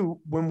thing is too,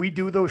 when we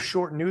do those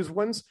short news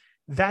ones,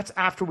 that's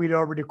after we'd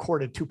already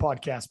recorded 2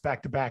 podcasts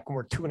back to back and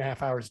we're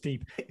 2.5 hours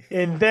deep.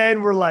 And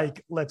then we're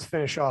like, let's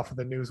finish off with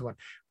the news one.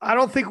 I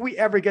don't think we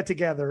ever get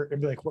together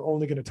and be like, we're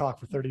only going to talk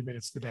for 30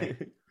 minutes today.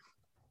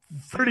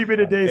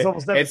 30-minute days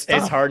almost never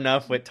it's hard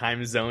enough with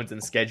time zones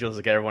and schedules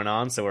to get everyone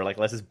on, so we're like,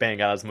 let's just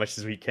bang out as much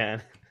as we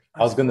can.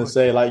 I was gonna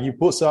say, like, you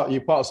put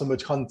out so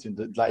much content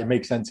that like it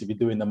makes sense if you're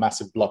doing the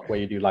massive block where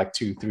you do like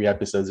 2-3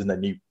 episodes and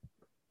then you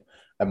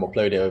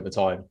upload it over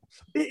time.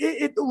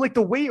 It like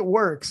the way it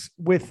works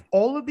with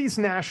all of these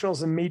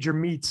nationals and major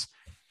meets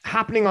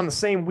happening on the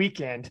same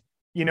weekend,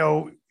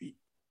 you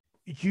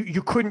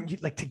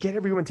couldn't like to get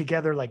everyone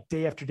together like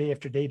day after day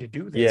after day to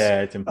do this.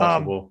 Yeah, it's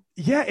impossible.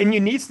 And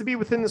it needs to be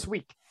within this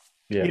week.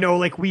 Yeah.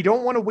 Like we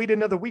don't want to wait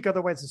another week.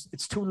 Otherwise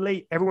it's too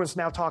late. Everyone's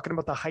now talking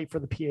about the hype for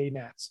the PA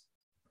Nats.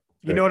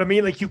 You know what I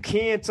mean? Like you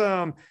can't,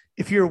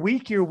 if you're a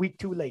week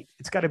too late.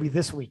 It's got to be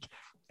this week.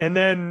 And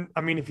then,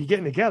 I mean, if you're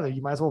getting together,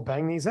 you might as well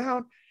bang these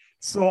out.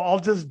 So I'll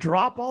just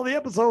drop all the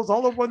episodes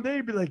all in one day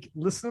and be like,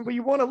 listen to what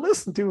you want to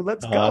listen to.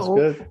 Let's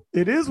go.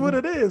 It is what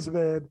it is,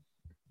 man.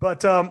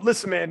 But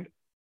listen, man,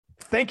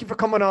 thank you for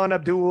coming on,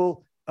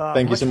 Abdul.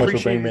 Thank you so much for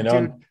bringing me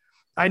on.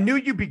 I knew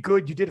you'd be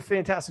good. You did a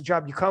fantastic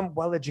job. You come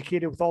well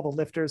educated with all the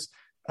lifters.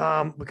 We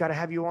got to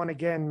have you on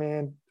again,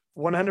 man.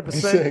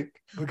 100%.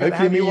 We got to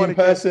have you on in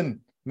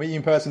person. Meet you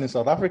in person in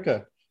South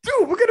Africa.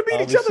 Dude, we're gonna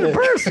meet each other in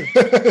person.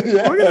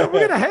 Yeah. We're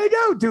gonna hang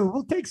out, dude.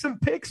 We'll take some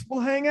pics.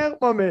 We'll hang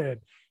out, my man.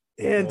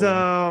 And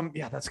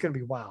that's gonna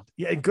be wild.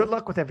 Yeah, and good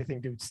luck with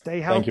everything, dude. Stay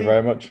healthy. Thank you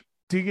very much.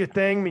 Do your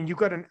thing. I mean, you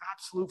got an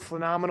absolute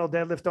phenomenal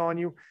deadlift on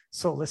you.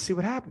 So let's see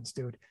what happens,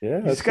 dude. Yeah,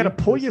 you just got to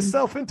pull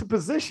yourself into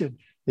position.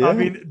 Yeah. I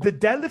mean, the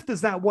deadlift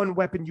is that one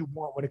weapon you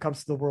want when it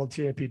comes to the world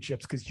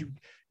championships because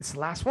it's the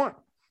last one.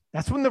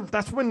 That's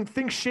when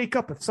things shake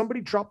up. If somebody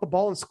dropped the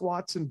ball in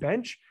squats and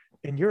bench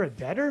and you're a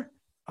deader,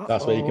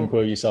 That's where you can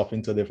put yourself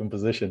into a different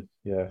position.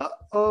 Yeah. That's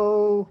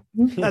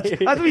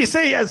what you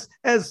say as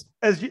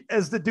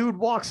the dude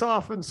walks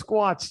off and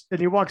squats and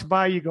he walks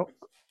by, you go,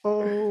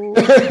 oh.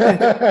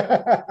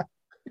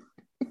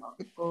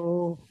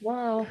 Oh,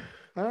 wow.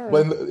 Right.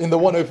 When in the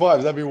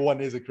 105s,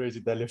 everyone is a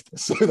crazy deadlifter,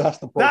 so that's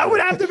the problem. That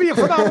would have to be a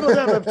phenomenal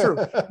deadlift, true.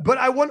 But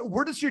I wonder,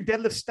 where does your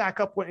deadlift stack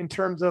up in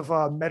terms of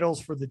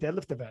medals for the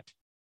deadlift event?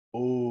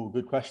 Oh,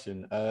 good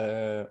question.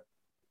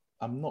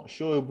 I'm not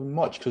sure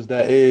much because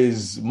there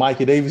is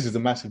Mikey Davis is a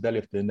massive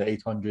deadlifter in the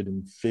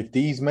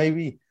 850s,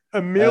 maybe.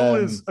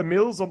 Emil's a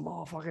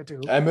motherfucker too.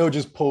 Emil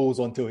just pulls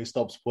until he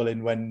stops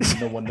pulling when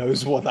no one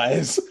knows what that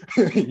is.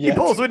 He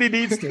pulls when he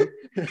needs to.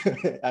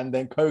 And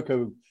then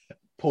Coco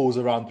pulls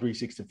around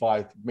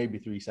 365, maybe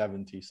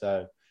 370.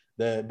 So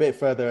they're a bit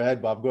further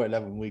ahead, but I've got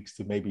 11 weeks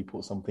to maybe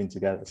put something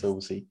together. So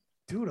we'll see.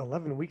 Dude,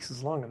 11 weeks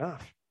is long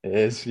enough. It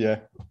is,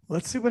 yeah.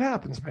 Let's see what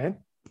happens, man.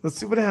 Let's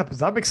see what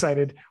happens. I'm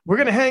excited. We're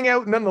going to hang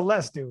out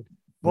nonetheless, dude.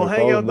 We'll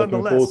hang out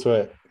nonetheless. Looking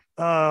forward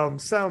to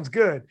it. Sounds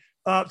good.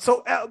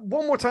 So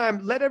one more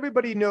time, let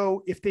everybody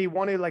know if they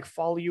want to like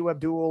follow you,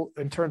 Abdul,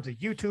 in terms of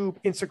YouTube,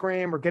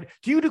 Instagram, or do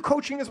you do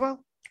coaching as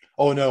well?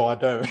 Oh, no, I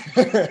don't.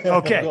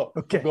 Okay.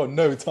 I've got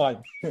no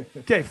time.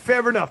 Okay,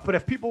 fair enough. But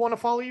if people want to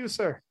follow you,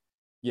 sir.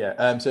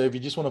 Yeah. So if you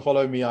just want to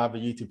follow me, I have a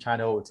YouTube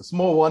channel. It's a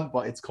small one,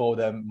 but it's called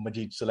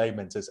Mojeed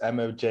Sulayman. So it's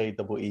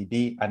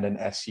MOJEED and then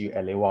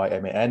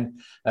SULAYMAN.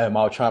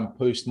 I'll try and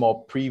post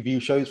more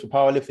preview shows for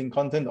powerlifting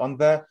content on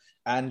there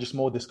and just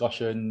more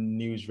discussion,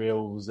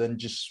 newsreels, and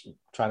just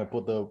trying to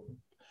put the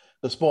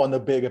sport on a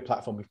bigger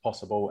platform if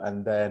possible.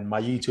 And then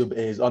my YouTube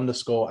is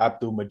 _Abdul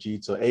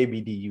Mojeed, so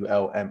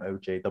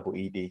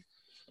ABDULMOJEED.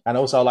 And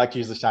also, I like to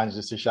use the chance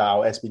just to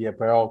shout out SBD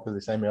Apparel because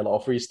they send me a lot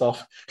of free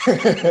stuff,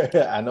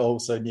 and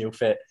also New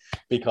Fit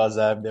because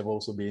they've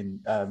also been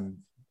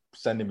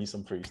sending me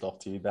some free stuff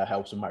too that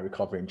helps with my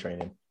recovery and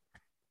training.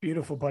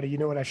 Beautiful, buddy. You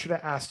know what? I should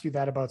have asked you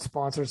that about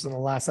sponsors in the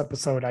last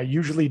episode. I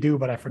usually do,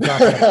 but I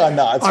forgot.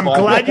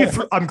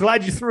 I'm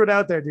glad you threw it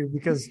out there, dude.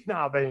 Because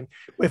man,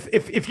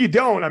 if you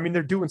don't, I mean,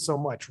 they're doing so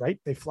much, right?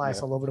 They fly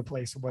us all over the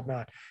place and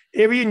whatnot.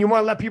 Arian, you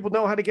want to let people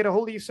know how to get a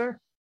hold of you, sir?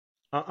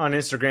 On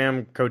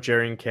Instagram, Coach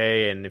Arian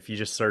K, and if you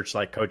just search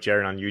like Coach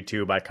Arian on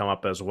YouTube, I come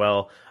up as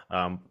well.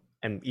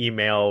 And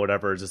email,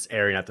 whatever, is just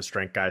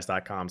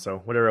Arian@thestrengthguys.com. So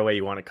whatever way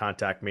you want to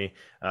contact me,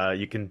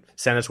 you can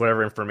send us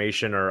whatever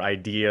information or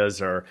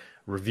ideas or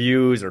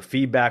reviews or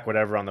feedback,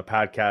 whatever on the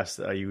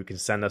podcast. You can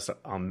send us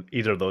on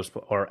either of those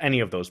or any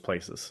of those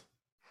places.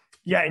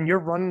 Yeah, and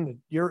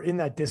you're in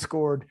that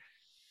Discord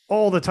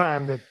all the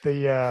time.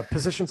 The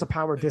Positions of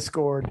Power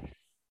Discord.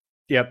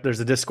 Yep, there's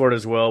a Discord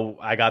as well.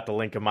 I got the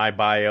link in my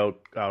bio.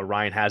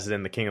 Ryan has it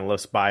in the King of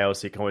Lifts bio,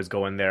 so you can always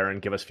go in there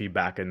and give us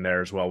feedback in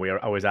there as well. We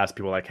always ask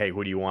people like, hey,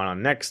 who do you want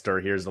on next? Or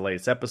here's the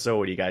latest episode.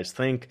 What do you guys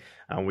think?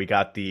 We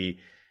got the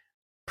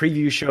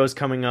preview shows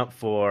coming up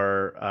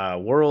for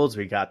Worlds.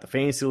 We got the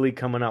Fantasy League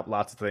coming up.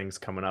 Lots of things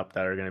coming up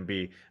that are going to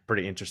be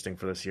pretty interesting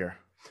for this year.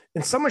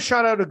 And someone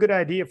shot out a good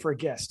idea for a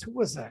guest. Who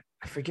was that?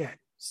 I forget.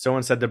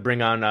 Someone said to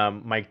bring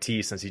on Mike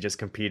T since he just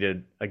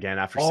competed again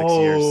after 6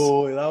 years.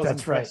 Oh, that was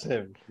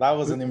impressive. Right. That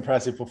was an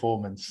impressive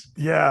performance.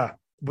 Yeah,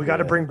 we got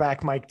to bring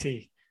back Mike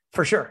T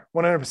for sure.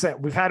 100%.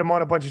 We've had him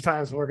on a bunch of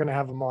times. But we're going to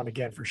have him on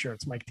again for sure.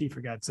 It's Mike T,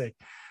 for God's sake.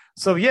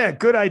 So yeah,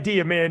 good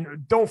idea,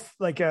 man. Don't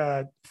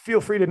feel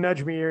free to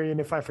nudge me, Arian,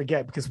 if I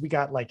forget, because we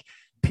got like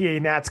PA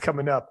Nats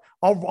coming up.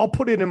 I'll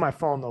put it in my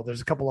phone though. There's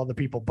a couple other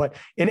people, but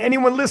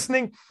anyone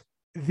listening,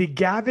 the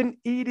Gavin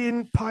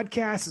Eden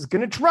podcast is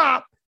going to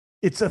drop.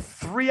 It's a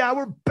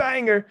 3-hour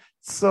banger.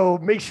 So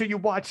make sure you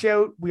watch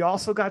out. We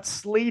also got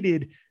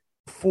slated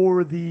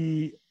for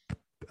the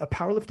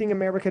Powerlifting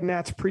America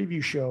Nats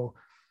preview show.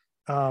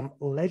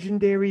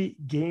 Legendary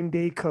game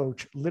day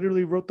coach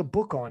literally wrote the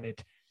book on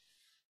it.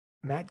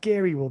 Matt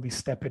Gary will be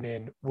stepping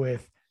in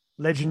with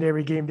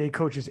legendary game day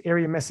coaches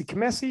Arian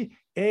Messi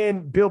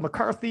and Bill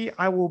McCarthy.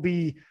 I will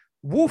be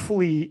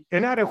woefully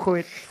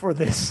inadequate for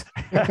this.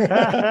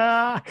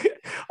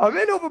 I'm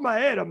in over my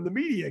head. I'm the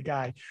media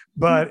guy,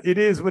 but it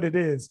is what it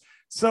is.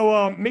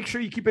 So make sure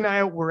you keep an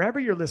eye out wherever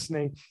you're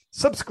listening.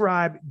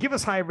 Subscribe, give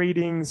us high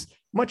ratings.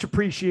 Much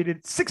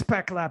appreciated. Six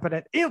pack clap at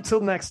it.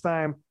 Until next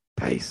time.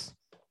 Peace.